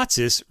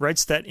Hatzis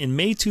writes that in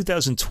May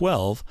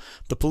 2012,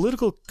 the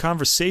political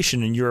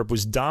conversation in Europe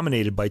was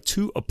dominated by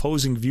two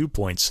opposing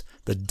viewpoints,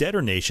 the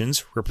debtor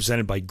nations,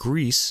 represented by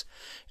Greece,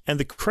 and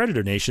the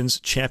creditor nations,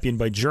 championed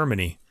by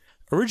Germany.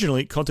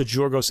 Originally,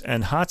 Kontogeorgos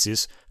and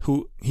Hatzis,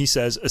 who, he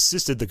says,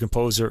 assisted the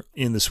composer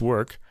in this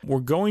work,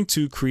 were going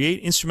to create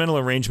instrumental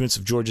arrangements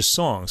of George's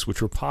songs,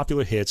 which were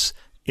popular hits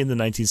in the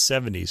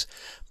 1970s,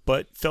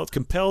 but felt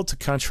compelled to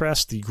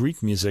contrast the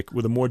Greek music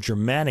with a more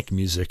Germanic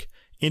music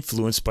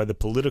influenced by the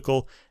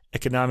political,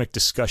 economic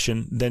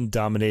discussion then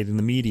dominating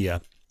the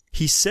media.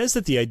 He says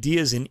that the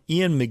ideas in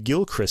Ian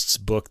McGilchrist's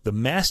book, The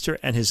Master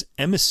and His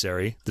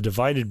Emissary, The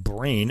Divided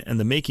Brain and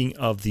the Making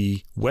of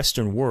the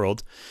Western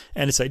World,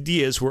 and its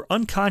ideas were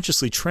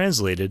unconsciously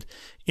translated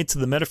into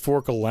the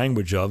metaphorical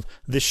language of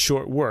this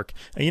short work.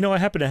 And I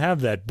happen to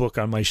have that book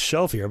on my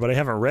shelf here, but I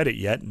haven't read it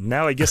yet.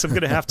 Now I guess I'm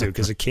going to have to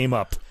because it came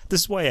up.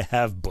 This is why I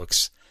have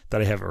books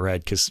that I haven't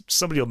read, because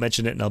somebody will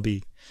mention it and I'll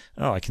be,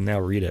 I can now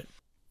read it.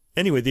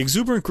 Anyway, the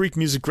exuberant Greek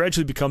music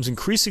gradually becomes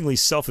increasingly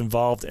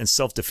self-involved and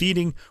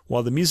self-defeating,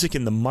 while the music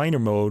in the minor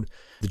mode,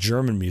 the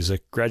German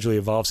music, gradually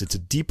evolves into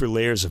deeper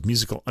layers of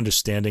musical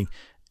understanding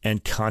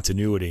and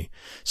continuity.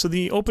 So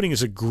the opening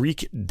is a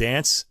Greek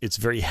dance. It's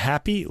very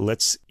happy.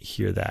 Let's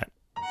hear that.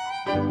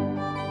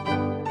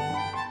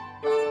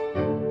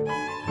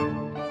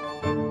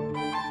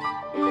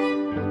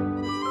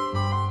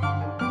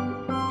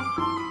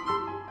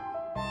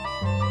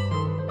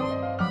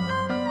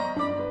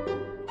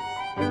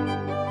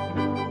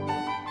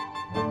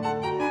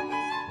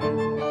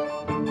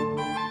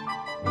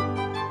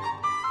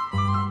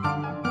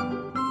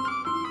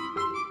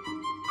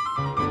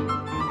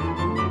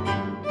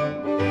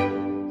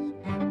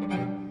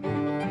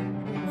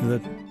 The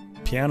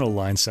piano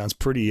line sounds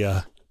pretty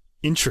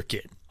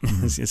intricate.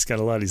 It's got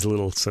a lot of these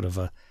little sort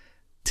of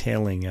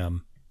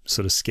tailing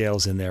sort of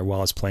scales in there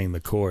while it's playing the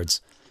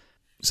chords.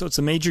 So it's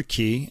a major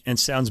key and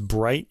sounds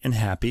bright and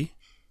happy.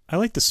 I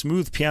like the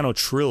smooth piano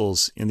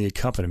trills in the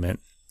accompaniment.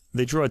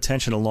 They draw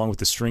attention along with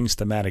the strings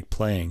thematic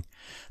playing.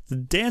 The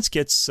dance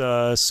gets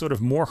sort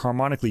of more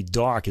harmonically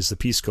dark as the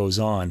piece goes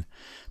on.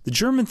 The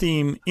German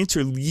theme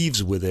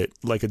interleaves with it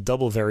like a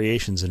double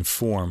variations in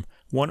form,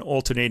 one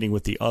alternating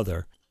with the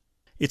other.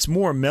 It's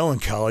more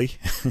melancholy,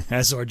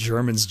 as are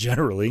Germans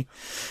generally,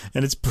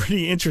 and it's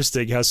pretty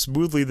interesting how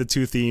smoothly the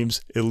two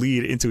themes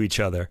lead into each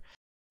other,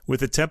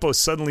 with the tempo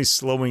suddenly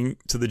slowing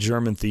to the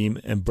German theme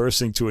and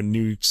bursting to a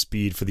new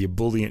speed for the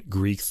ebullient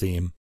Greek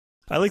theme.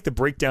 I like the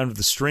breakdown of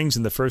the strings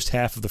in the first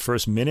half of the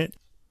first minute,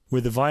 where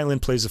the violin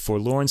plays a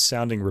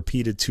forlorn-sounding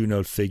repeated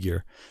two-note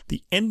figure.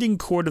 The ending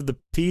chord of the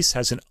piece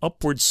has an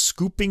upward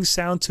scooping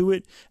sound to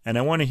it, and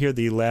I want to hear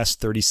the last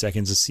 30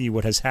 seconds to see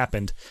what has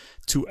happened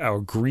to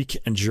our Greek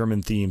and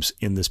German themes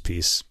in this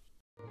piece.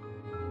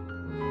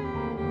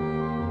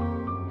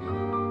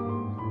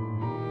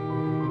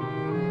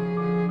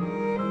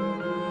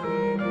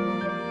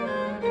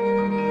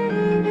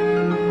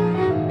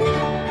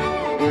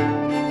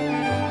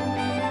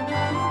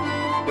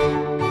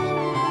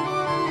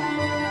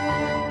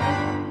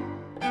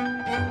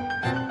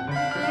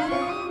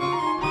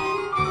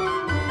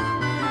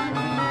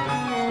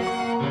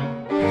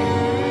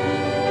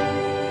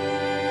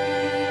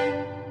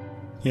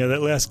 Yeah,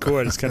 that last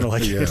chord is kind of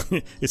like,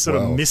 it sort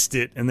of missed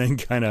it and then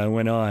kind of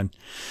went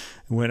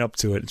up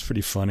to it. It's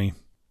pretty funny.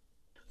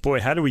 Boy,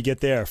 how do we get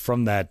there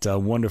from that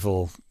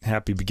wonderful,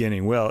 happy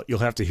beginning? Well, you'll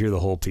have to hear the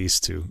whole piece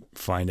to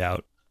find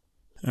out.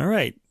 All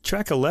right,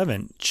 track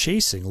 11,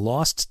 Chasing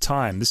Lost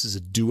Time. This is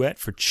a duet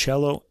for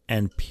cello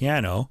and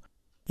piano,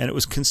 and it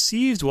was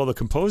conceived while the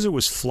composer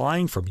was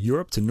flying from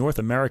Europe to North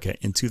America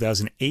in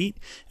 2008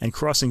 and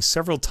crossing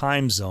several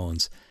time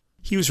zones.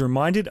 He was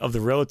reminded of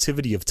the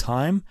relativity of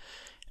time,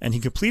 and he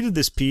completed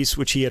this piece,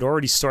 which he had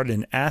already started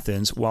in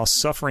Athens, while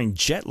suffering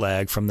jet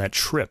lag from that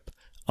trip,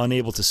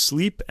 unable to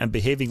sleep and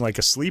behaving like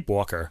a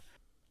sleepwalker.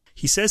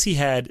 He says he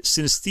had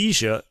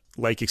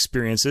synesthesia-like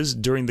experiences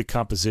during the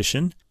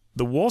composition,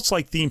 the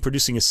waltz-like theme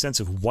producing a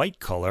sense of white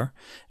color,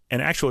 an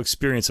actual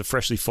experience of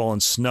freshly fallen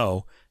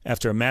snow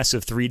after a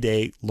massive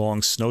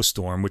 3-day-long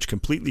snowstorm which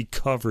completely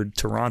covered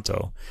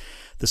Toronto.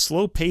 The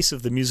slow pace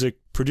of the music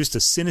produced a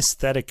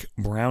synesthetic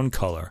brown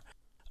color,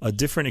 a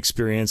different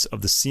experience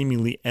of the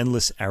seemingly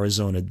endless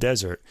Arizona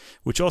desert,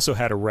 which also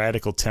had a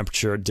radical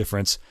temperature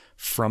difference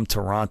from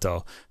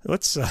Toronto.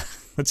 Let's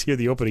hear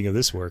the opening of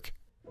this work.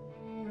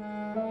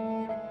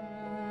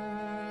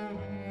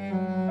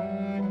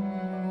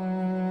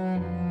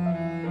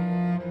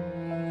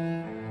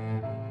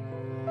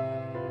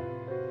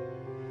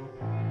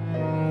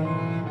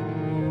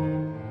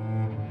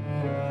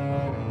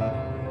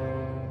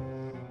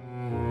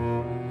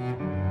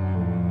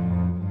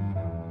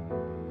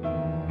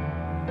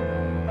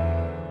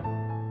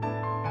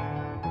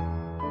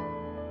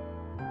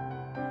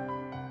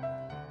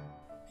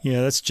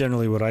 Yeah, that's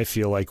generally what I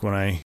feel like when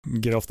I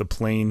get off the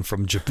plane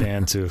from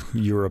Japan to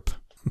Europe.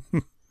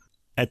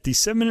 At the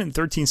 7-minute and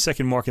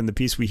 13-second mark in the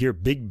piece, we hear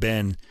Big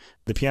Ben.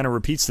 The piano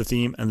repeats the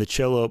theme, and the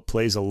cello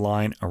plays a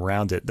line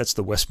around it. That's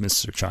the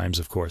Westminster chimes,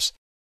 of course.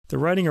 The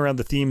writing around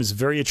the theme is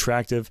very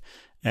attractive,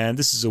 and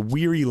this is a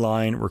weary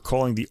line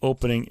recalling the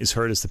opening is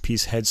heard as the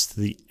piece heads to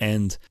the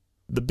end.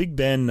 The Big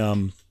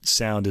Ben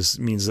sound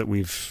means that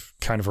we've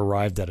kind of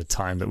arrived at a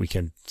time that we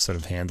can sort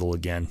of handle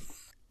again.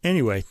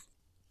 Anyway,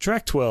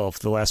 track 12,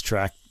 the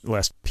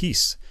last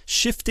piece,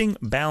 Shifting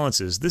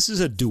Balances. This is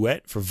a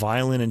duet for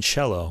violin and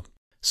cello.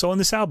 So on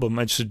this album,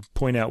 I should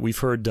point out, we've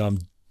heard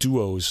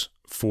duos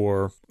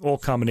for all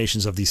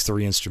combinations of these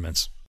three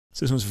instruments.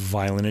 So this one's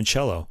violin and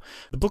cello.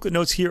 The booklet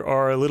notes here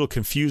are a little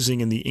confusing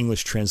in the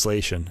English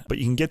translation, but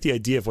you can get the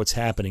idea of what's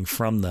happening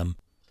from them.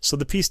 So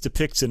the piece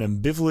depicts an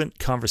ambivalent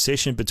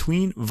conversation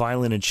between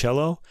violin and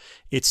cello.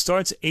 It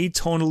starts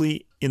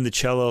atonally in the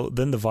cello,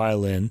 then the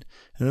violin,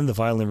 and then the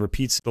violin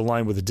repeats the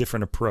line with a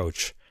different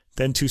approach.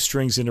 Then two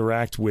strings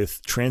interact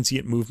with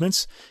transient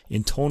movements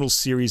in tonal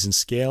series and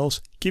scales,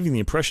 giving the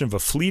impression of a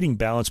fleeting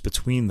balance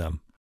between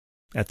them.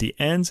 At the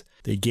end,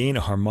 they gain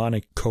a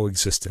harmonic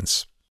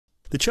coexistence.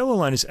 The cello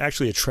line is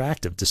actually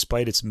attractive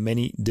despite its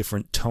many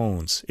different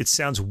tones. It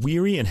sounds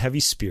weary and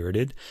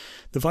heavy-spirited.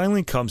 The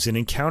violin comes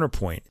in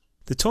counterpoint.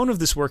 The tone of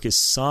this work is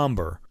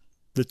somber.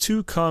 The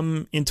two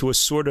come into a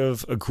sort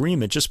of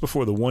agreement just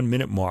before the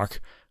 1-minute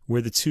mark,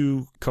 where the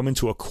two come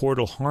into a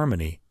chordal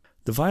harmony.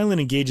 The violin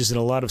engages in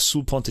a lot of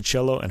sul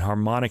ponticello and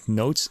harmonic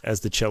notes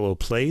as the cello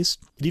plays.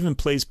 It even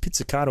plays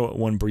pizzicato at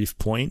one brief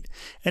point,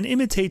 and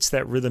imitates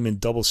that rhythm in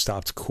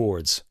double-stopped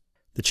chords.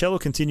 The cello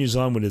continues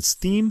on with its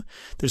theme.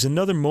 There's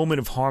another moment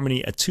of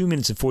harmony at 2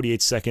 minutes and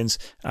 48 seconds.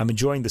 I'm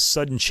enjoying the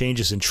sudden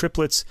changes in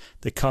triplets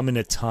that come in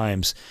at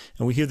times.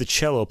 And we hear the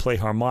cello play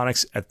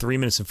harmonics at 3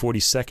 minutes and 40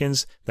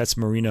 seconds. That's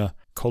Marina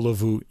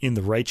Kolovou in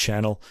the right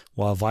channel,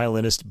 while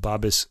violinist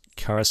Babis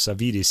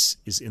Karasavidis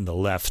is in the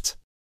left.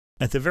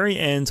 At the very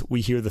end,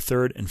 we hear the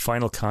third and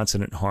final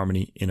consonant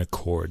harmony in a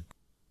chord.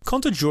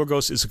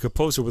 Kontogiorgos is a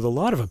composer with a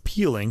lot of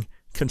appealing,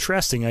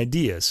 contrasting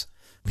ideas.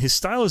 His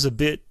style is a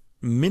bit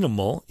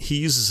minimal. He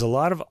uses a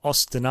lot of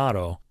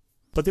ostinato,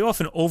 but they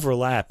often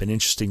overlap in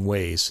interesting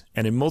ways,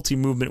 and in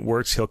multi-movement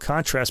works he'll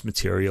contrast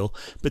material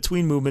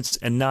between movements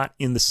and not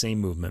in the same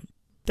movement.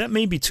 That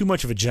may be too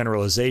much of a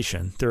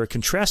generalization. There are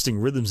contrasting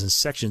rhythms and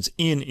sections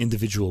in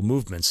individual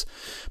movements,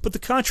 but the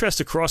contrast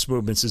across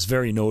movements is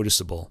very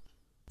noticeable.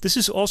 This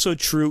is also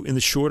true in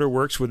the shorter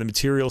works where the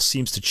material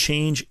seems to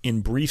change in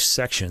brief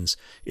sections.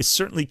 It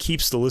certainly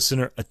keeps the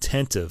listener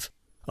attentive.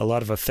 A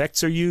lot of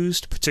effects are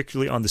used,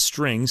 particularly on the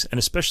strings, and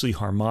especially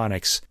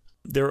harmonics.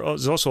 There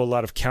is also a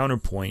lot of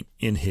counterpoint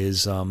in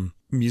his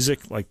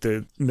music, like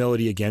the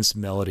melody against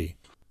melody.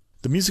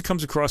 The music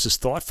comes across as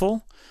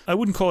thoughtful. I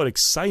wouldn't call it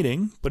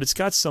exciting, but it's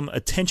got some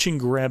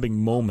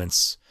attention-grabbing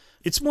moments.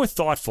 It's more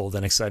thoughtful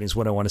than exciting is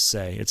what I want to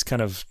say. It's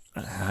kind of,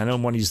 I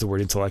don't want to use the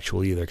word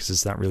intellectual either, because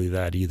it's not really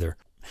that either.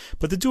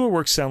 But the duo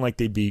works sound like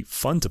they'd be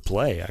fun to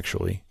play,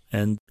 actually.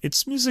 And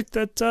it's music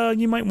that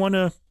you might want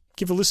to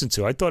give a listen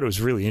to. I thought it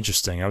was really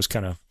interesting. I was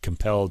kind of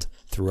compelled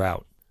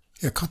throughout.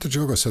 Yeah,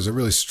 Kontogiorgos has a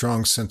really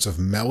strong sense of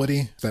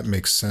melody. That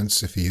makes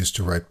sense if he used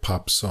to write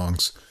pop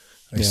songs.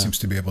 He seems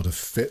to be able to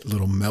fit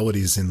little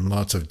melodies in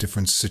lots of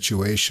different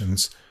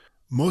situations.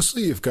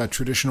 Mostly you've got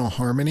traditional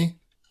harmony,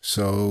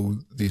 so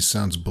these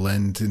sounds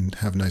blend and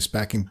have nice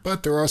backing,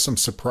 but there are some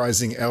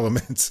surprising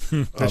elements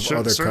of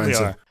other kinds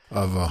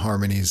of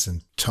harmonies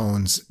and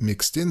tones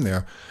mixed in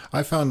there.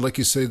 I found, like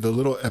you say, the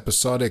little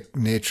episodic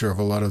nature of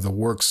a lot of the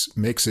works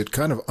makes it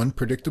kind of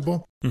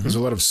unpredictable. Mm-hmm. There's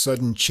a lot of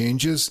sudden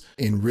changes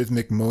in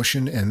rhythmic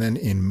motion and then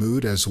in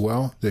mood as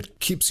well that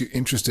keeps you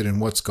interested in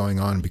what's going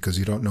on because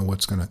you don't know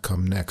what's going to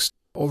come next.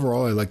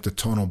 Overall, I like the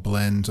tonal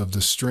blend of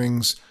the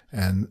strings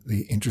and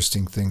the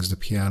interesting things the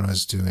piano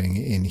is doing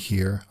in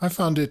here. I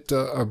found it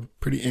a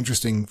pretty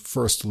interesting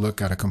first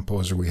look at a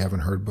composer we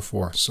haven't heard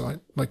before, so I'd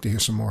like to hear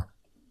some more.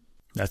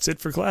 That's it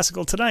for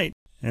Classical tonight.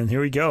 And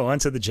here we go, on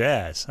to the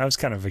jazz. I was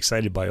kind of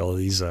excited by all of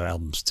these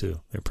albums,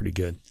 too. They're pretty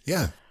good.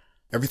 Yeah.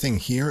 Everything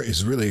here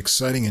is really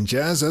exciting. In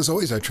jazz, as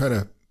always, I try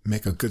to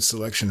make a good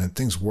selection, and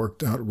things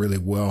worked out really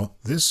well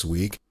this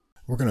week.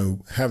 We're going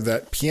to have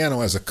that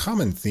piano as a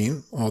common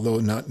theme, although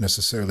not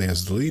necessarily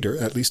as the leader,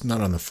 at least not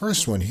on the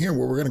first one here,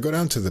 where we're going to go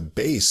down to the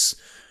bass.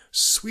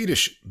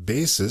 Swedish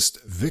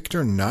bassist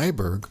Victor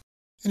Nyberg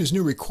and his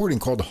new recording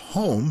called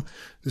Home.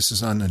 This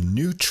is on a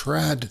New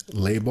Trad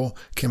label,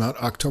 came out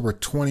October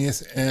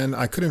 20th, and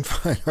I couldn't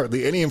find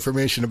hardly any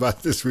information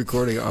about this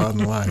recording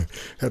online.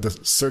 Had to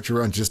search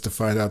around just to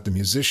find out the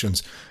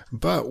musicians.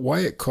 But why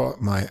it caught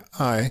my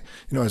eye,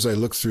 as I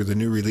look through the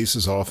new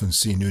releases, I often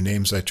see new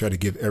names. I try to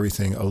give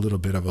everything a little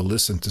bit of a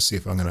listen to see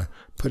if I'm going to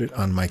put it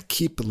on my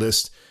keep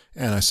list.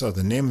 And I saw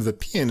the name of the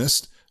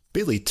pianist,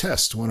 Billy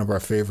Test, one of our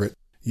favorite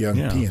young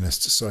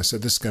pianists. So I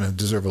said, this is going to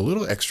deserve a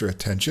little extra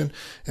attention,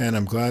 and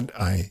I'm glad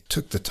I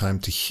took the time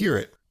to hear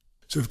it.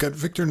 So we've got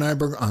Victor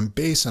Nyberg on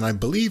bass, and I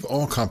believe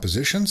all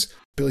compositions.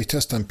 Billy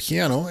Test on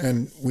piano,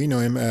 and we know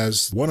him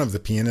as one of the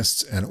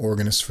pianists and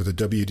organists for the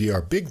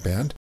WDR Big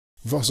Band.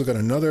 We've also got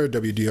another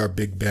WDR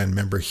Big Band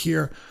member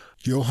here,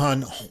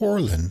 Johan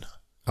Horlen,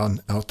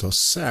 on alto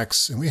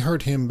sax, and we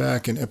heard him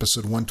back in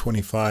episode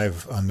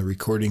 125 on the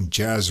recording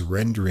Jazz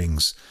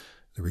Renderings,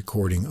 the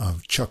recording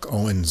of Chuck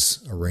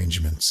Owens'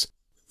 arrangements.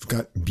 We've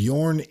got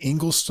Bjorn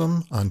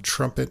Ingelstam on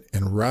trumpet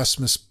and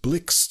Rasmus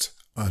Blixt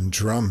on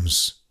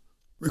drums.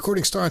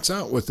 Recording starts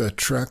out with a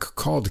track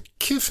called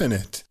Kiffin'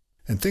 It,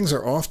 and things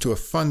are off to a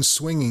fun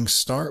swinging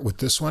start with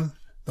this one.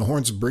 The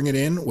horns bring it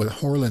in with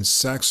Horland's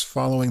sax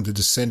following the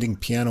descending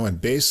piano and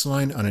bass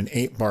line on an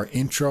 8-bar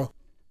intro.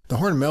 The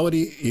horn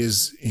melody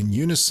is in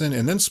unison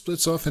and then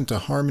splits off into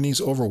harmonies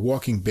over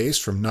walking bass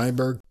from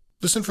Nyberg.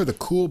 Listen for the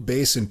cool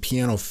bass and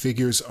piano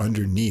figures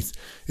underneath.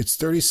 It's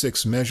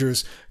 36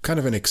 measures, kind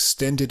of an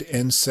extended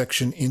end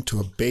section into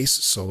a bass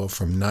solo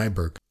from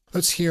Nyberg.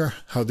 Let's hear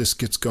how this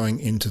gets going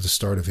into the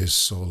start of his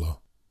solo.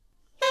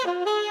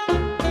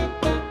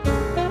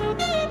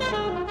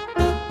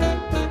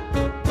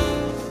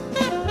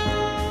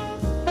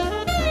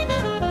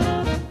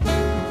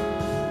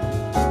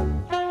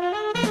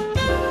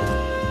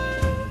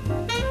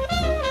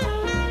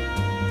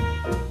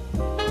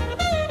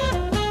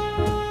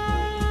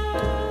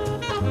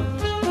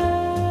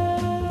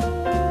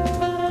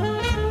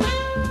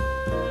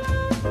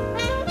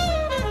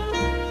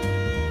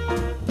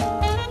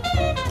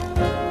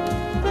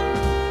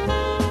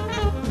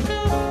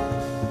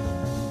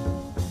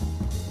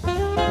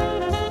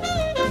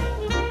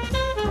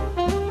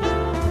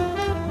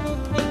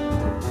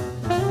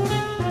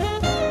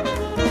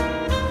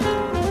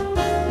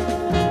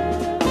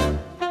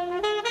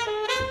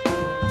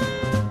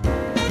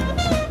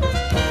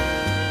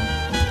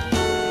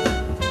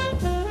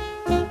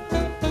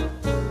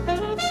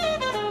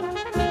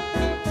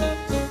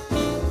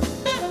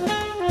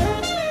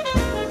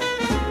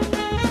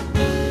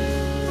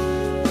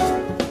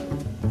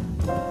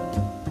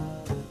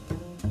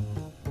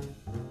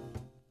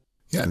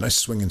 Yeah, nice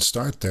swinging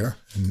start there.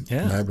 And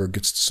Nyberg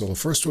gets the solo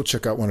first. We'll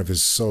check out one of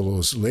his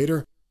solos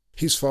later.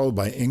 He's followed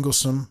by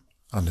Ingelstam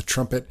on the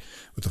trumpet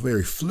with a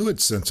very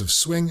fluid sense of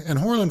swing, and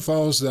Horland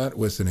follows that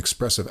with an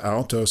expressive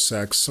alto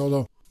sax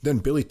solo. Then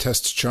Billy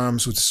Test's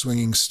charms with a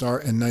swinging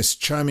start and nice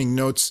chiming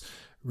notes.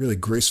 Really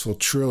graceful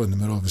trill in the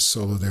middle of his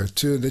solo there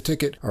too. They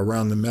take it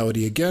around the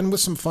melody again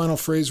with some final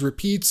phrase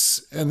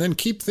repeats and then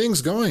keep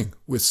things going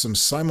with some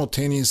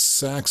simultaneous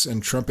sax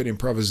and trumpet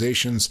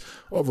improvisations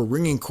over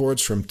ringing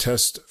chords from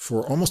Test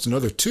for almost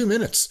another 2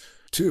 minutes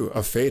to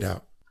a fade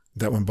out.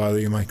 That one bother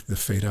you, Mike, the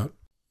fade out?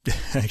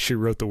 I actually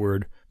wrote the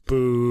word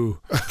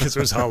boo because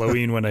it was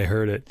Halloween when I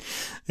heard it.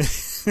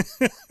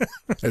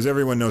 As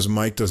everyone knows,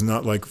 Mike does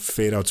not like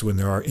fade outs when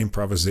there are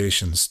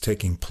improvisations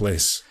taking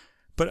place.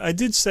 But I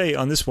did say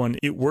on this one,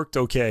 it worked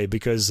okay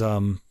because, they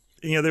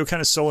were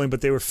kind of soloing,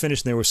 but they were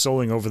finished and they were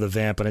soloing over the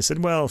vamp. And I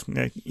said, well,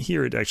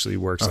 here it actually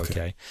works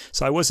okay.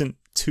 So I wasn't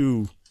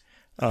too...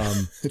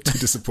 too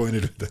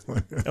disappointed with that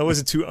one. I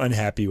wasn't too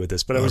unhappy with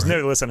this, but I was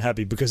nevertheless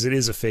unhappy because it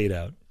is a fade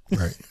out.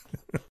 Right.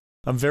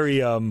 I'm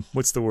very,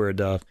 what's the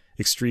word,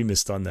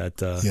 extremist on that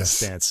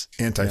stance.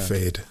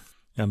 Anti-fade.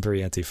 Yeah. I'm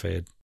very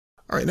anti-fade.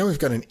 All right, now we've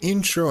got an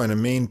intro and a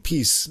main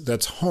piece.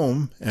 That's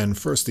Home, and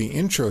first the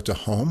intro to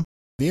Home.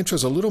 The intro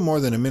is a little more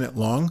than a minute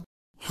long.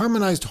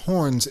 Harmonized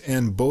horns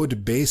and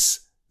bowed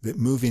bass that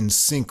move in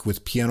sync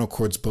with piano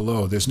chords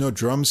below. There's no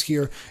drums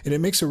here, and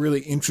it makes a really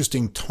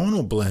interesting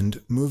tonal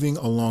blend moving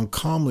along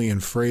calmly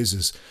in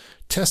phrases.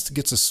 Test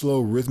gets a slow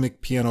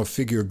rhythmic piano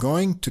figure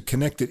going to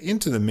connect it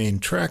into the main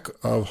track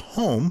of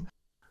Home,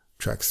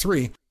 track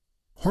 3.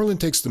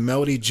 Horland takes the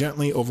melody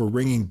gently over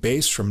ringing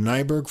bass from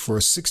Nyberg for a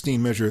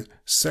 16-measure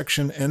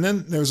section, and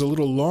then there's a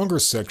little longer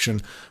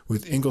section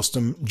with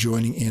Ingelstam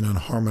joining in on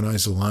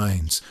harmonized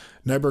lines.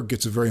 Nyberg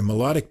gets a very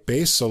melodic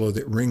bass solo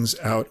that rings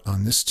out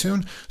on this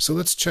tune, so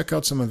let's check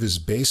out some of his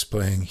bass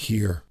playing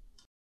here.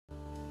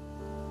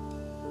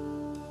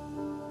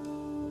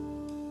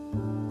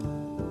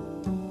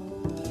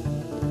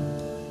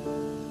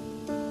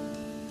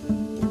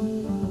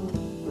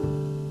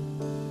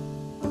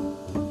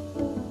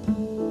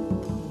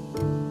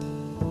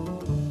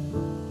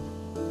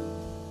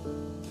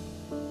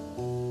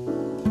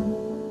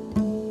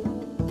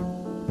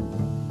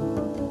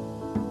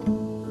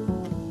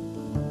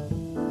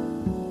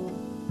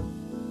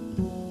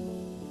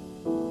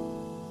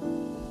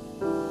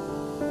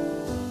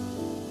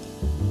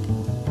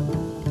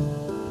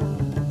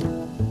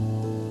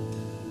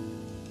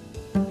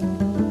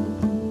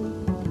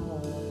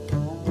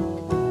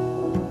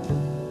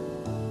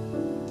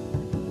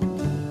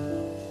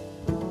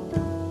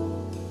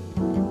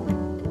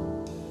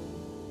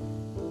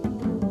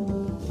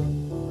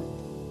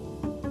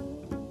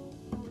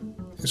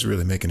 He's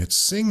really making it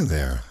sing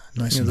there.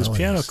 Nice. Those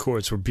piano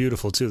chords were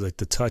beautiful too, like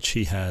the touch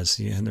he has.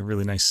 He had a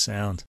really nice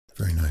sound.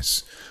 Very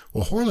nice.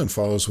 Well, Horland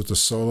follows with a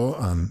solo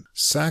on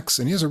sax,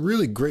 and he has a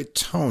really great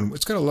tone.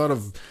 It's got a lot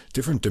of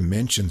different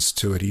dimensions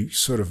to it. He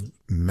sort of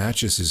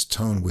matches his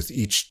tone with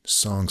each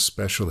song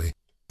specially.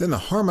 Then the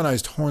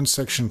harmonized horn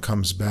section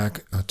comes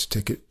back to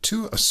take it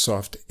to a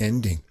soft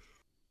ending.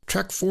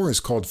 Track 4 is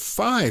called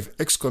 5!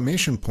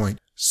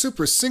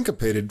 Super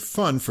syncopated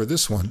fun for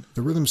this one.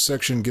 The rhythm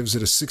section gives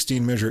it a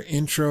 16-measure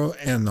intro,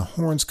 and the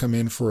horns come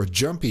in for a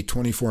jumpy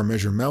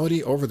 24-measure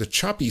melody over the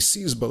choppy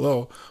C's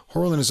below.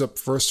 Horlin is up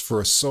first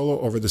for a solo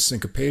over the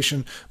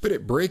syncopation, but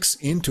it breaks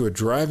into a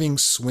driving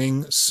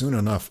swing soon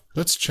enough.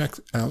 Let's check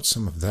out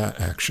some of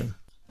that action.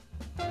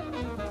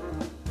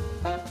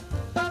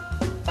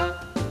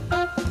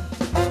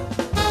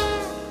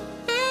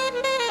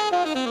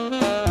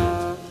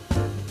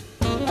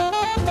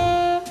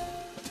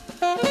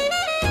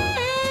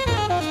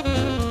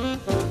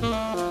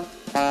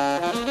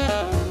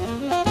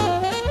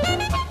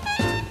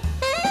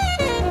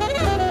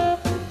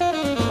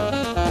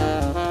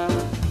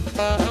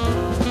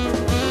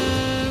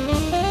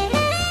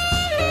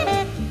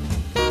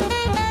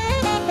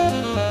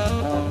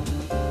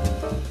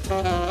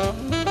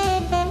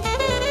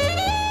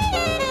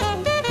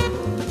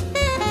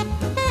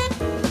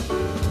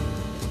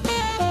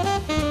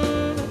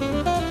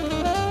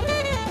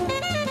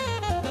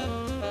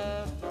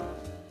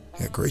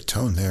 Great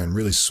tone there and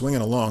really swinging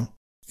along.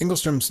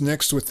 Engelstrom's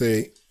next with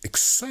a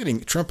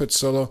exciting trumpet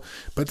solo,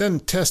 but then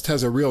Test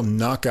has a real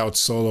knockout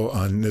solo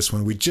on this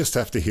one. We just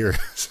have to hear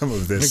some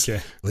of this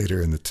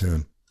later in the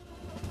tune.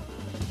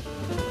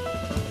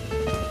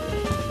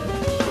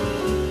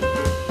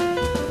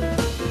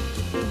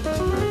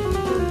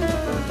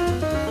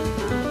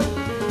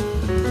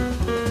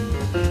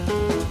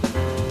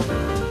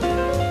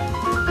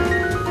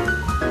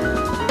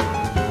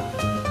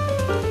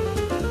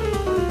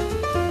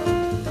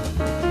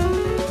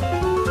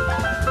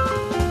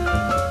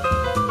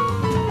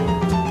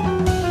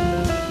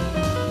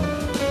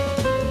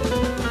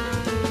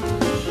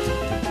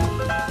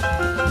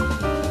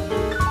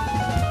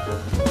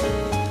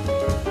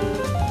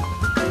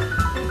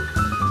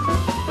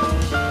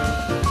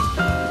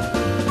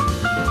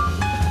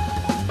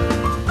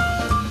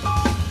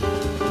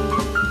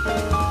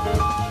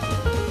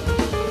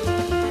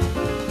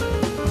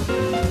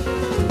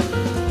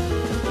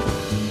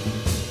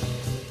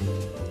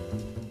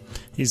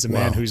 He's a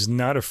man who's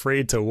not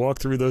afraid to walk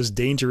through those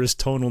dangerous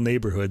tonal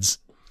neighborhoods.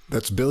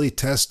 That's Billy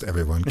Test,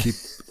 everyone.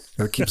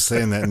 Keep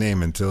saying that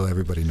name until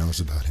everybody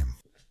knows about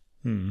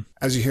him.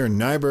 As you hear,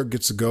 Nyberg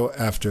gets a go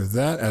after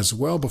that as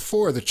well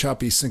before the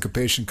choppy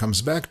syncopation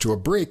comes back to a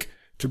break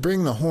to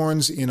bring the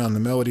horns in on the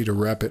melody to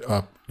wrap it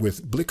up,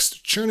 with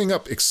Blixt churning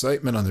up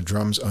excitement on the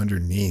drums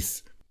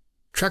underneath.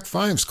 Track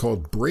 5 is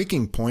called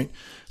Breaking Point.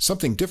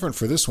 Something different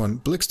for this one.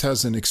 Blixt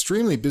has an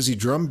extremely busy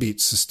drum beat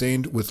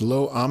sustained with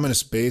low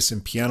ominous bass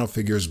and piano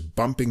figures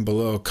bumping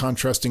below,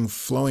 contrasting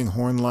flowing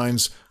horn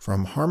lines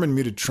from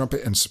harmon-muted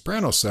trumpet and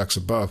soprano sax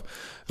above.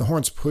 The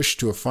horns push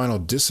to a final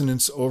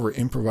dissonance over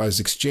improvised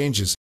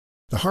exchanges.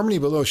 The harmony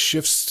below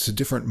shifts to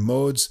different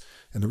modes,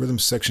 and the rhythm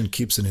section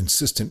keeps an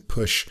insistent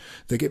push.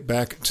 They get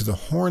back to the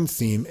horn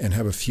theme and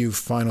have a few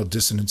final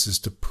dissonances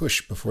to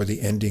push before the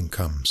ending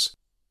comes.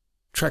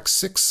 Track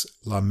 6,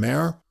 La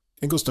Mer.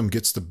 Engelstrom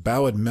gets the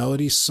ballad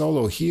melody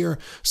solo here.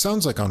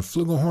 Sounds like on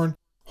flugelhorn.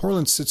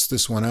 Horlin sits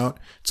this one out.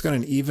 It's got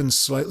an even,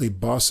 slightly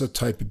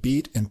bossa-type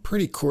beat and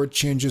pretty chord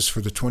changes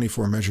for the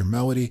 24-measure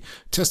melody.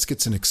 Test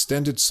gets an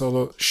extended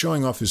solo,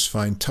 showing off his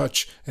fine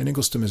touch, and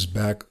Engelstrom is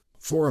back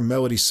for a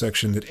melody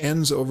section that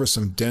ends over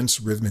some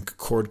dense rhythmic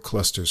chord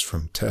clusters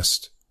from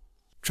Test.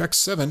 Track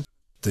 7,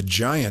 The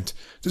Giant.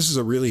 This is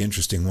a really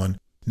interesting one.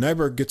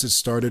 Nyberg gets it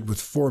started with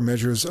 4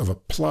 measures of a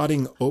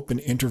plodding open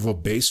interval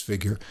bass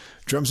figure.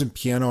 Drums and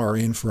piano are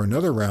in for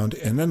another round,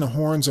 and then the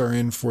horns are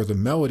in for the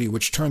melody,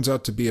 which turns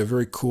out to be a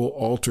very cool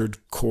altered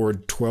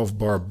chord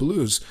 12-bar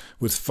blues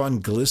with fun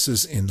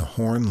glisses in the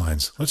horn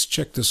lines. Let's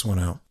check this one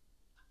out.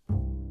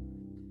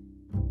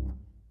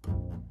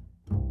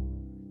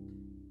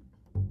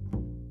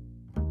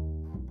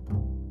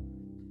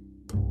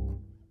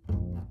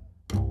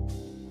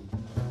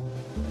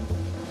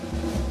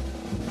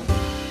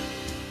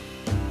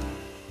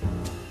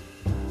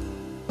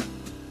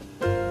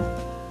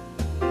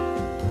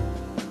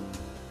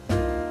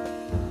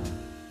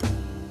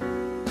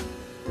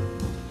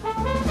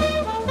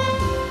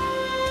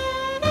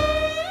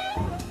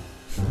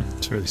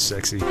 Really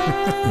sexy.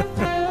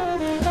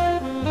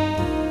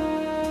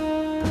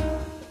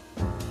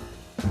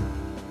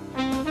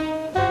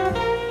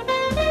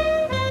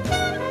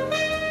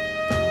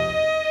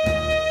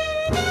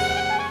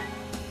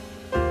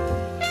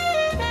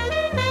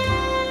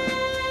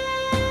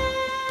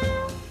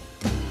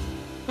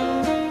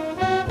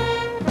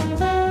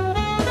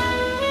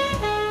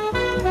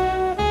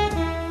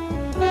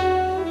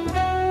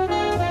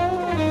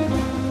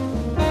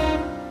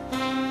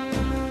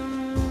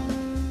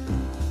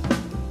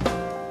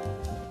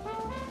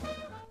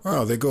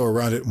 Well, they go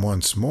around it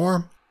once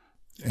more,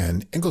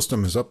 and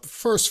Engelstrom is up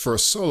first for a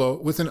solo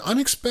with an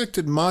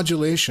unexpected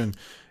modulation,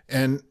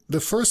 and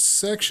the first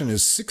section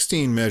is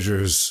 16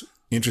 measures,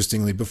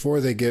 interestingly,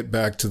 before they get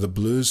back to the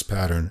blues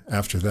pattern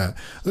after that.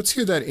 Let's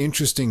hear that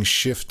interesting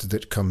shift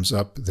that comes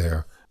up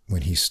there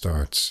when he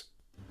starts.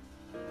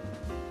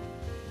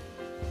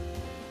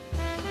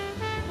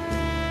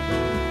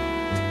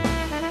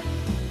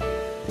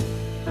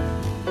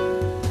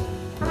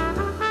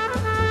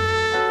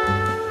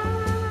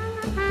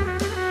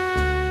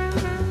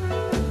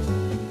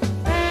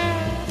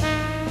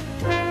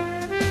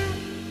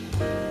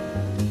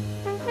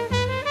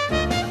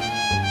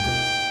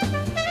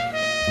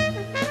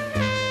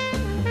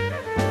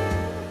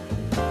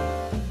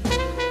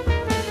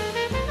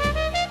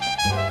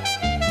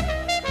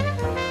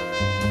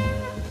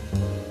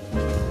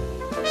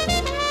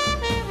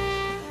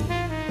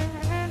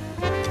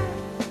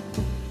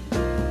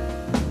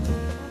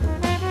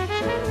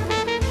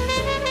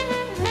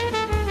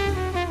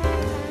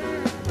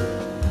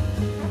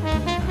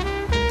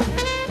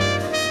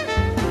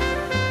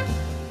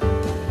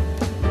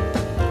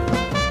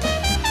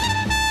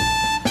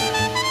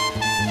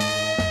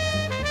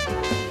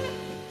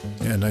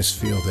 nice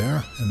feel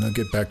there, and they'll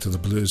get back to the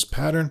blues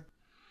pattern.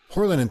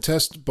 Horlin and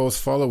Test both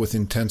follow with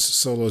intense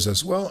solos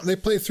as well. They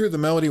play through the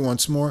melody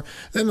once more,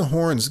 then the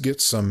horns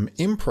get some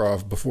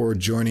improv before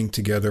joining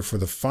together for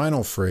the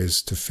final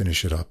phrase to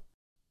finish it up.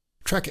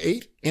 Track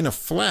 8, In a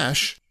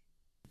Flash,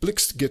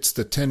 Blixt gets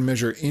the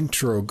 10-measure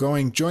intro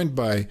going, joined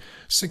by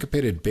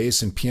syncopated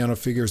bass and piano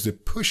figures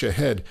that push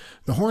ahead.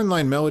 The horn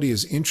line melody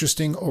is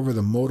interesting over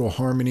the modal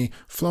harmony,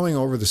 flowing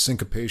over the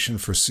syncopation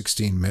for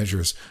 16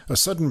 measures, a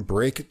sudden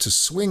break to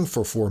swing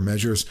for 4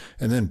 measures,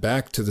 and then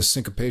back to the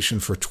syncopation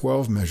for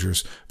 12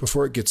 measures,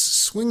 before it gets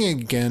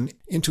swinging again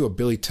into a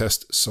Billy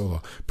Test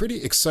solo.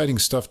 Pretty exciting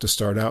stuff to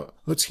start out.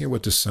 Let's hear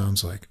what this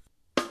sounds like.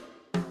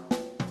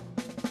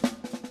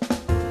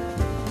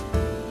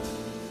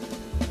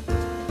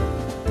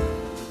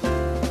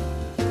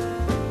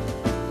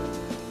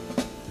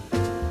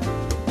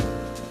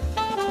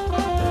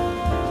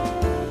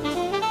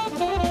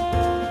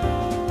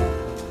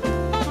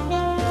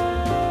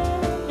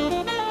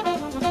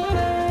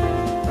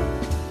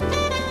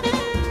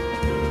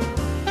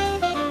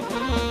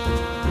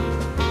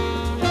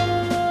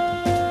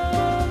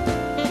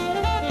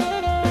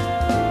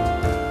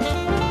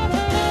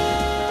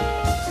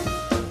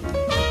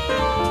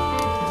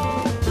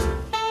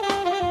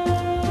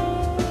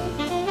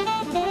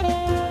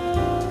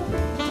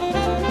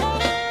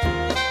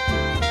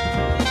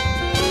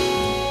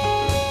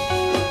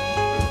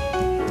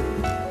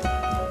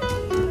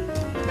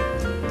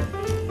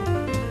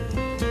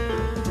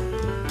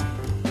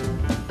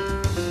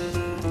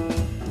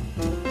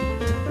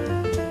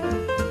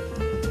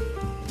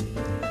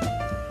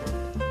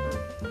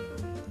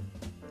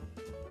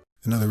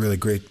 Another really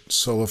great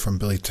solo from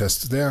Billy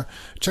Test there.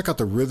 Check out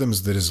the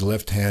rhythms that his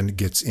left hand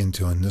gets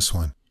into on this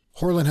one.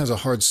 Horlin has a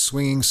hard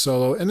swinging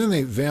solo, and then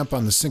they vamp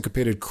on the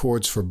syncopated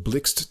chords for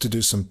Blixt to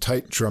do some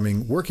tight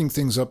drumming, working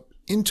things up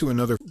into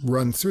another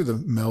run through the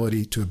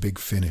melody to a big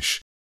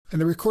finish.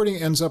 And the recording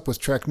ends up with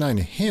track 9,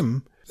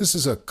 Hymn. This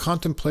is a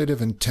contemplative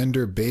and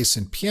tender bass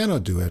and piano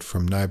duet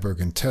from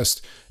Nyberg and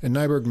Test, and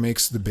Nyberg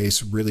makes the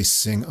bass really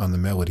sing on the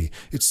melody.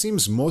 It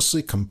seems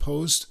mostly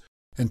composed,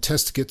 and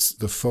Test gets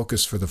the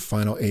focus for the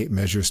final 8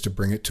 measures to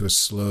bring it to a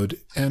slowed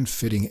and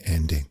fitting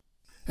ending.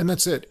 And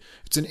that's it.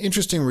 It's an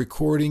interesting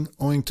recording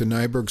owing to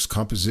Nyberg's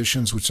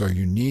compositions, which are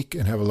unique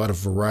and have a lot of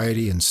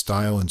variety in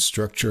style and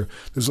structure.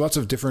 There's lots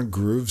of different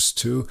grooves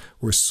too.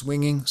 We're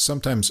swinging,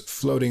 sometimes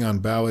floating on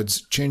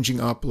ballads,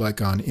 changing up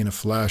like on In a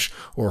Flash,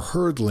 or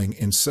hurtling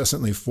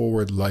incessantly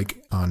forward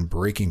like on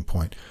Breaking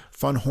Point.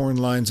 Fun horn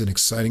lines and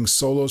exciting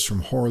solos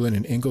from Horlin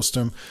and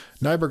Ingelstam.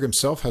 Nyberg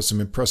himself has some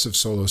impressive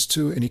solos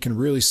too, and he can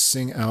really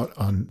sing out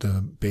on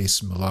the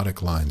bass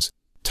melodic lines.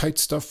 Tight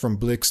stuff from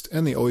Blixt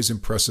and the always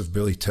impressive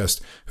Billy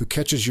Test, who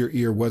catches your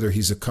ear whether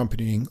he's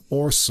accompanying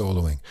or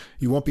soloing.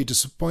 You won't be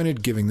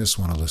disappointed giving this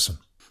one a listen.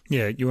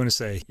 Yeah, you want to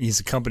say he's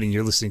accompanying,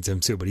 you're listening to him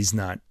too, but he's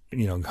not,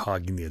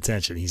 hogging the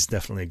attention. He's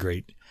definitely a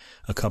great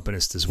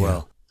accompanist as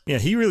well. Yeah,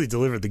 he really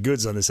delivered the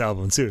goods on this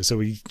album too, so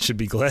we should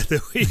be glad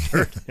that we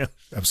heard him.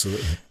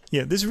 Absolutely.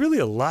 Yeah, there's really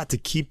a lot to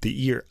keep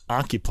the ear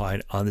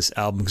occupied on this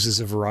album because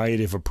there's a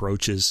variety of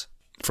approaches,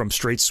 from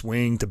straight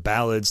swing to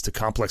ballads to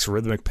complex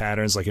rhythmic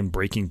patterns like in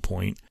Breaking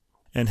Point,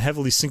 and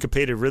heavily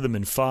syncopated rhythm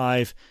in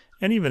 5,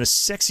 and even a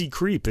sexy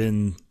creep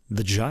in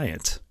The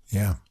Giant.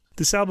 Yeah.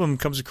 This album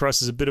comes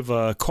across as a bit of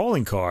a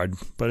calling card,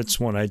 but it's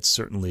one I'd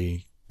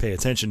certainly pay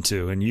attention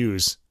to and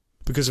use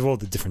because of all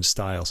the different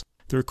styles.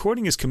 The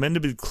recording is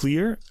commendably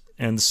clear,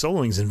 and the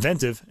soloing is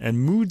inventive, and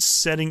mood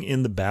setting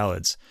in the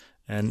ballads.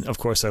 And, of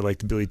course, I like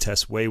the Billy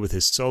Test way with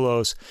his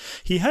solos.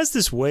 He has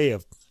this way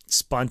of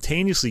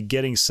spontaneously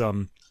getting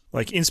some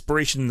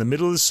inspiration in the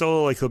middle of the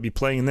solo, like he'll be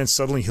playing, and then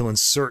suddenly he'll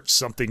insert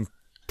something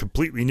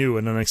completely new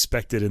and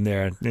unexpected in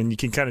there. And you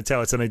can kind of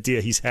tell it's an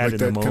idea he's had in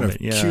the moment.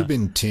 Kind of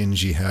Cuban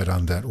tinge he had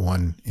on that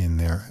one in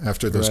there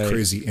after those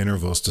crazy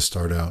intervals to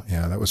start out.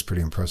 Yeah, that was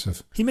pretty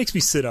impressive. He makes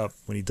me sit up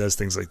when he does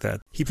things like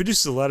that. He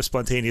produces a lot of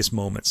spontaneous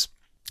moments.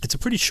 It's a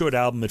pretty short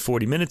album at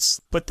 40 minutes,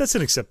 but that's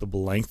an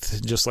acceptable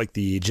length, just like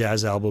the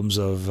jazz albums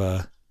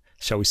of,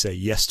 shall we say,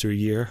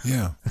 yesteryear.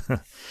 Yeah.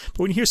 But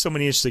when you hear so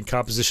many interesting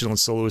compositional and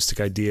soloistic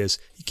ideas,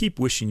 you keep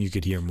wishing you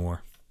could hear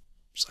more.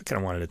 So I kind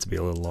of wanted it to be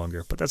a little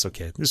longer, but that's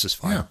okay. This is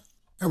fine. Yeah.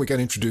 And we got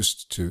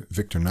introduced to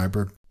Victor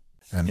Nyberg,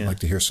 and I'd like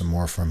to hear some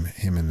more from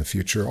him in the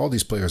future. All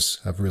these players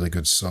have really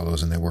good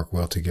solos, and they work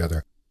well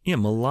together. Yeah,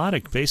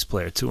 melodic bass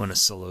player, too, on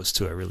his solos,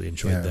 too. I really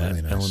enjoyed that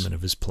really nice element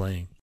of his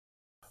playing.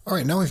 All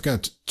right, now we've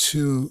got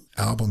 2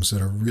 albums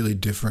that are really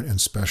different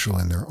and special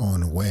in their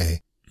own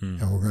way.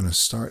 And we're going to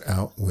start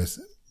out with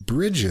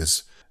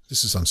Bridges.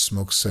 This is on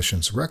Smoke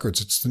Sessions Records.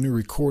 It's the new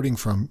recording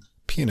from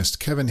pianist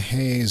Kevin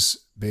Hayes,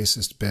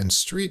 bassist Ben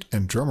Street,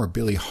 and drummer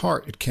Billy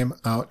Hart. It came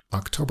out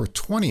October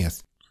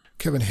 20th.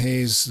 Kevin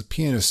Hayes, the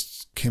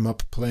pianist, came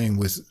up playing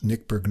with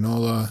Nick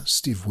Bergnola,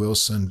 Steve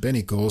Wilson,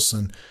 Benny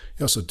Golson.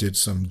 He also did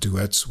some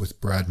duets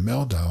with Brad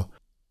Meldau.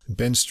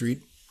 Ben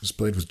Street was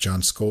played with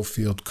John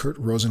Schofield, Kurt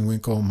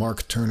Rosenwinkel,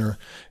 Mark Turner,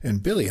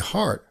 and Billy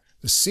Hart,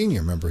 the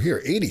senior member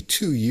here,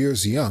 82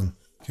 years young,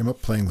 came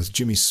up playing with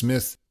Jimmy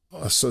Smith,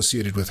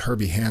 associated with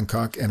Herbie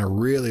Hancock and a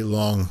really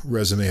long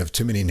resume of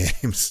too many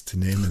names to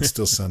name and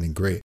still sounding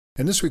great.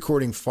 And this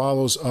recording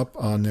follows up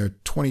on their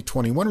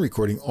 2021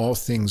 recording, All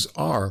Things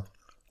Are,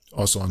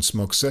 also on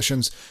Smoke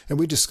Sessions. And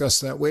we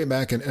discussed that way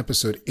back in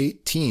episode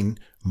 18,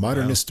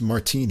 Modernist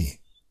Martini.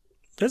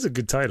 That's a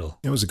good title.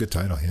 It was a good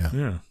title, yeah.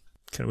 Yeah.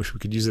 Kind of wish we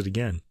could use it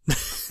again.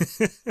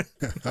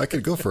 I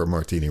could go for a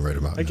martini right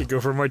about now. I could go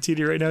for a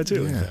martini right now,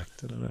 too, yeah. in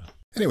fact. I don't know.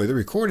 Anyway, the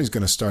recording is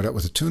going to start out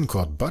with a tune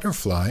called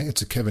Butterfly.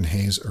 It's a Kevin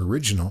Hayes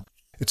original.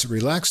 It's a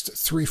relaxed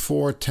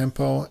 3/4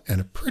 tempo and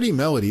a pretty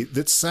melody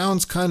that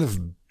sounds kind of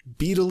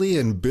Beatley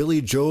and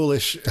Billy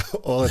Joelish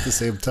all at the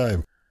same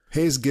time.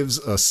 Hayes gives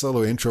a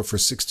solo intro for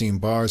 16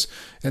 bars,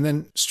 and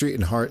then Street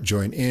and Hart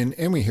join in,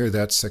 and we hear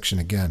that section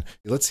again.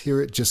 Let's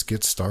hear it just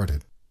get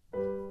started.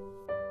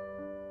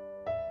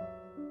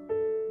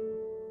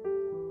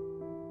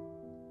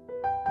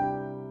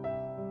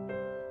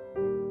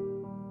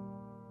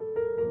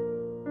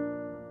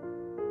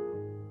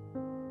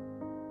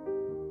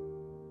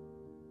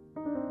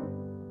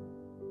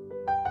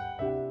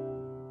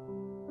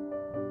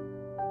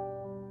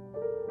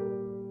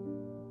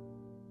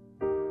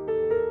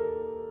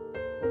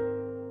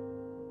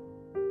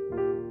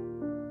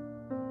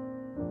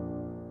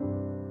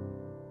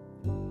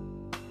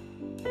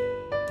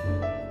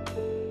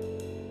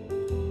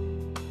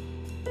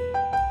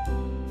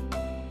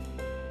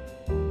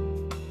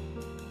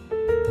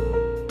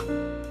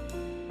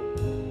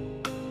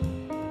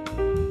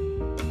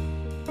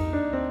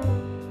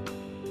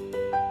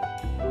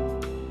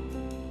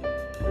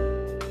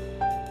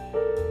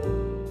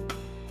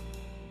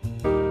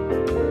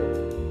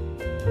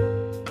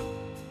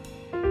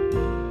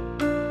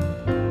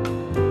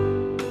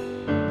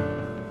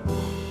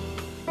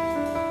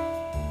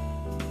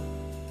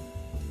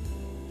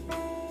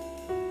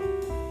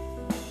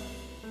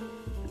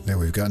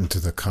 We've gotten to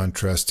the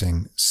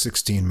contrasting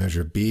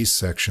 16-measure B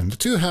section. The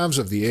two halves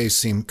of the A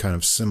seem kind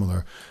of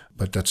similar,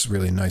 but that's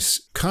really nice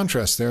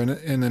contrast there.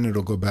 And then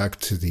it'll go back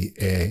to the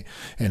A,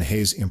 and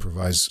Hayes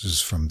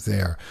improvises from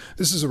there.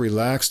 This is a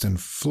relaxed and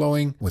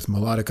flowing with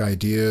melodic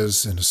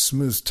ideas and a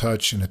smooth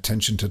touch and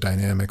attention to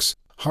dynamics.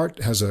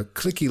 Hart has a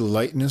clicky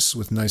lightness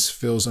with nice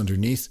fills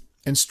underneath.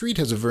 And Street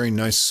has a very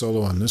nice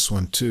solo on this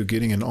one, too,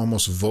 getting an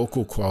almost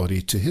vocal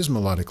quality to his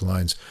melodic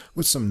lines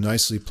with some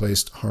nicely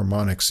placed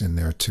harmonics in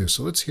there, too.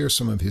 So let's hear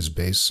some of his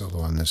bass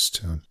solo on this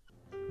tune.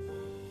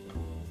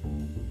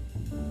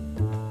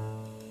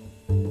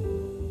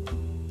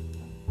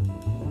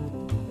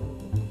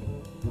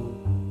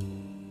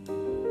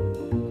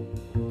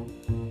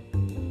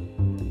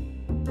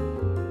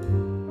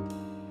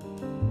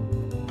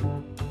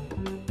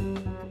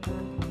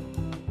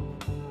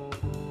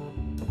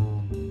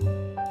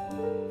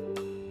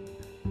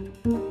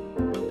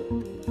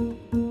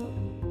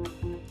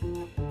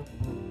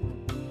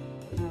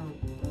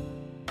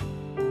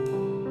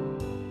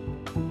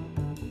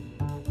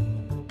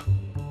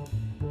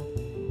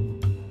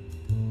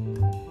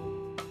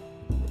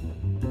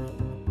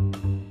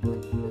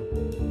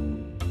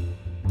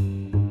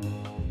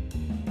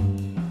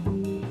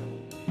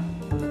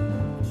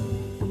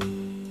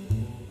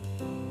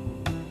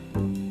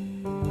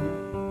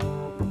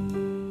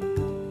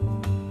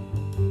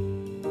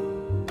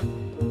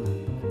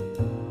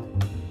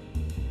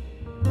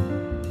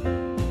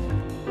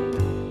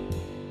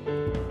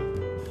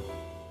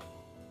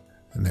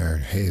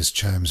 Hayes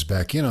chimes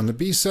back in on the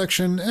B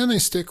section, and they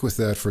stick with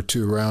that for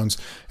 2 rounds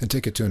and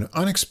take it to an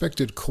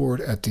unexpected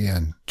chord at the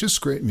end. Just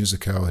great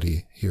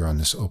musicality here on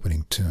this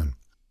opening tune.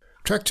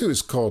 Track 2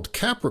 is called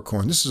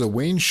Capricorn. This is a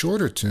Wayne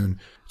Shorter tune.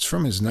 It's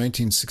from his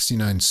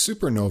 1969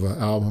 Supernova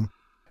album,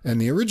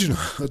 and the original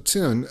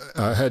tune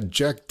had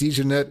Jack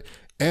DeJohnette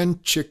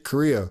and Chick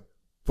Corea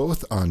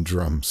both on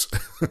drums.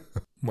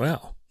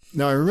 Wow.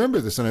 Now, I remember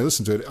this and I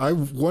listened to it.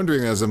 I'm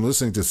wondering as I'm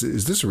listening to this,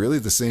 is this really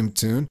the same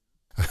tune?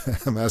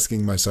 I'm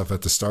asking myself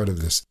at the start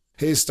of this.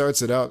 Hayes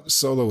starts it out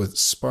solo with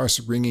sparse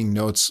ringing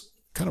notes,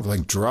 kind of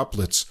like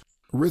droplets.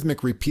 A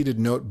rhythmic repeated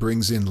note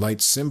brings in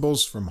light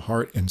cymbals from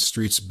Hart and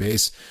Street's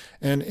bass,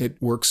 and it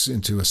works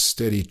into a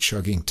steady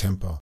chugging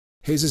tempo.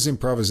 Hayes'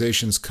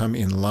 improvisations come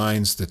in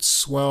lines that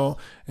swell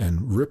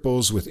and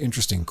ripples with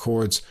interesting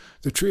chords.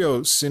 The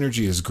trio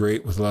synergy is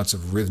great with lots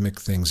of rhythmic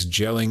things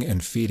gelling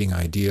and feeding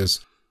ideas.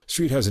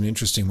 Street has an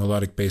interesting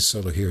melodic bass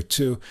solo here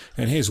too,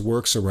 and Hayes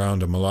works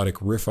around a melodic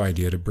riff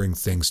idea to bring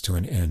things to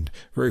an end.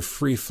 Very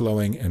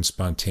free-flowing and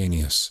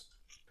spontaneous.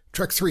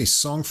 Track 3,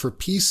 Song for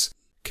Peace,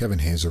 Kevin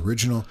Hayes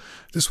original.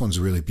 This one's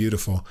really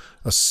beautiful.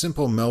 A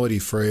simple melody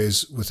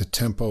phrase with a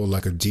tempo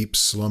like a deep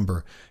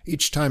slumber.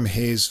 Each time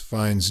Hayes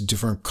finds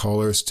different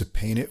colors to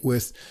paint it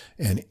with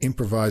and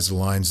improvised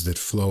lines that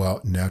flow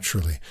out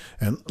naturally.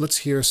 And let's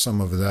hear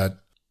some of that.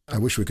 I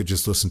wish we could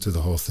just listen to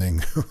the whole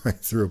thing right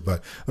through,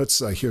 but let's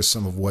hear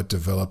some of what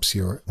develops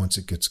here once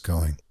it gets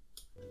going.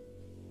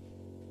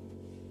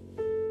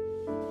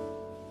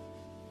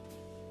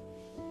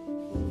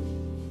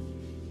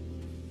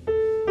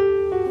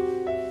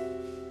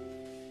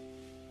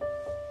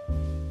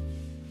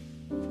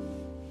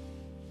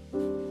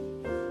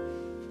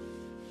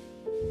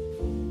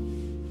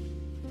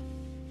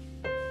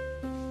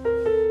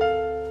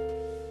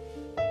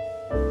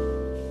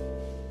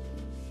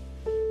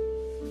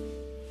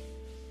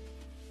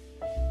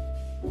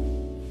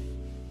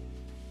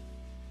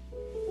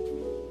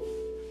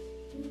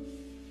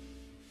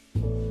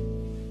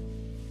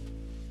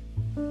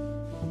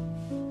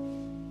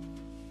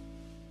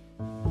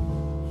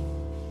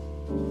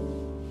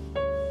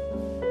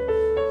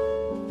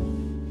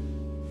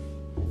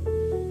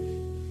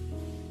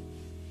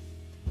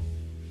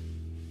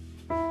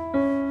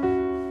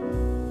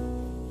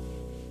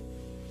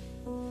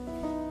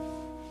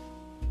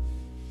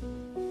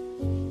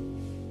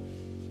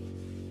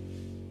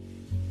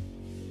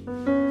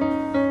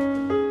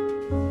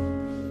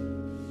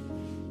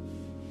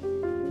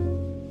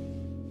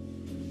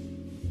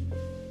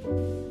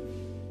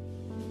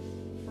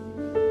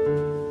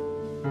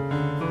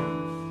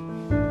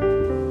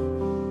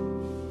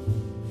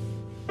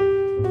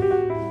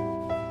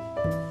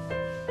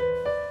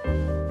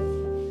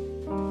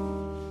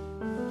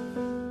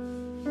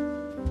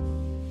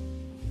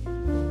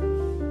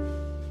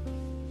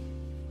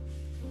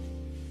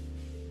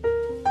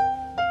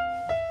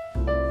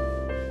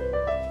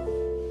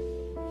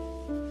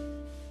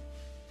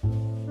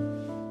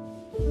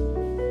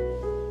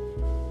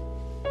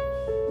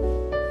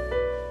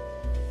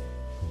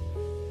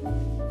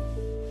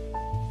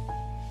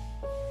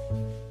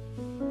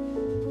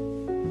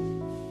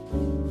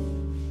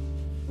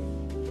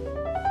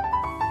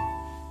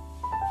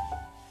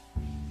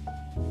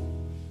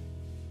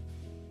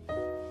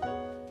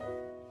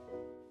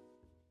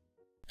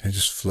 It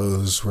just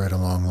flows right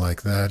along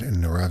like that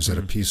and arrives at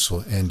a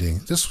peaceful ending.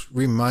 This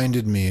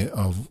reminded me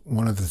of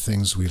one of the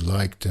things we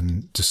liked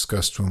and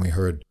discussed when we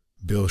heard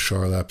Bill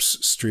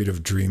Charlap's Street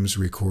of Dreams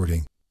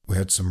recording. We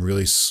had some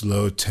really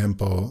slow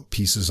tempo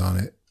pieces on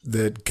it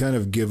that kind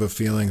of give a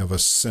feeling of a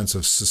sense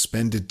of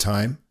suspended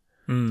time,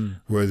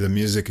 where the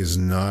music is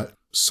not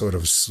sort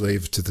of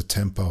slave to the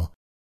tempo.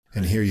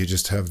 And here you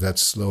just have that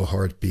slow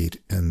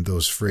heartbeat, and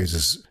those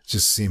phrases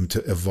just seem to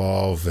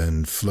evolve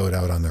and float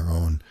out on their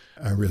own.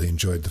 I really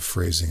enjoyed the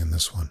phrasing in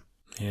this one.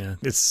 Yeah,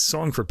 it's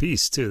Song for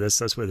Peace, too.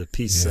 That's where the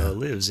peace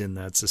lives, in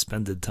that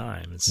suspended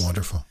time. It's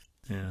wonderful.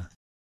 Yeah.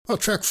 Well,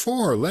 track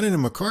 4, Lennon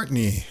and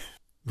McCartney,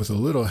 with a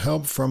little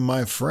help from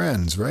my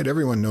friends, right?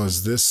 Everyone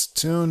knows this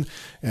tune,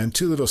 and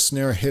 2 little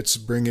snare hits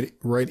bring it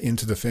right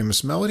into the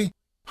famous melody.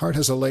 Hart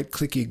has a light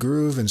clicky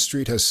groove, and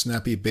Street has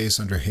snappy bass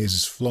under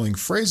Hayes' flowing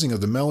phrasing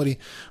of the melody.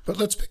 But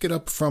let's pick it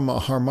up from a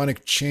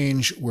harmonic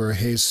change where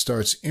Hayes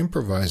starts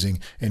improvising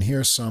and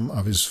hear some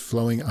of his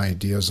flowing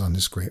ideas on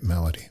this great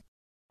melody.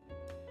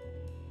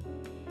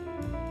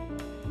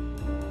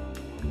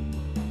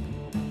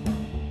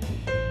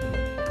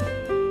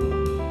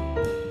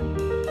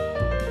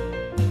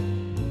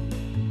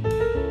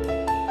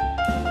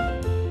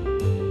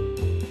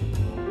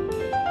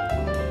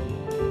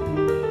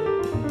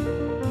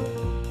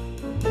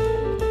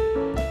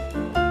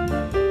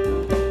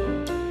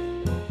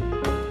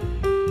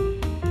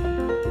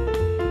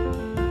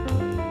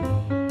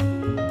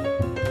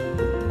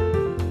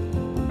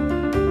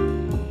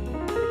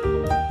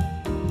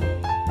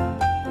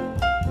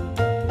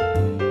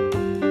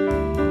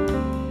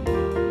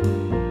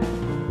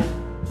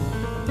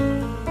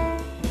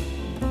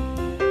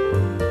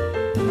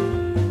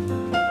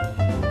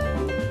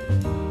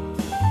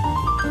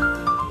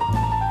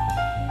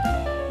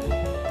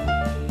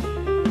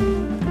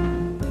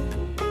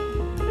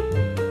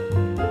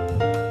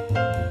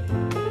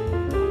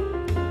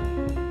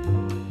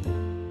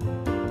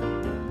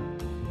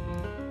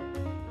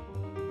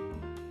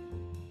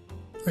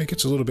 It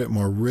gets a little bit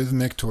more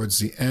rhythmic towards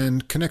the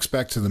end, connects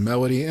back to the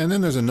melody, and then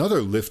there's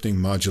another lifting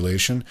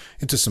modulation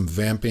into some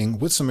vamping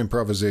with some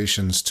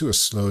improvisations to a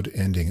slowed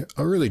ending.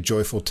 A really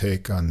joyful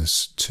take on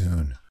this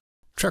tune.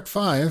 Track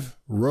 5,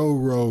 Row,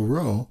 Row,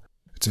 Row.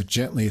 It's a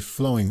gently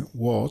flowing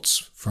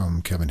waltz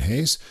from Kevin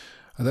Hayes.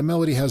 The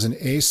melody has an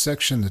A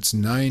section that's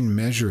 9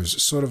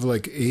 measures, sort of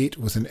like 8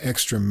 with an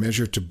extra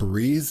measure to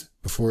breathe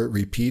before it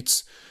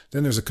repeats.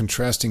 Then there's a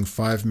contrasting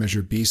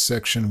 5-measure B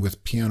section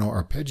with piano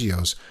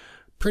arpeggios.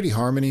 Pretty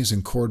harmonies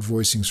and chord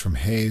voicings from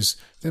Hayes,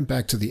 then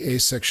back to the A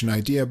section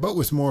idea, but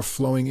with more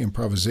flowing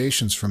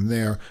improvisations from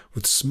there,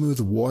 with smooth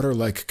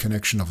water-like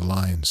connection of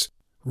lines.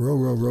 Row,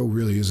 Row, Row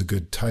really is a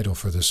good title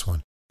for this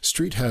one.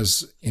 Street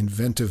has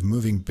inventive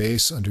moving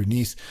bass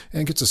underneath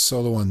and gets a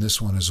solo on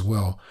this one as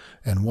well,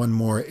 and one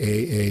more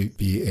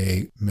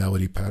A-A-B-A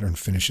melody pattern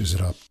finishes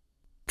it up.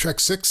 Track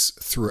 6,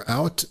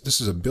 Throughout. This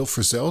is a Bill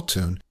Frisell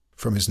tune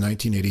from his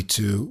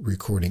 1982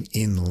 recording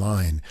In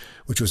Line,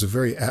 which was a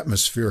very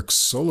atmospheric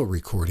solo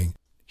recording.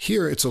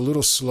 Here it's a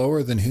little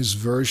slower than his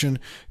version,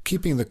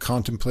 keeping the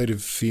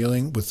contemplative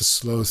feeling with the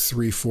slow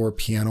 3/4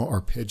 piano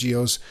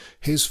arpeggios.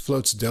 Hayes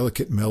floats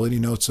delicate melody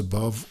notes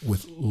above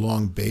with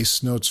long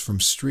bass notes from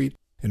Street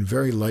and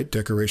very light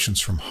decorations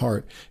from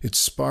Hart. It's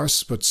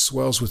sparse but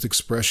swells with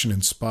expression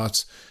in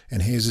spots,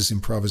 and Hayes'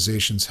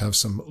 improvisations have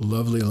some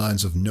lovely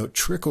lines of note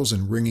trickles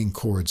and ringing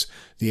chords.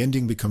 The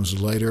ending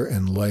becomes lighter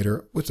and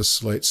lighter with a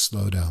slight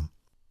slowdown.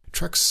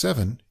 Track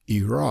 7,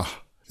 Irah.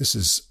 This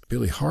is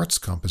Billy Hart's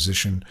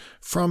composition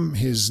from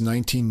his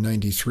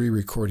 1993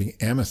 recording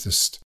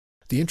Amethyst.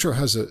 The intro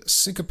has a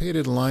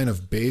syncopated line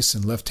of bass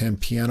and left-hand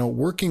piano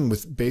working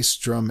with bass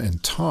drum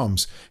and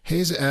toms.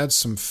 Hayes adds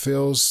some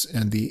fills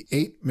and the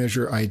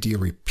 8-measure idea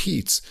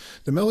repeats.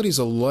 The melody is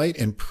a light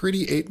and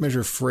pretty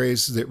 8-measure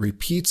phrase that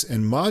repeats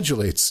and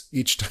modulates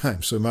each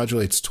time. So it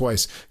modulates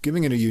twice,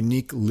 giving it a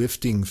unique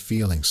lifting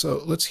feeling.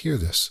 So let's hear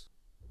this.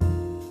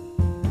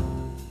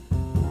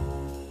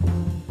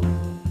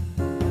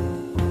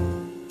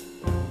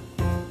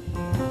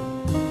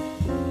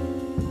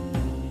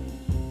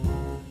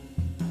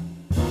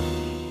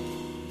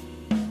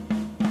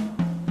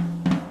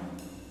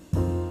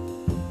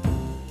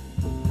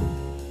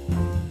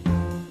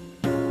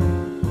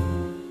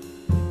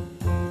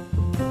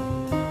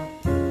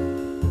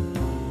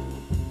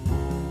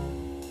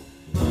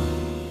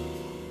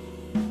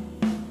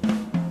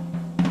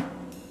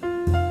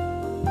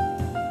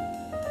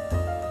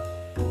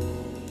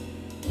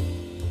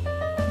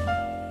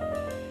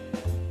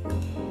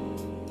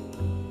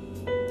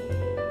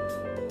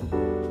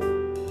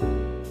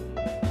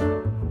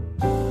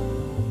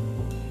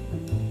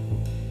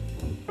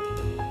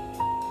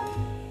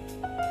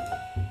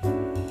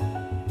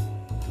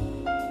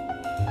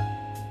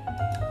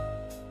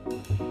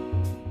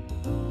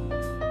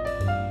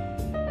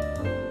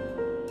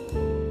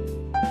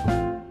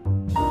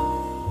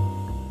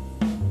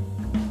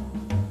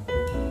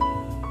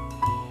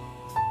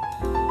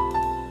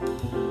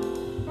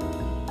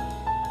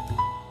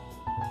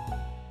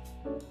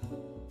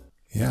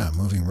 Yeah,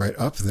 moving right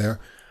up there.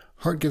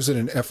 Hart gives it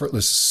an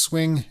effortless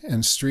swing,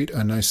 and Street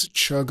a nice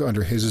chug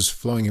under Hayes'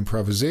 flowing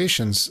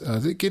improvisations.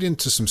 They get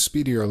into some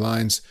speedier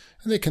lines,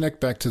 and they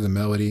connect back to the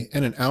melody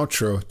and an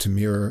outro to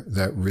mirror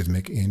that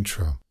rhythmic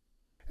intro.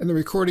 And the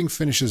recording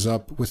finishes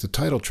up with the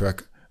title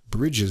track,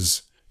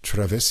 Bridges,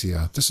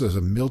 Travessia. This is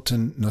a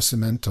Milton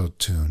Nascimento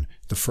tune,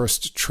 the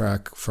first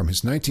track from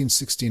his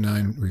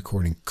 1969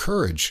 recording,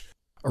 Courage,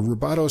 a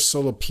rubato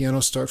solo piano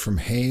start from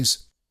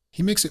Hayes.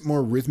 He makes it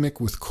more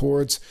rhythmic with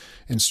chords,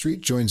 and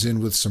Street joins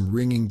in with some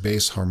ringing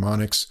bass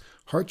harmonics.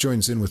 Hart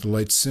joins in with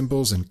light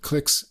cymbals and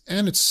clicks,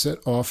 and it's set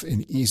off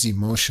in easy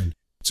motion.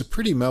 It's a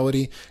pretty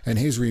melody, and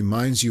Hayes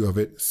reminds you of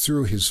it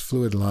through his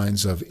fluid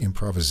lines of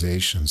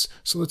improvisations.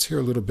 So let's hear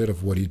a little bit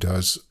of what he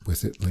does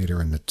with it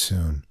later in the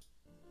tune.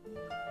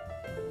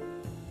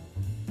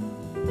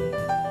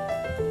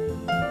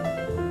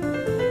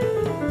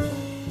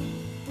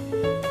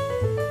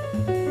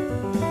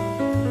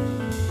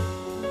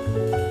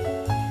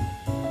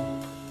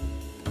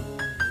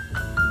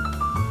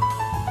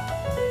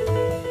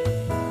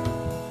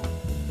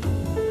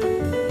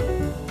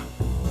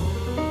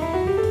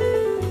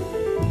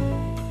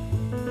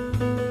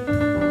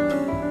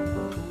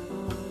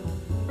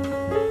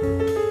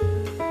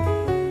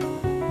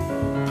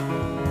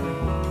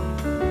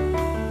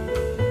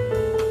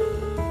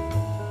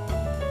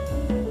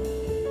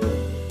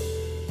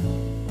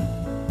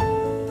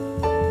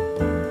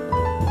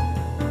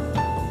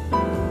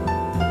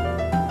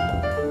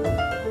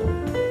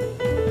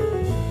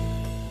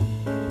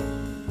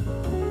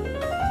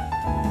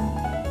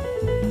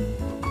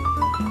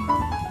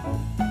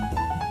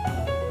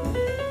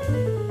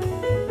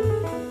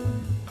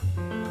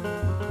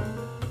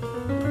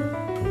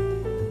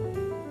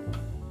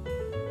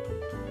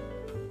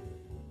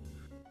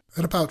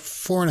 At about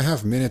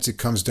 4.5 minutes, it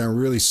comes down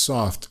really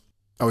soft.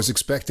 I was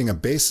expecting a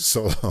bass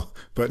solo,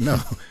 but no,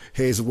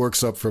 Hayes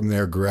works up from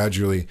there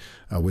gradually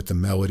with the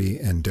melody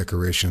and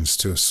decorations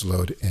to a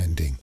slowed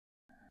ending.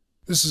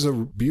 This is a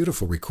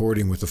beautiful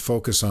recording with a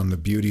focus on the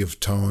beauty of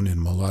tone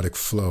and melodic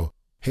flow.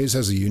 Hayes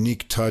has a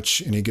unique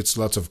touch, and he gets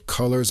lots of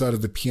colors out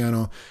of the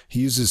piano. He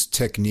uses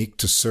technique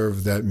to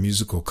serve that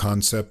musical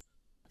concept.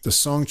 The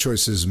song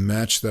choices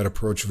match that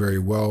approach very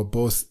well,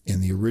 both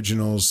in the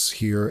originals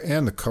here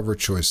and the cover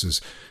choices.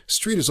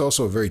 Street is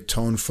also a very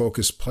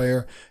tone-focused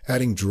player,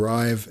 adding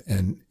drive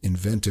and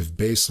inventive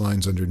bass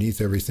lines underneath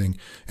everything,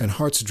 and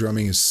Hart's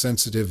drumming is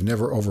sensitive,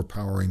 never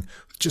overpowering,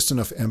 with just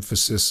enough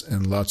emphasis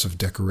and lots of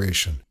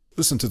decoration.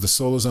 Listen to the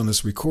solos on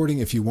this recording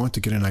if you want to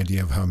get an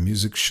idea of how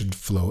music should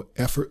flow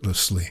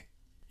effortlessly.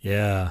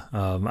 Yeah,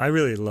 I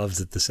really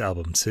loved this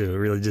album too. It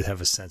really did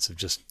have a sense of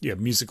just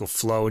musical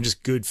flow and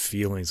just good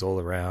feelings all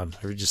around.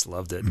 I just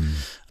loved it.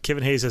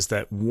 Kevin Hayes has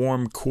that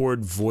warm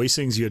chord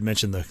voicings. You had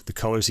mentioned the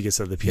colors he gets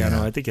out of the piano.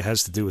 Yeah. I think it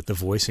has to do with the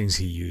voicings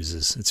he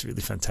uses. It's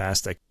really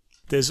fantastic.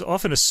 There's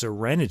often a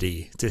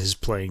serenity to his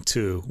playing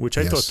too, which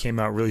I thought came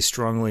out really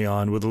strongly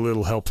on With a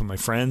Little Help from My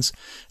Friends,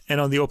 and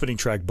on the opening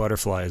track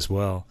Butterfly as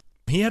well.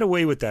 He had a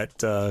way with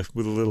that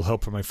With a Little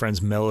Help from My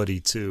Friends melody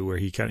too, where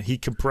he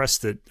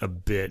compressed it a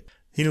bit.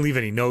 He didn't leave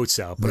any notes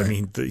out, but right. I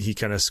mean, he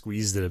kind of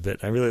squeezed it a bit.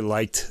 I really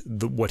liked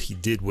what he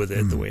did with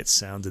it, the way it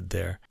sounded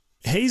there.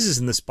 Hayes is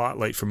in the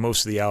spotlight for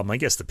most of the album. I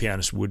guess the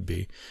pianist would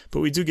be.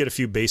 But we do get a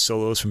few bass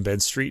solos from Ben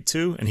Street,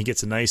 too, and he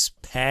gets a nice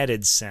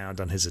padded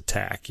sound on his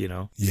attack,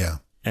 Yeah.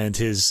 And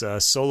his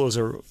solos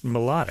are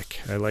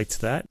melodic. I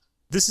liked that.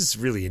 This is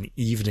really an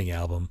evening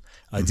album,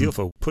 ideal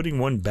for putting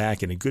one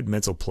back in a good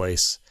mental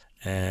place.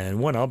 And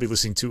one I'll be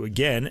listening to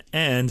again,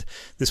 and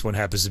this one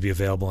happens to be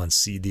available on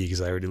CD because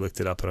I already looked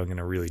it up, and I'm going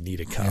to really need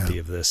a copy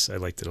of this. I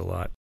liked it a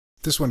lot.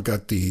 This one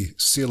got the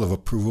seal of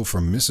approval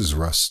from Mrs.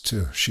 Russ,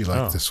 too. She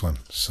liked this one.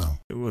 So,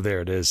 well,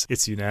 there it is.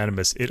 It's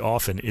unanimous. It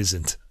often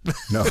isn't.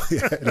 No,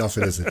 it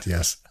often isn't,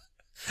 yes.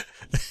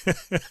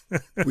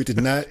 We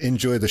did not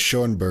enjoy the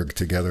Schoenberg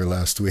together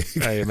last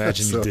week. I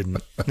imagine you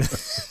didn't.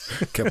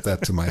 Kept that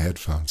to my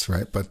headphones,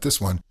 right? But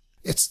this one,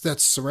 it's that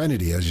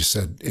serenity, as you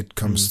said, it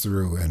comes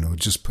through, and it will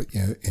just put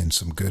you in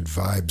some good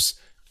vibes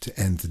to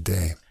end the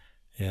day.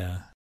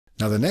 Yeah.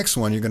 Now, the next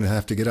one you're going to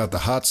have to get out the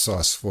hot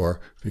sauce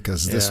for,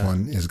 because this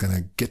one is going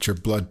to get your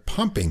blood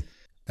pumping.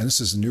 And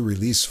this is a new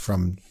release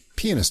from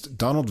pianist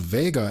Donald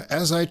Vega,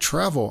 As I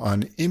Travel,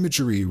 on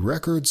Imagery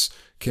Records.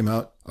 Came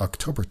out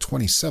October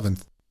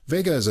 27th.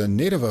 Vega is a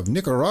native of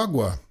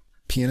Nicaragua,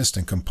 pianist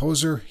and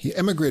composer. He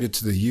emigrated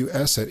to the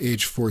U.S. at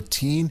age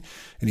 14,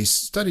 and he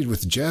studied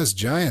with jazz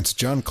giants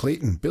John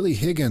Clayton, Billy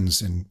Higgins,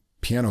 and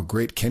piano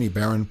great Kenny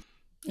Barron.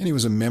 And he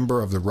was a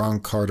member of the Ron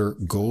Carter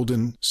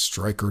Golden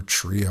Striker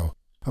Trio.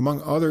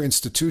 Among other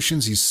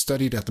institutions, he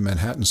studied at the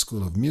Manhattan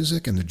School of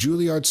Music and the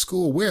Juilliard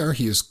School, where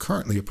he is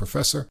currently a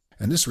professor.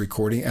 And this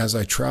recording, As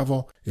I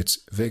Travel, it's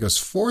Vega's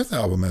fourth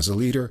album as a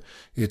leader.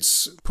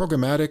 It's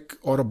programmatic,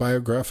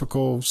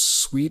 autobiographical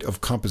suite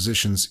of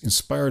compositions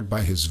inspired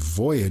by his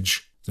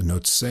voyage, the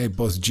notes say,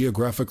 both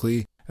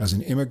geographically as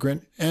an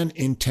immigrant and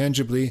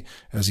intangibly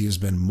as he has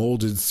been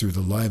molded through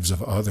the lives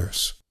of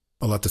others.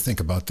 A lot to think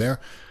about there.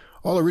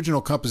 All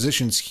original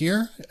compositions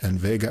here, and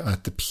Vega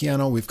at the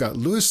piano. We've got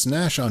Louis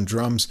Nash on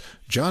drums,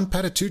 John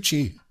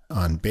Patitucci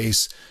on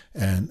bass,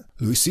 and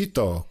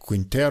Luisito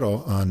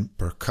Quintero on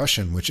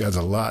percussion, which adds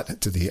a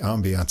lot to the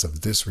ambiance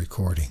of this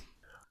recording.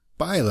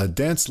 Baila,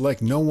 dance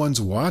like no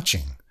one's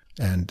watching.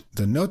 And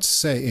the notes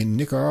say, in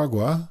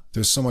Nicaragua,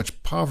 there's so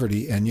much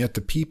poverty, and yet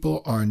the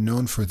people are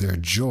known for their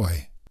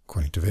joy.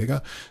 According to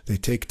Vega, they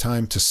take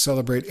time to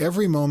celebrate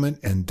every moment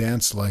and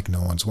dance like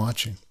no one's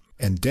watching.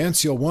 And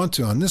dance you'll want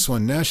to. On this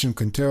one, Nash and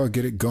Quintero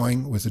get it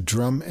going with a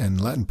drum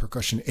and Latin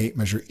percussion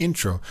 8-measure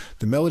intro.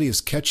 The melody is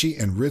catchy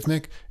and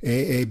rhythmic,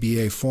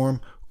 AABA form,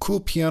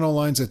 cool piano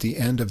lines at the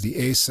end of the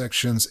A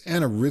sections,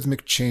 and a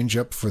rhythmic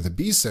change-up for the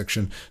B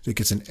section that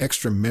gets an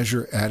extra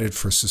measure added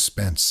for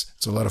suspense.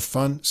 It's a lot of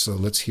fun, so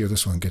let's hear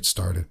this one get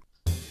started.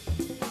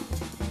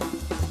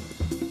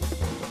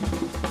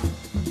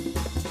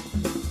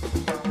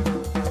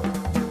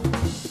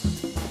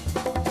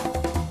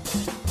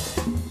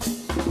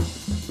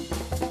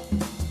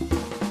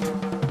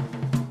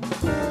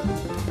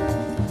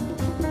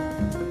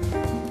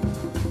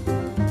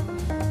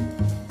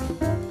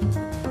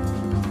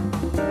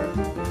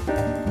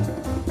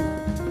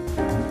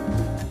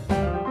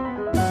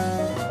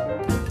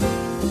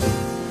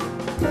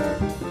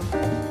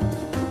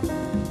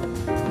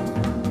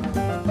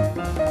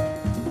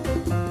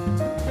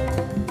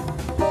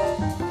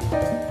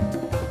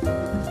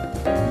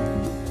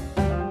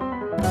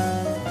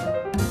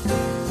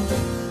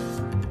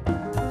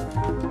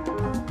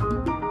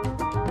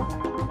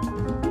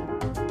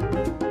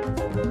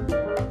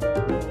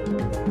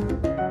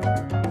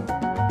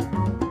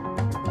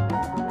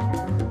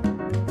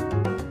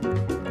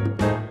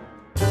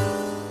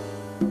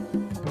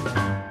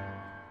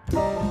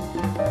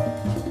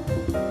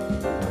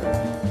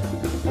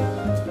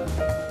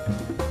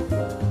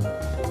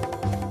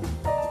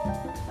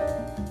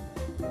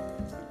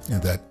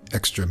 That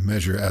extra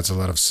measure adds a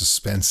lot of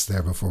suspense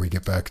there before we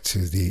get back to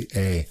the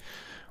A.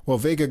 Well,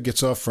 Vega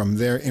gets off from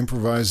there,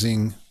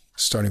 improvising,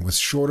 starting with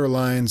shorter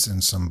lines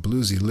and some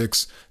bluesy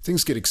licks.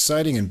 Things get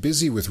exciting and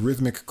busy with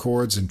rhythmic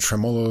chords and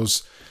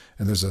tremolos.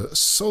 And there's a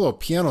solo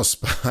piano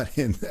spot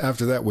in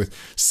after that with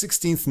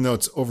 16th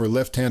notes over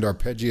left-hand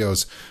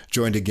arpeggios,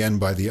 joined again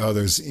by the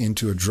others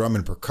into a drum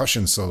and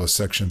percussion solo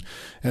section.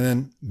 And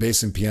then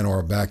bass and piano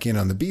are back in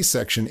on the B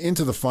section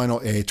into the final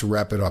A to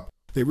wrap it up.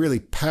 They really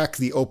pack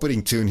the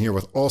opening tune here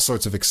with all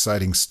sorts of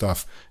exciting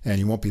stuff, and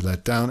you won't be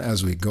let down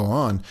as we go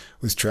on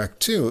with track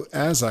 2,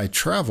 As I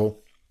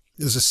Travel.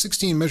 There's a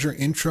 16-measure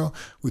intro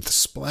with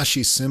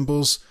splashy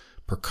cymbals,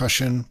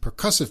 percussion,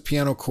 percussive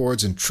piano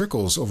chords, and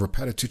trickles over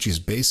Patitucci's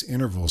bass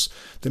intervals.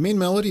 The main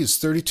melody is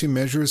 32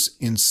 measures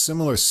in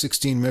similar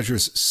 16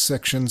 measures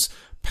sections,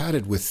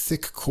 padded with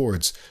thick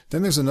chords.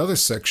 Then there's another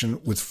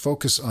section with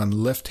focus on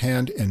left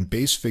hand and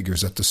bass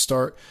figures at the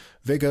start.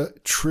 Vega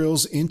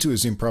trills into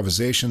his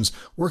improvisations,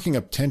 working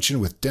up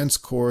tension with dense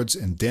chords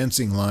and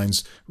dancing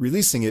lines,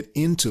 releasing it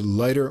into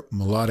lighter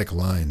melodic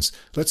lines.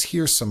 Let's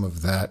hear some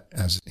of that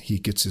as he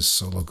gets his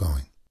solo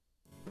going.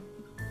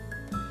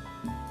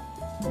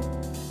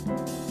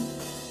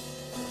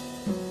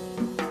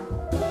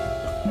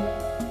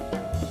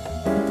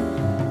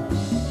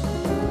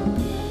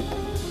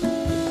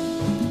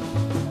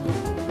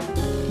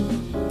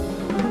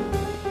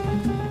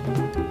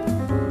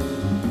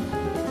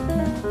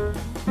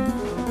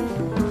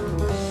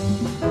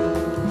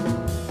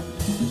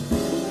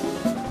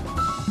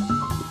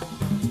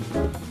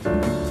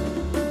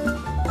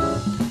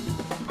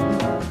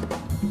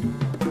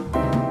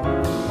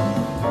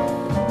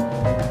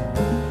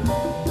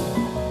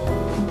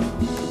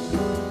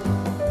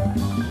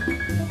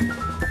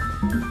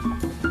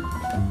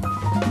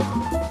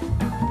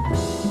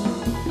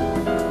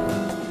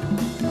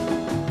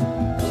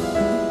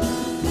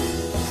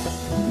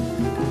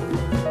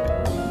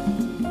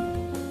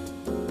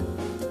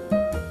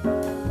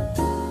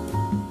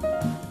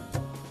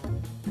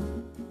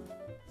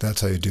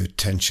 That's how you do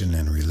tension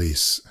and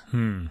release.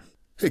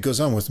 It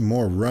goes on with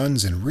more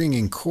runs and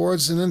ringing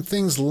chords, and then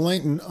things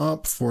lighten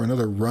up for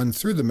another run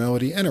through the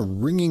melody and a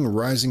ringing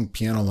rising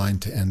piano line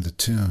to end the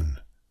tune.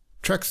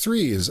 Track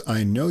 3 is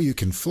I Know You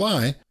Can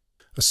Fly.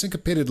 A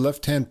syncopated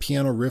left-hand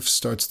piano riff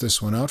starts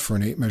this one out for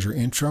an 8-measure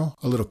intro.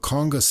 A little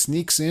conga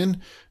sneaks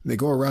in. They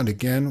go around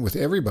again with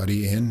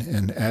everybody in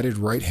and added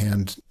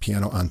right-hand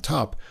piano on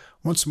top.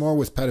 Once more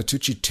with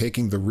Patitucci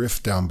taking the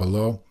riff down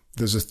below.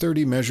 There's a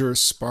 30-measure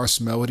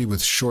sparse melody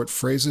with short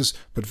phrases,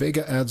 but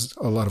Vega adds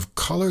a lot of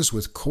colors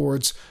with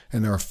chords,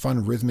 and there are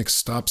fun rhythmic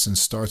stops and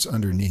starts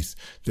underneath.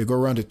 They go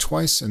around it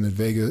twice, and then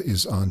Vega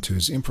is on to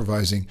his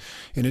improvising.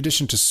 In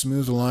addition to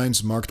smooth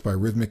lines marked by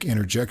rhythmic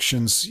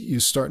interjections, you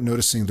start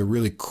noticing the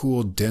really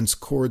cool, dense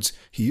chords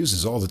he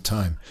uses all the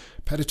time.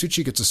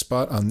 Patitucci gets a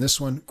spot on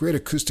this one, great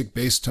acoustic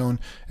bass tone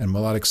and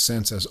melodic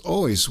sense as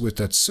always with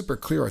that super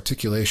clear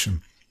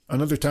articulation.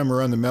 Another time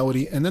around the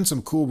melody, and then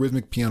some cool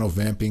rhythmic piano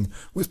vamping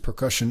with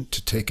percussion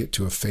to take it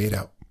to a fade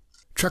out.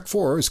 Track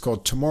 4 is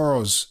called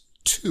Tomorrow's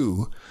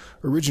 2,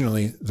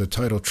 originally the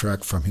title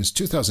track from his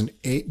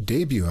 2008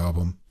 debut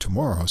album,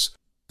 Tomorrow's.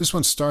 This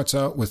one starts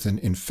out with an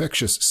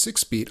infectious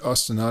 6-beat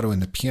ostinato in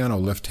the piano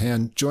left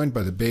hand, joined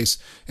by the bass,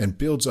 and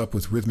builds up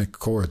with rhythmic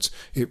chords.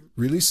 It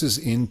releases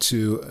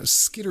into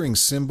skittering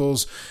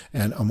cymbals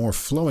and a more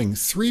flowing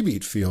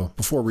 3-beat feel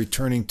before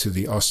returning to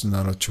the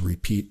ostinato to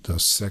repeat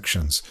those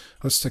sections.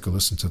 Let's take a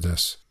listen to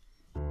this.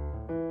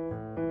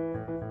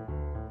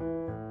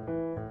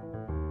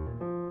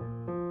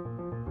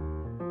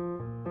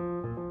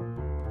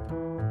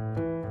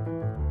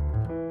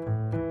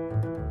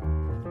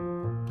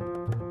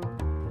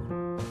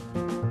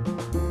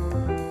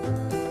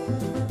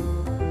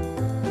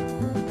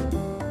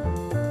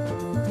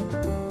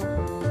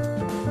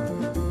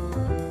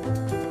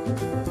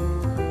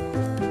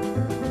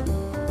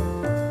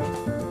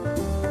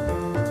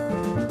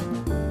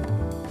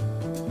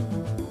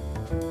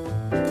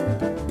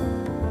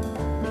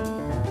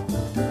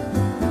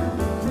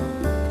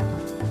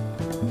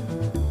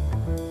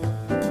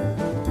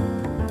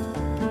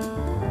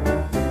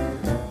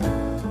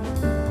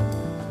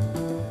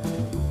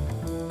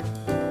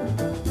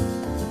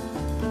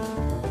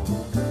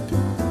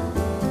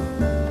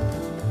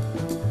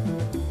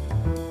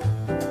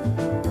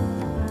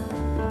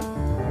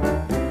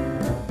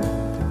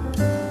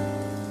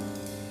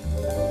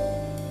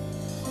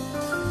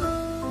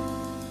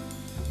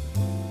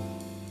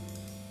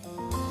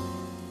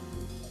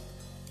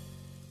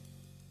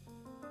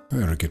 We're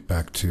going to get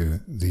back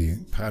to the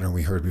pattern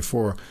we heard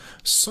before.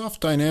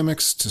 Soft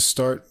dynamics to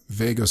start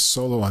Vega's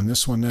solo on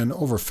this one then,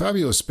 over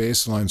fabulous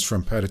bass lines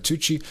from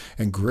Patitucci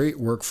and great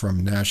work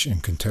from Nash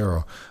and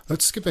Quintero.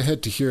 Let's skip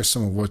ahead to hear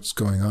some of what's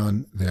going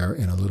on there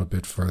in a little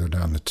bit further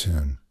down the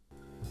tune.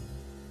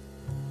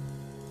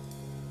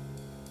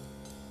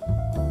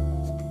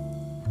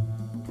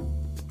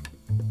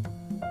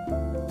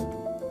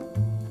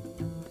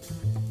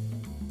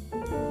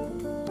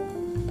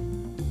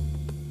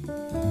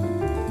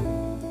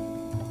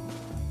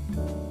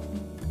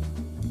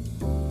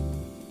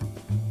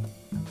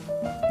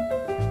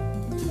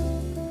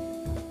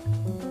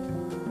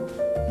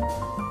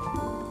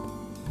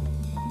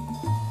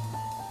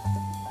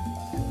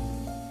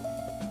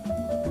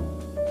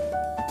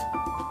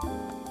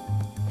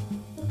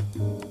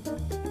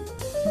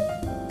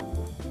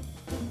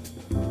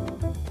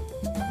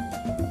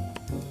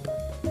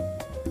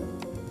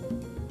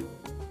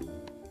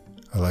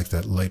 I like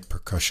that light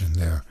percussion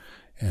there.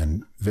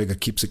 And Vega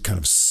keeps it kind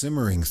of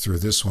simmering through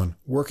this one,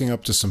 working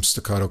up to some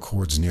staccato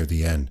chords near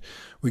the end.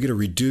 We get a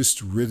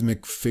reduced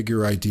rhythmic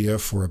figure idea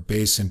for a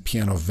bass and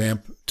piano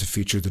vamp to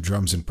feature the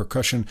drums and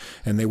percussion,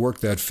 and they work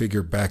that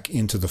figure back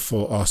into the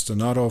full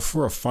ostinato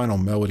for a final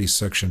melody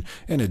section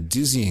and a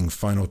dizzying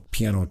final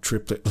piano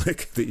triplet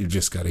lick that you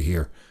just got to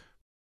hear.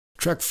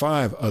 Track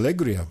 5,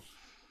 Allegria.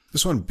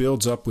 This one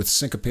builds up with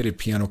syncopated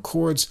piano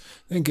chords,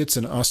 then gets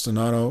an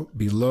ostinato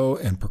below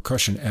and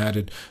percussion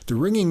added. The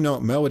ringing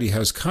note melody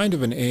has kind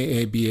of an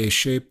AABA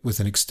shape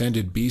with an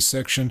extended B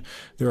section.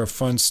 There are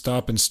fun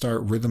stop and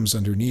start rhythms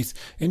underneath,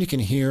 and you can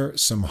hear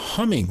some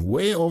humming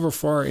way over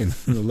far in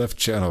the left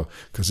channel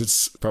because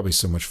it's probably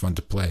so much fun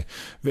to play.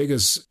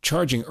 Vega's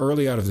charging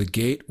early out of the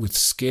gate with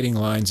skating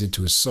lines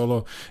into his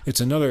solo.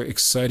 It's another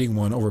exciting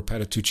one over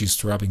Patitucci's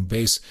throbbing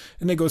bass,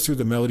 and they go through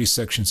the melody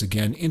sections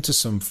again into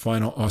some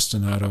final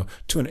ostinato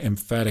to an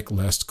emphatic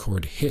last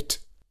chord hit.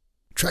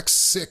 Track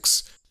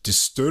 6,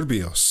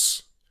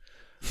 Disturbios.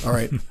 All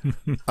right,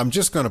 I'm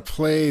just going to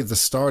play the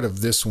start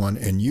of this one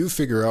and you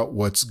figure out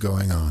what's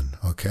going on,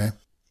 okay?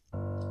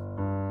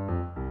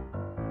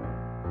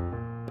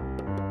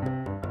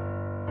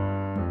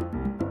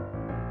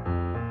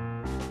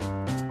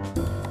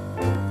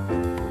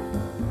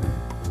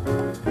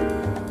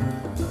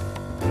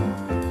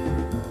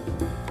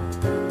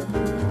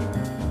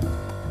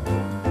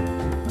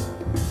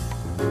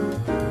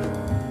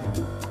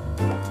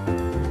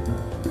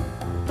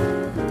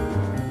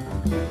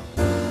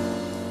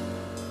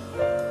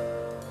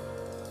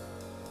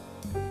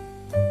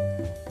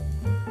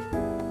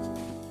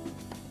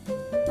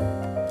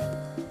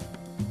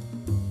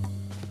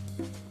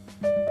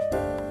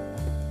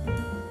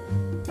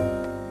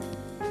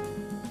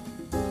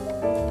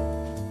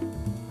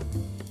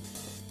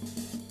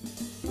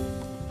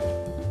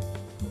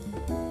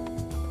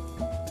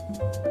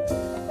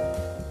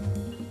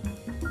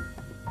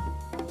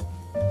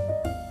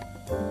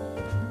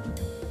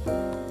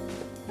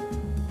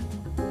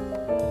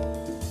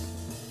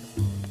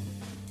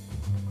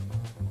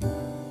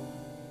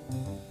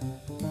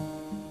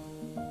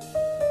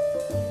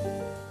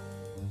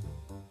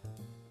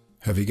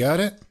 Have you got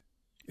it?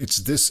 It's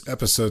this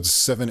episode's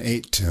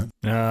 7/8 tune.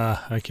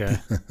 Okay.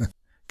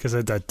 Because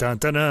at that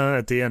dun-dun-dun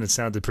at the end, it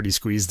sounded pretty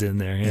squeezed in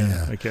there.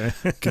 Yeah. Okay.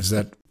 Gives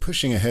that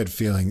pushing ahead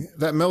feeling.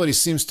 That melody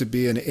seems to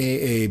be an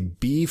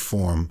AAB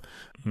form,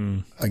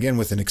 again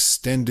with an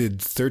extended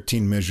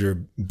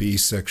 13-measure B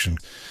section.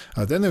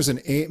 Then there's an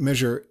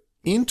 8-measure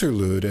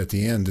interlude at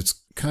the end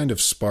that's kind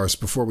of sparse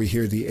before we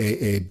hear the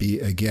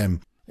AAB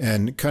again.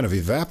 and kind of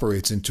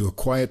evaporates into a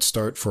quiet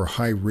start for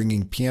high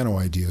ringing piano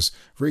ideas.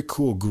 Very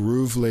cool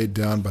groove laid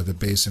down by the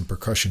bass and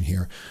percussion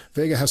here.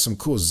 Vega has some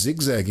cool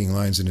zigzagging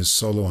lines in his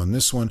solo on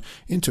this one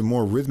into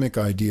more rhythmic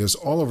ideas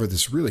all over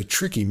this really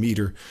tricky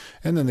meter,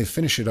 and then they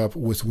finish it up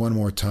with one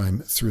more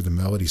time through the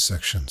melody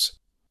sections.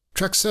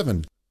 Track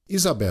 7,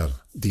 Isabel,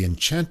 The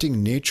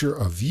Enchanting Nature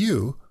of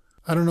You.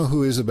 I don't know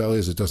who Isabel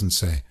is, it doesn't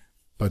say,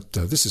 but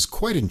this is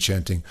quite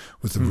enchanting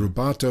with the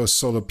rubato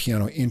solo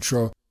piano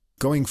intro,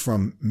 going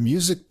from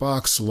music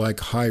box-like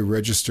high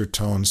register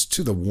tones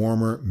to the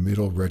warmer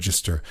middle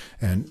register.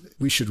 And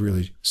we should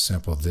really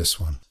sample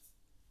this one.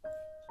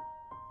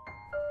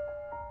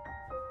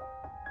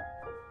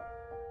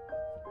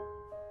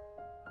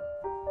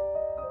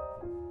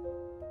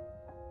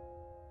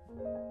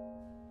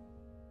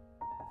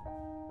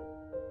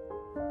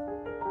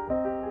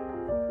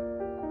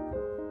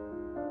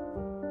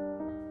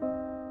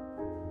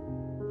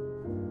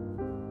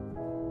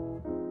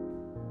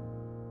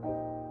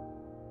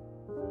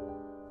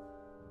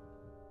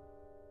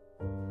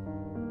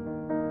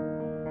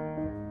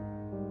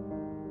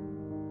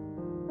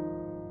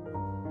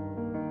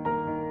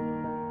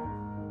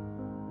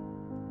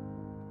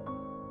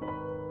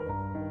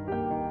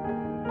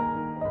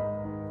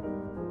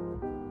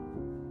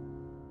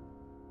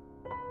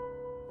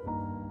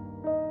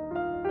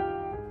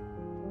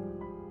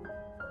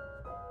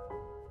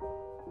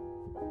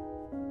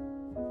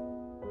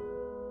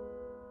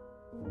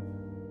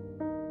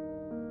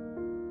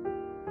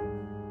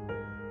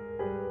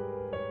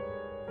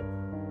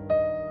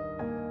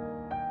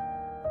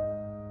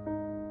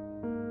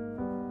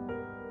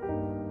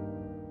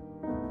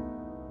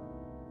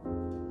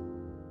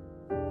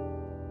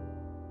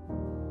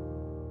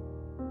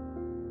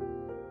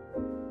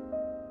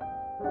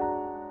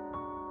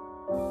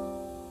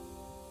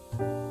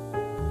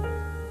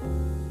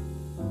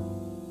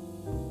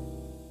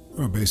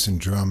 Bass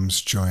and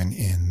drums join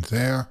in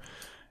there,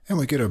 and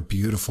we get a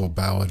beautiful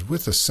ballad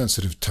with a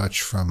sensitive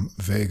touch from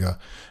Vega.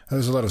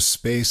 There's a lot of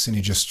space, and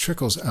he just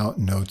trickles out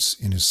notes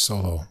in his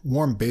solo.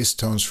 Warm bass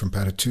tones from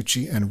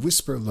Patitucci and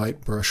whisper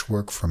light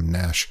brushwork from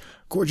Nash.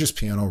 Gorgeous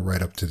piano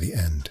right up to the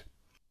end.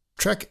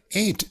 Track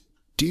 8,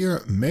 Dear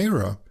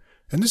Mayra,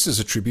 and this is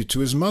a tribute to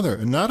his mother.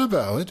 Not a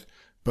ballad,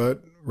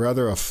 but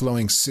rather a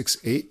flowing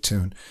 6/8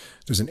 tune.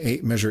 There's an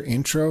 8-measure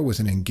intro with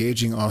an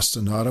engaging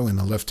ostinato in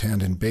the left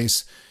hand and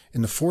bass.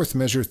 In the 4th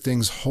measure,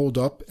 things hold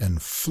up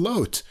and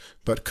float,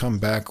 but come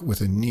back with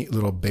a neat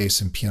little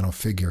bass and piano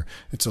figure.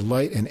 It's a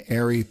light and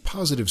airy,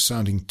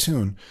 positive-sounding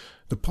tune.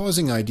 The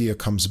pausing idea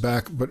comes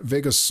back, but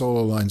Vega's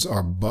solo lines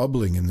are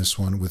bubbling in this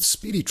one with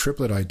speedy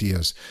triplet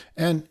ideas.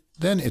 And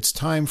then it's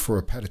time for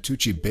a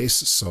Patitucci bass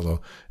solo,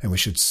 and we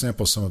should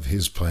sample some of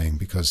his playing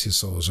because his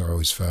solos are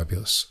always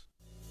fabulous.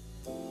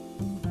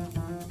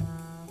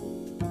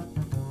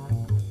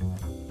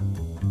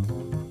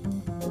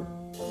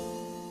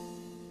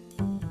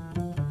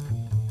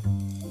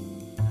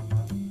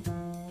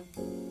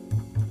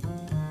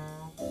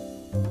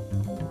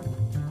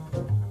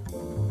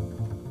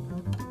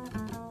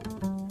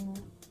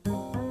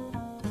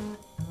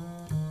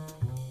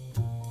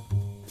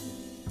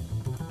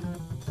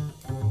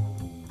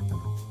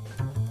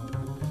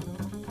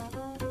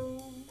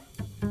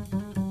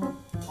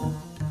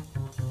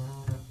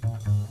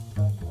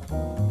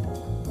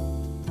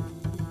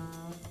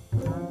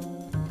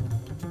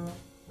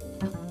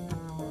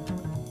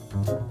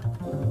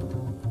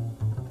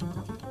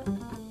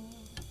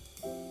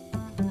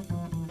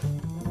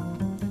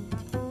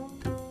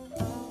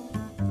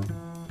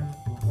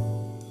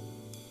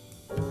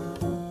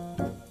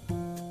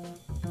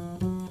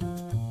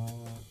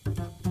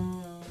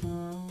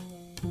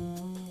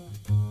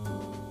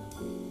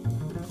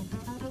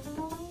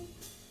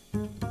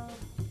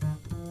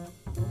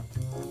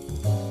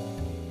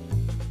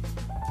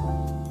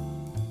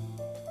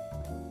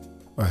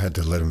 I had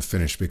to let him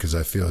finish because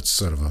I feel it's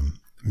sort of a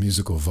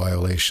musical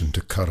violation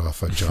to cut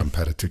off a John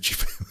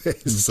Patitucci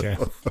bass. Okay.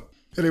 So,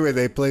 anyway,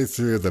 they play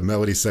through the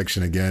melody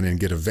section again and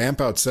get a vamp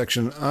out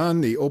section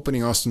on the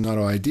opening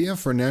ostinato idea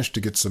for Nash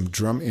to get some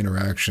drum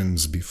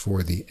interactions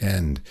before the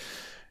end.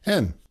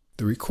 And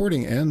the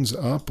recording ends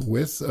up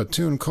with a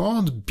tune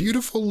called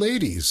Beautiful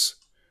Ladies.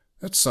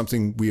 That's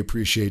something we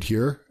appreciate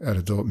here at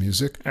Adult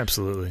Music.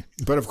 Absolutely.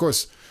 But of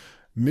course,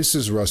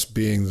 Mrs. Russ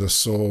being the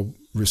sole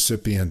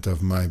recipient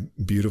of my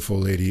beautiful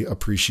lady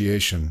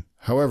appreciation.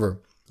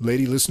 However,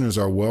 lady listeners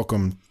are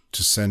welcome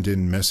to send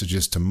in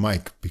messages to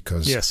Mike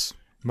because... Yes,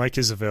 Mike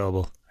is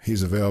available.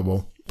 He's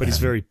available. But he's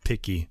very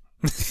picky.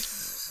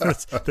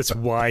 That's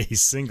why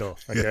he's single,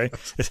 okay? Yeah.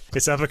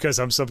 It's not because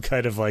I'm some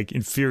kind of like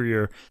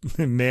inferior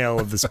male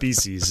of the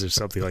species or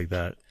something like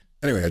that.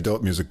 Anyway,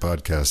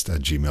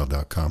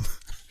 adultmusicpodcast@gmail.com.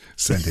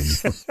 Send in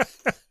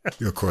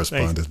your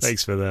correspondence.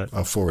 Thanks for that.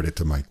 I'll forward it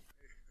to Mike.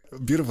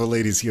 Beautiful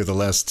Ladies here, the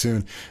last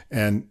tune.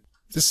 And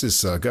this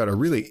has got a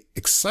really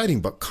exciting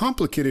but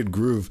complicated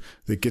groove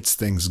that gets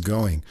things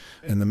going.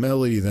 And the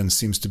melody then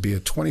seems to be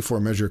a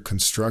 24-measure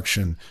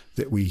construction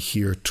that we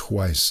hear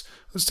twice.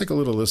 Let's take a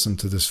little listen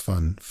to this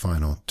fun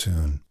final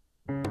tune.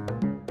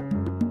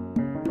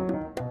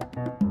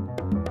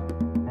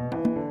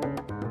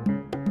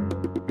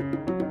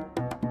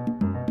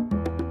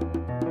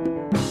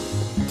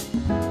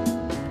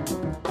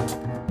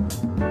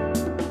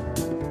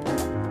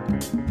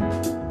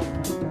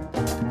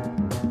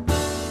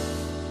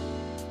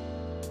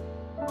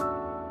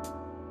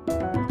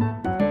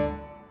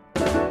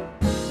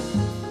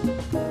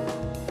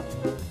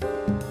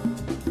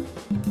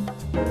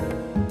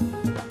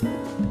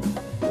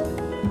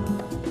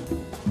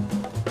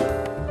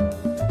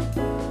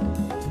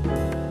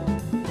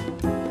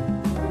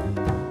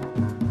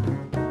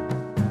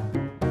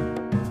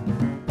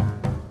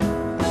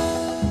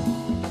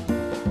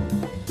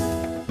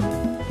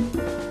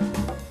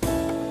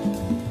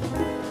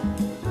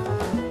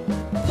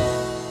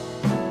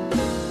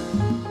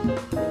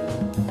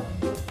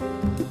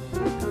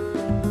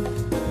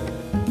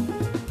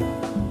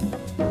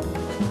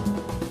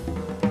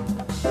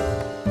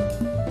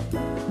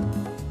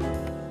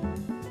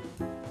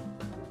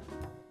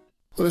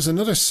 Well, there's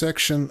another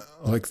section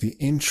like the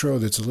intro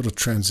that's a little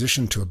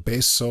transition to a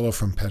bass solo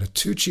from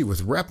Patitucci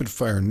with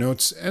rapid-fire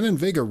notes, and then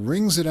Vega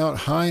rings it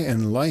out high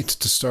and light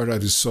to start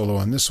out his solo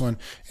on this one,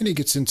 and he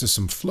gets into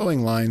some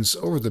flowing lines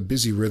over the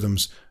busy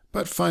rhythms,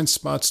 but finds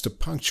spots to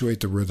punctuate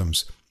the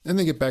rhythms. And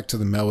they get back to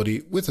the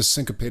melody with a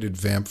syncopated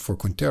vamp for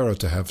Quintero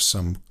to have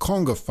some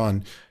conga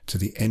fun to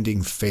the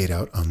ending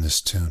fade-out on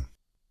this tune.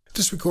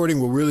 This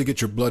recording will really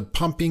get your blood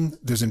pumping.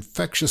 There's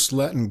infectious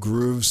Latin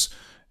grooves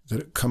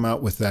that come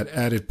out with that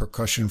added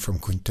percussion from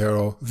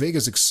Quintero.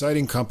 Vega's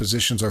exciting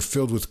compositions are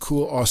filled with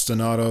cool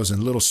ostinatos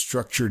and little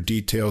structured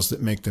details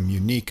that make them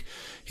unique.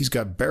 He's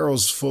got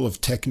barrels full of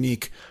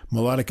technique,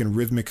 melodic and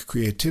rhythmic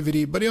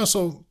creativity, but he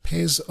also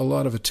pays a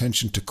lot of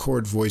attention to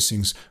chord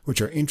voicings, which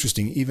are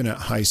interesting even at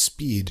high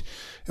speed.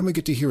 And we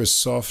get to hear a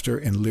softer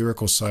and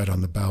lyrical side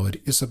on the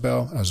ballad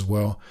Isabel as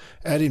well,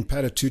 adding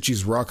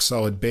Patitucci's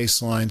rock-solid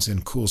bass lines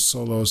and cool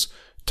solos,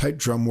 tight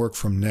drum work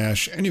from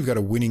Nash, and you've got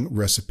a winning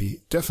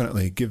recipe.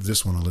 Definitely give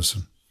this one a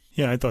listen.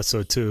 Yeah, I thought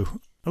so too.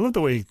 I love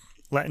the way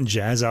Latin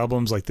jazz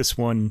albums like this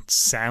one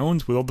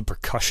sound with all the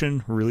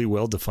percussion really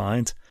well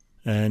defined.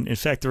 And in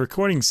fact, the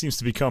recording seems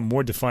to become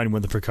more defined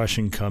when the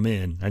percussion come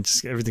in.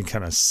 Everything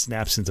kind of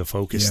snaps into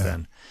focus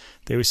then.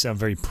 They always sound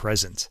very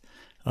present.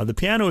 The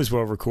piano is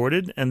well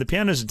recorded, and the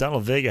pianist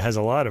Donald Vega has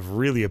a lot of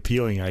really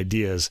appealing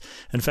ideas.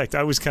 In fact,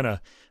 I was kind of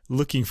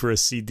looking for a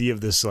CD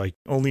of this, like,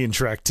 only in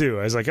track 2.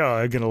 I was like, oh,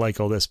 I'm going to like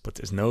all this, but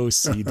there's no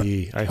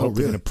CD. I hope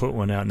they're going to put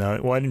one out now.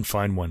 Well, I didn't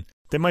find one.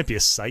 There might be a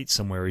site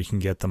somewhere where you can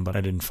get them, but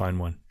I didn't find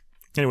one.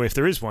 Anyway, if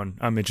there is one,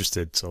 I'm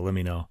interested, so let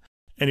me know.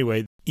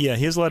 Anyway, yeah,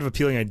 he has a lot of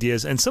appealing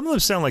ideas, and some of them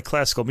sound like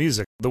classical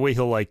music. The way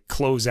he'll, like,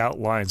 close out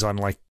lines on,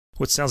 like,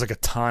 what sounds like a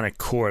tonic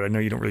chord. I know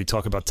you don't really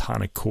talk about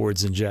tonic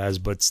chords in jazz,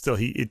 but still,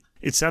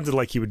 it sounded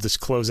like he would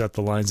just close out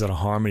the lines on a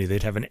harmony.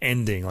 They'd have an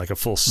ending, like a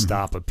full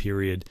stop, a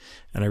period,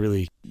 and I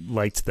really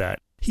liked that.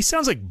 He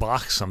sounds like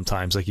Bach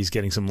sometimes, like he's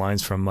getting some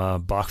lines from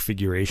Bach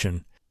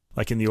Figuration,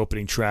 like in the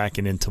opening track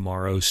and in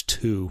Tomorrow's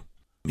too.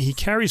 He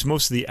carries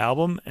most of the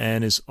album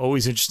and is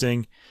always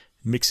interesting,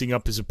 mixing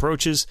up his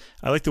approaches.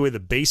 I like the way the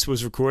bass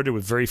was recorded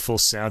with very full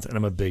sound, and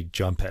I'm a big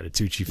John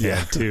Patitucci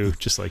fan too,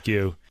 just like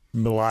you.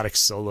 Melodic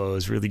solo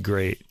is really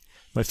great.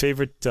 My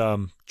favorite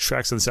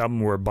tracks on this album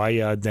were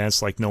Bahia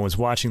Dance Like No One's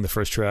Watching, the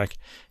first track,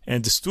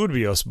 and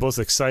Disturbios, both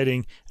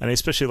exciting, and I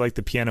especially like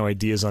the piano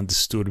ideas on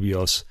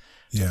Disturbios,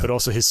 but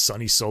also his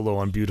sunny solo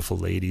on Beautiful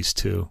Ladies,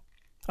 too.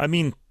 I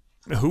mean,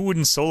 who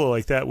wouldn't solo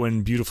like that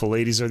when Beautiful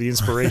Ladies are the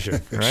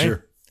inspiration, right?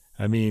 Sure.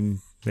 I mean,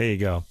 there you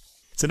go.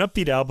 It's an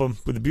upbeat album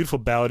with a beautiful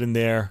ballad in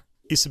there.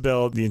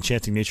 Isabel, The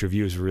Enchanting Nature of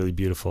You is really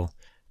beautiful.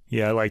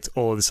 Yeah, I liked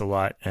all of this a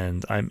lot,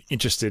 and I'm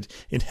interested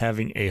in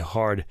having a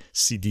hard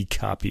CD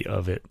copy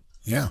of it.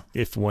 Yeah.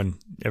 If one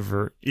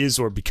ever is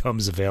or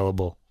becomes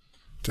available.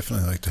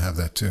 Definitely like to have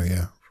that too,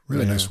 yeah.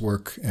 Really nice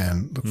work,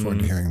 and look forward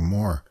to hearing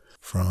more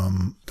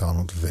from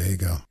Donald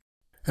Vega.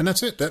 And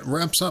that's it. That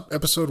wraps up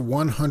episode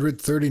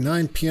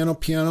 139,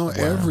 Piano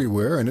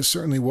Everywhere, and it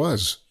certainly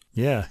was.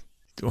 Yeah.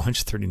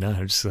 139.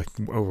 I'm just like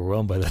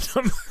overwhelmed by that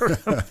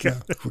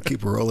number. We'll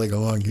keep rolling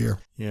along here.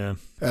 Yeah.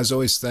 As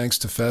always, thanks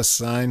to Fast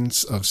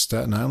Signs of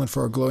Staten Island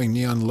for our glowing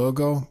neon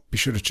logo. Be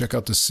sure to check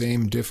out the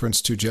Same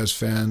Difference, Two Jazz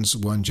Fans,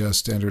 One Jazz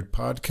Standard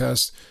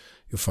podcast.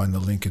 You'll find the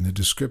link in the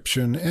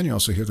description, and you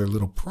also hear their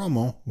little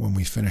promo when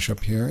we finish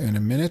up here in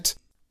a minute.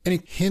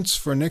 Any hints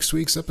for next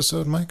week's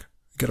episode, Mike?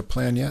 You got a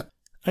plan yet?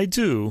 I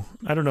do.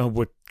 I don't know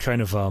what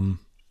kind of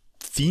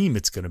theme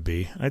it's going to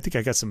be. I think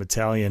I got some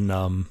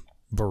Italian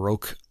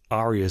Baroque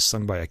arias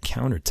sung by a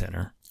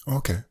countertenor.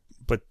 Okay.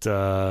 But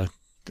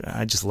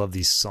I just love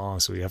these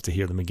songs, so we have to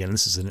hear them again.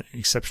 This is an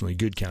exceptionally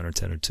good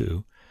countertenor,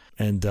 too.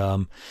 And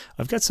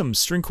I've got some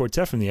string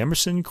quartet from the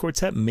Emerson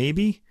Quartet,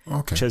 maybe,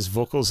 which has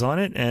vocals on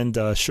it, and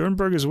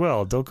Schoenberg as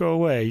well. Don't go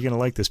away. You're going to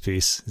like this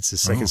piece. It's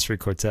his second string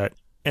quartet.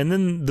 And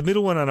then the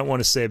middle one I don't want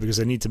to say because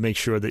I need to make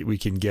sure that we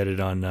can get it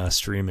on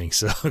streaming,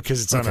 so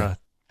because it's on a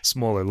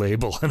smaller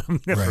label, and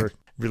I'm never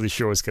really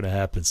sure what's going to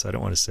happen, so I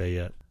don't want to say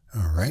yet.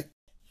 All right.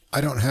 I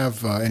don't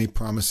have any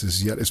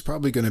promises yet. It's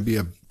probably going to be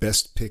a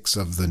best picks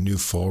of the new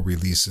fall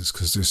releases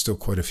because there's still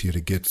quite a few to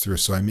get through.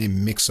 So I may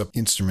mix up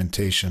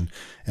instrumentation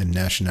and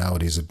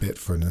nationalities a bit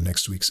for the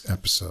next week's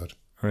episode.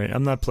 All right.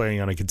 I'm not playing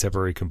on a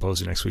contemporary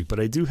composer next week, but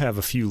I do have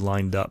a few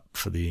lined up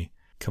for the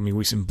coming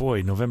weeks. And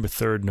boy, November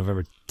 3rd,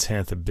 November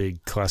 10th, a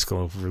big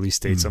classical release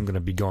dates. I'm going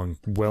to be going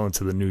well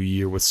into the new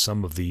year with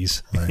some of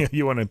these. Right.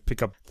 You want to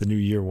pick up the new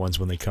year ones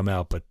when they come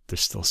out, but there's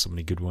still so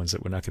many good ones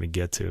that we're not going to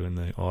get to in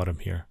the autumn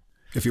here.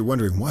 If you're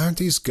wondering, why aren't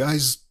these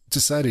guys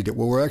decided it?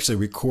 Well, we're actually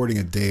recording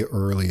a day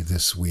early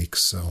this week,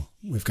 so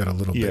we've got a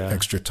little bit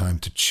extra time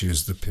to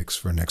choose the picks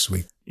for next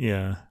week.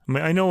 Yeah. I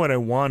mean, I know what I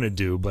want to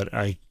do, but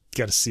I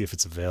got to see if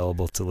it's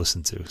available to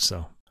listen to,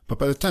 so. But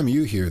by the time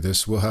you hear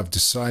this, we'll have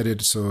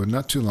decided, so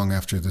not too long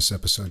after this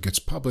episode gets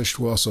published,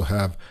 we'll also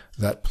have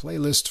that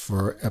playlist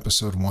for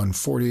episode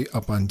 140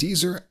 up on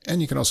Deezer,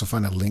 and you can also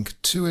find a link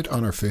to it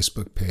on our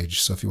Facebook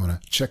page. So if you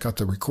want to check out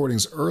the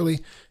recordings early, you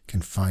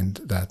can find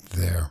that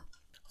there.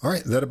 All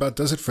right, that about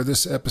does it for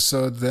this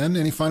episode then.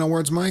 Any final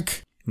words,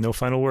 Mike? No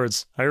final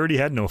words. I already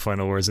had no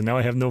final words, and now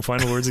I have no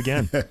final words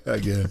again.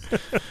 Again.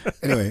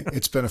 Anyway,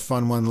 it's been a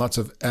fun one. Lots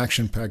of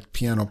action-packed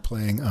piano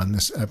playing on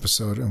this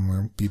episode, and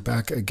we'll be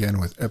back again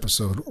with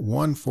episode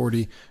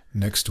 140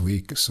 next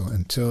week. So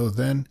until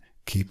then,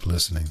 keep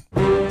listening.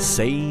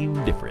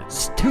 Same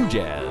difference. 2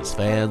 jazz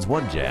fans,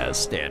 1 jazz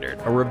standard.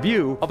 A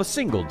review of a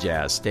single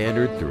jazz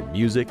standard through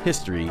music,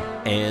 history,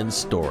 and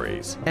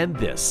stories. And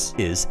this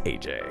is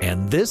AJ.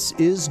 And this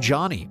is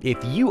Johnny. If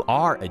you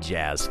are a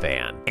jazz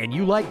fan and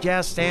you like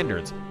jazz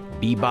standards,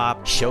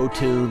 bebop, show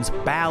tunes,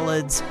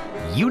 ballads,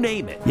 you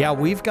name it. Yeah,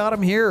 we've got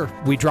them here.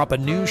 We drop a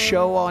new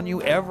show on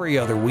you every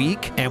other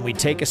week, and we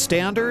take a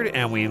standard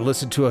and we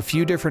listen to a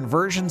few different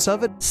versions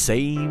of it.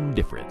 Same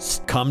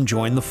difference. Come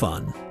join the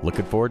fun.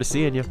 Looking forward to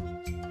seeing you.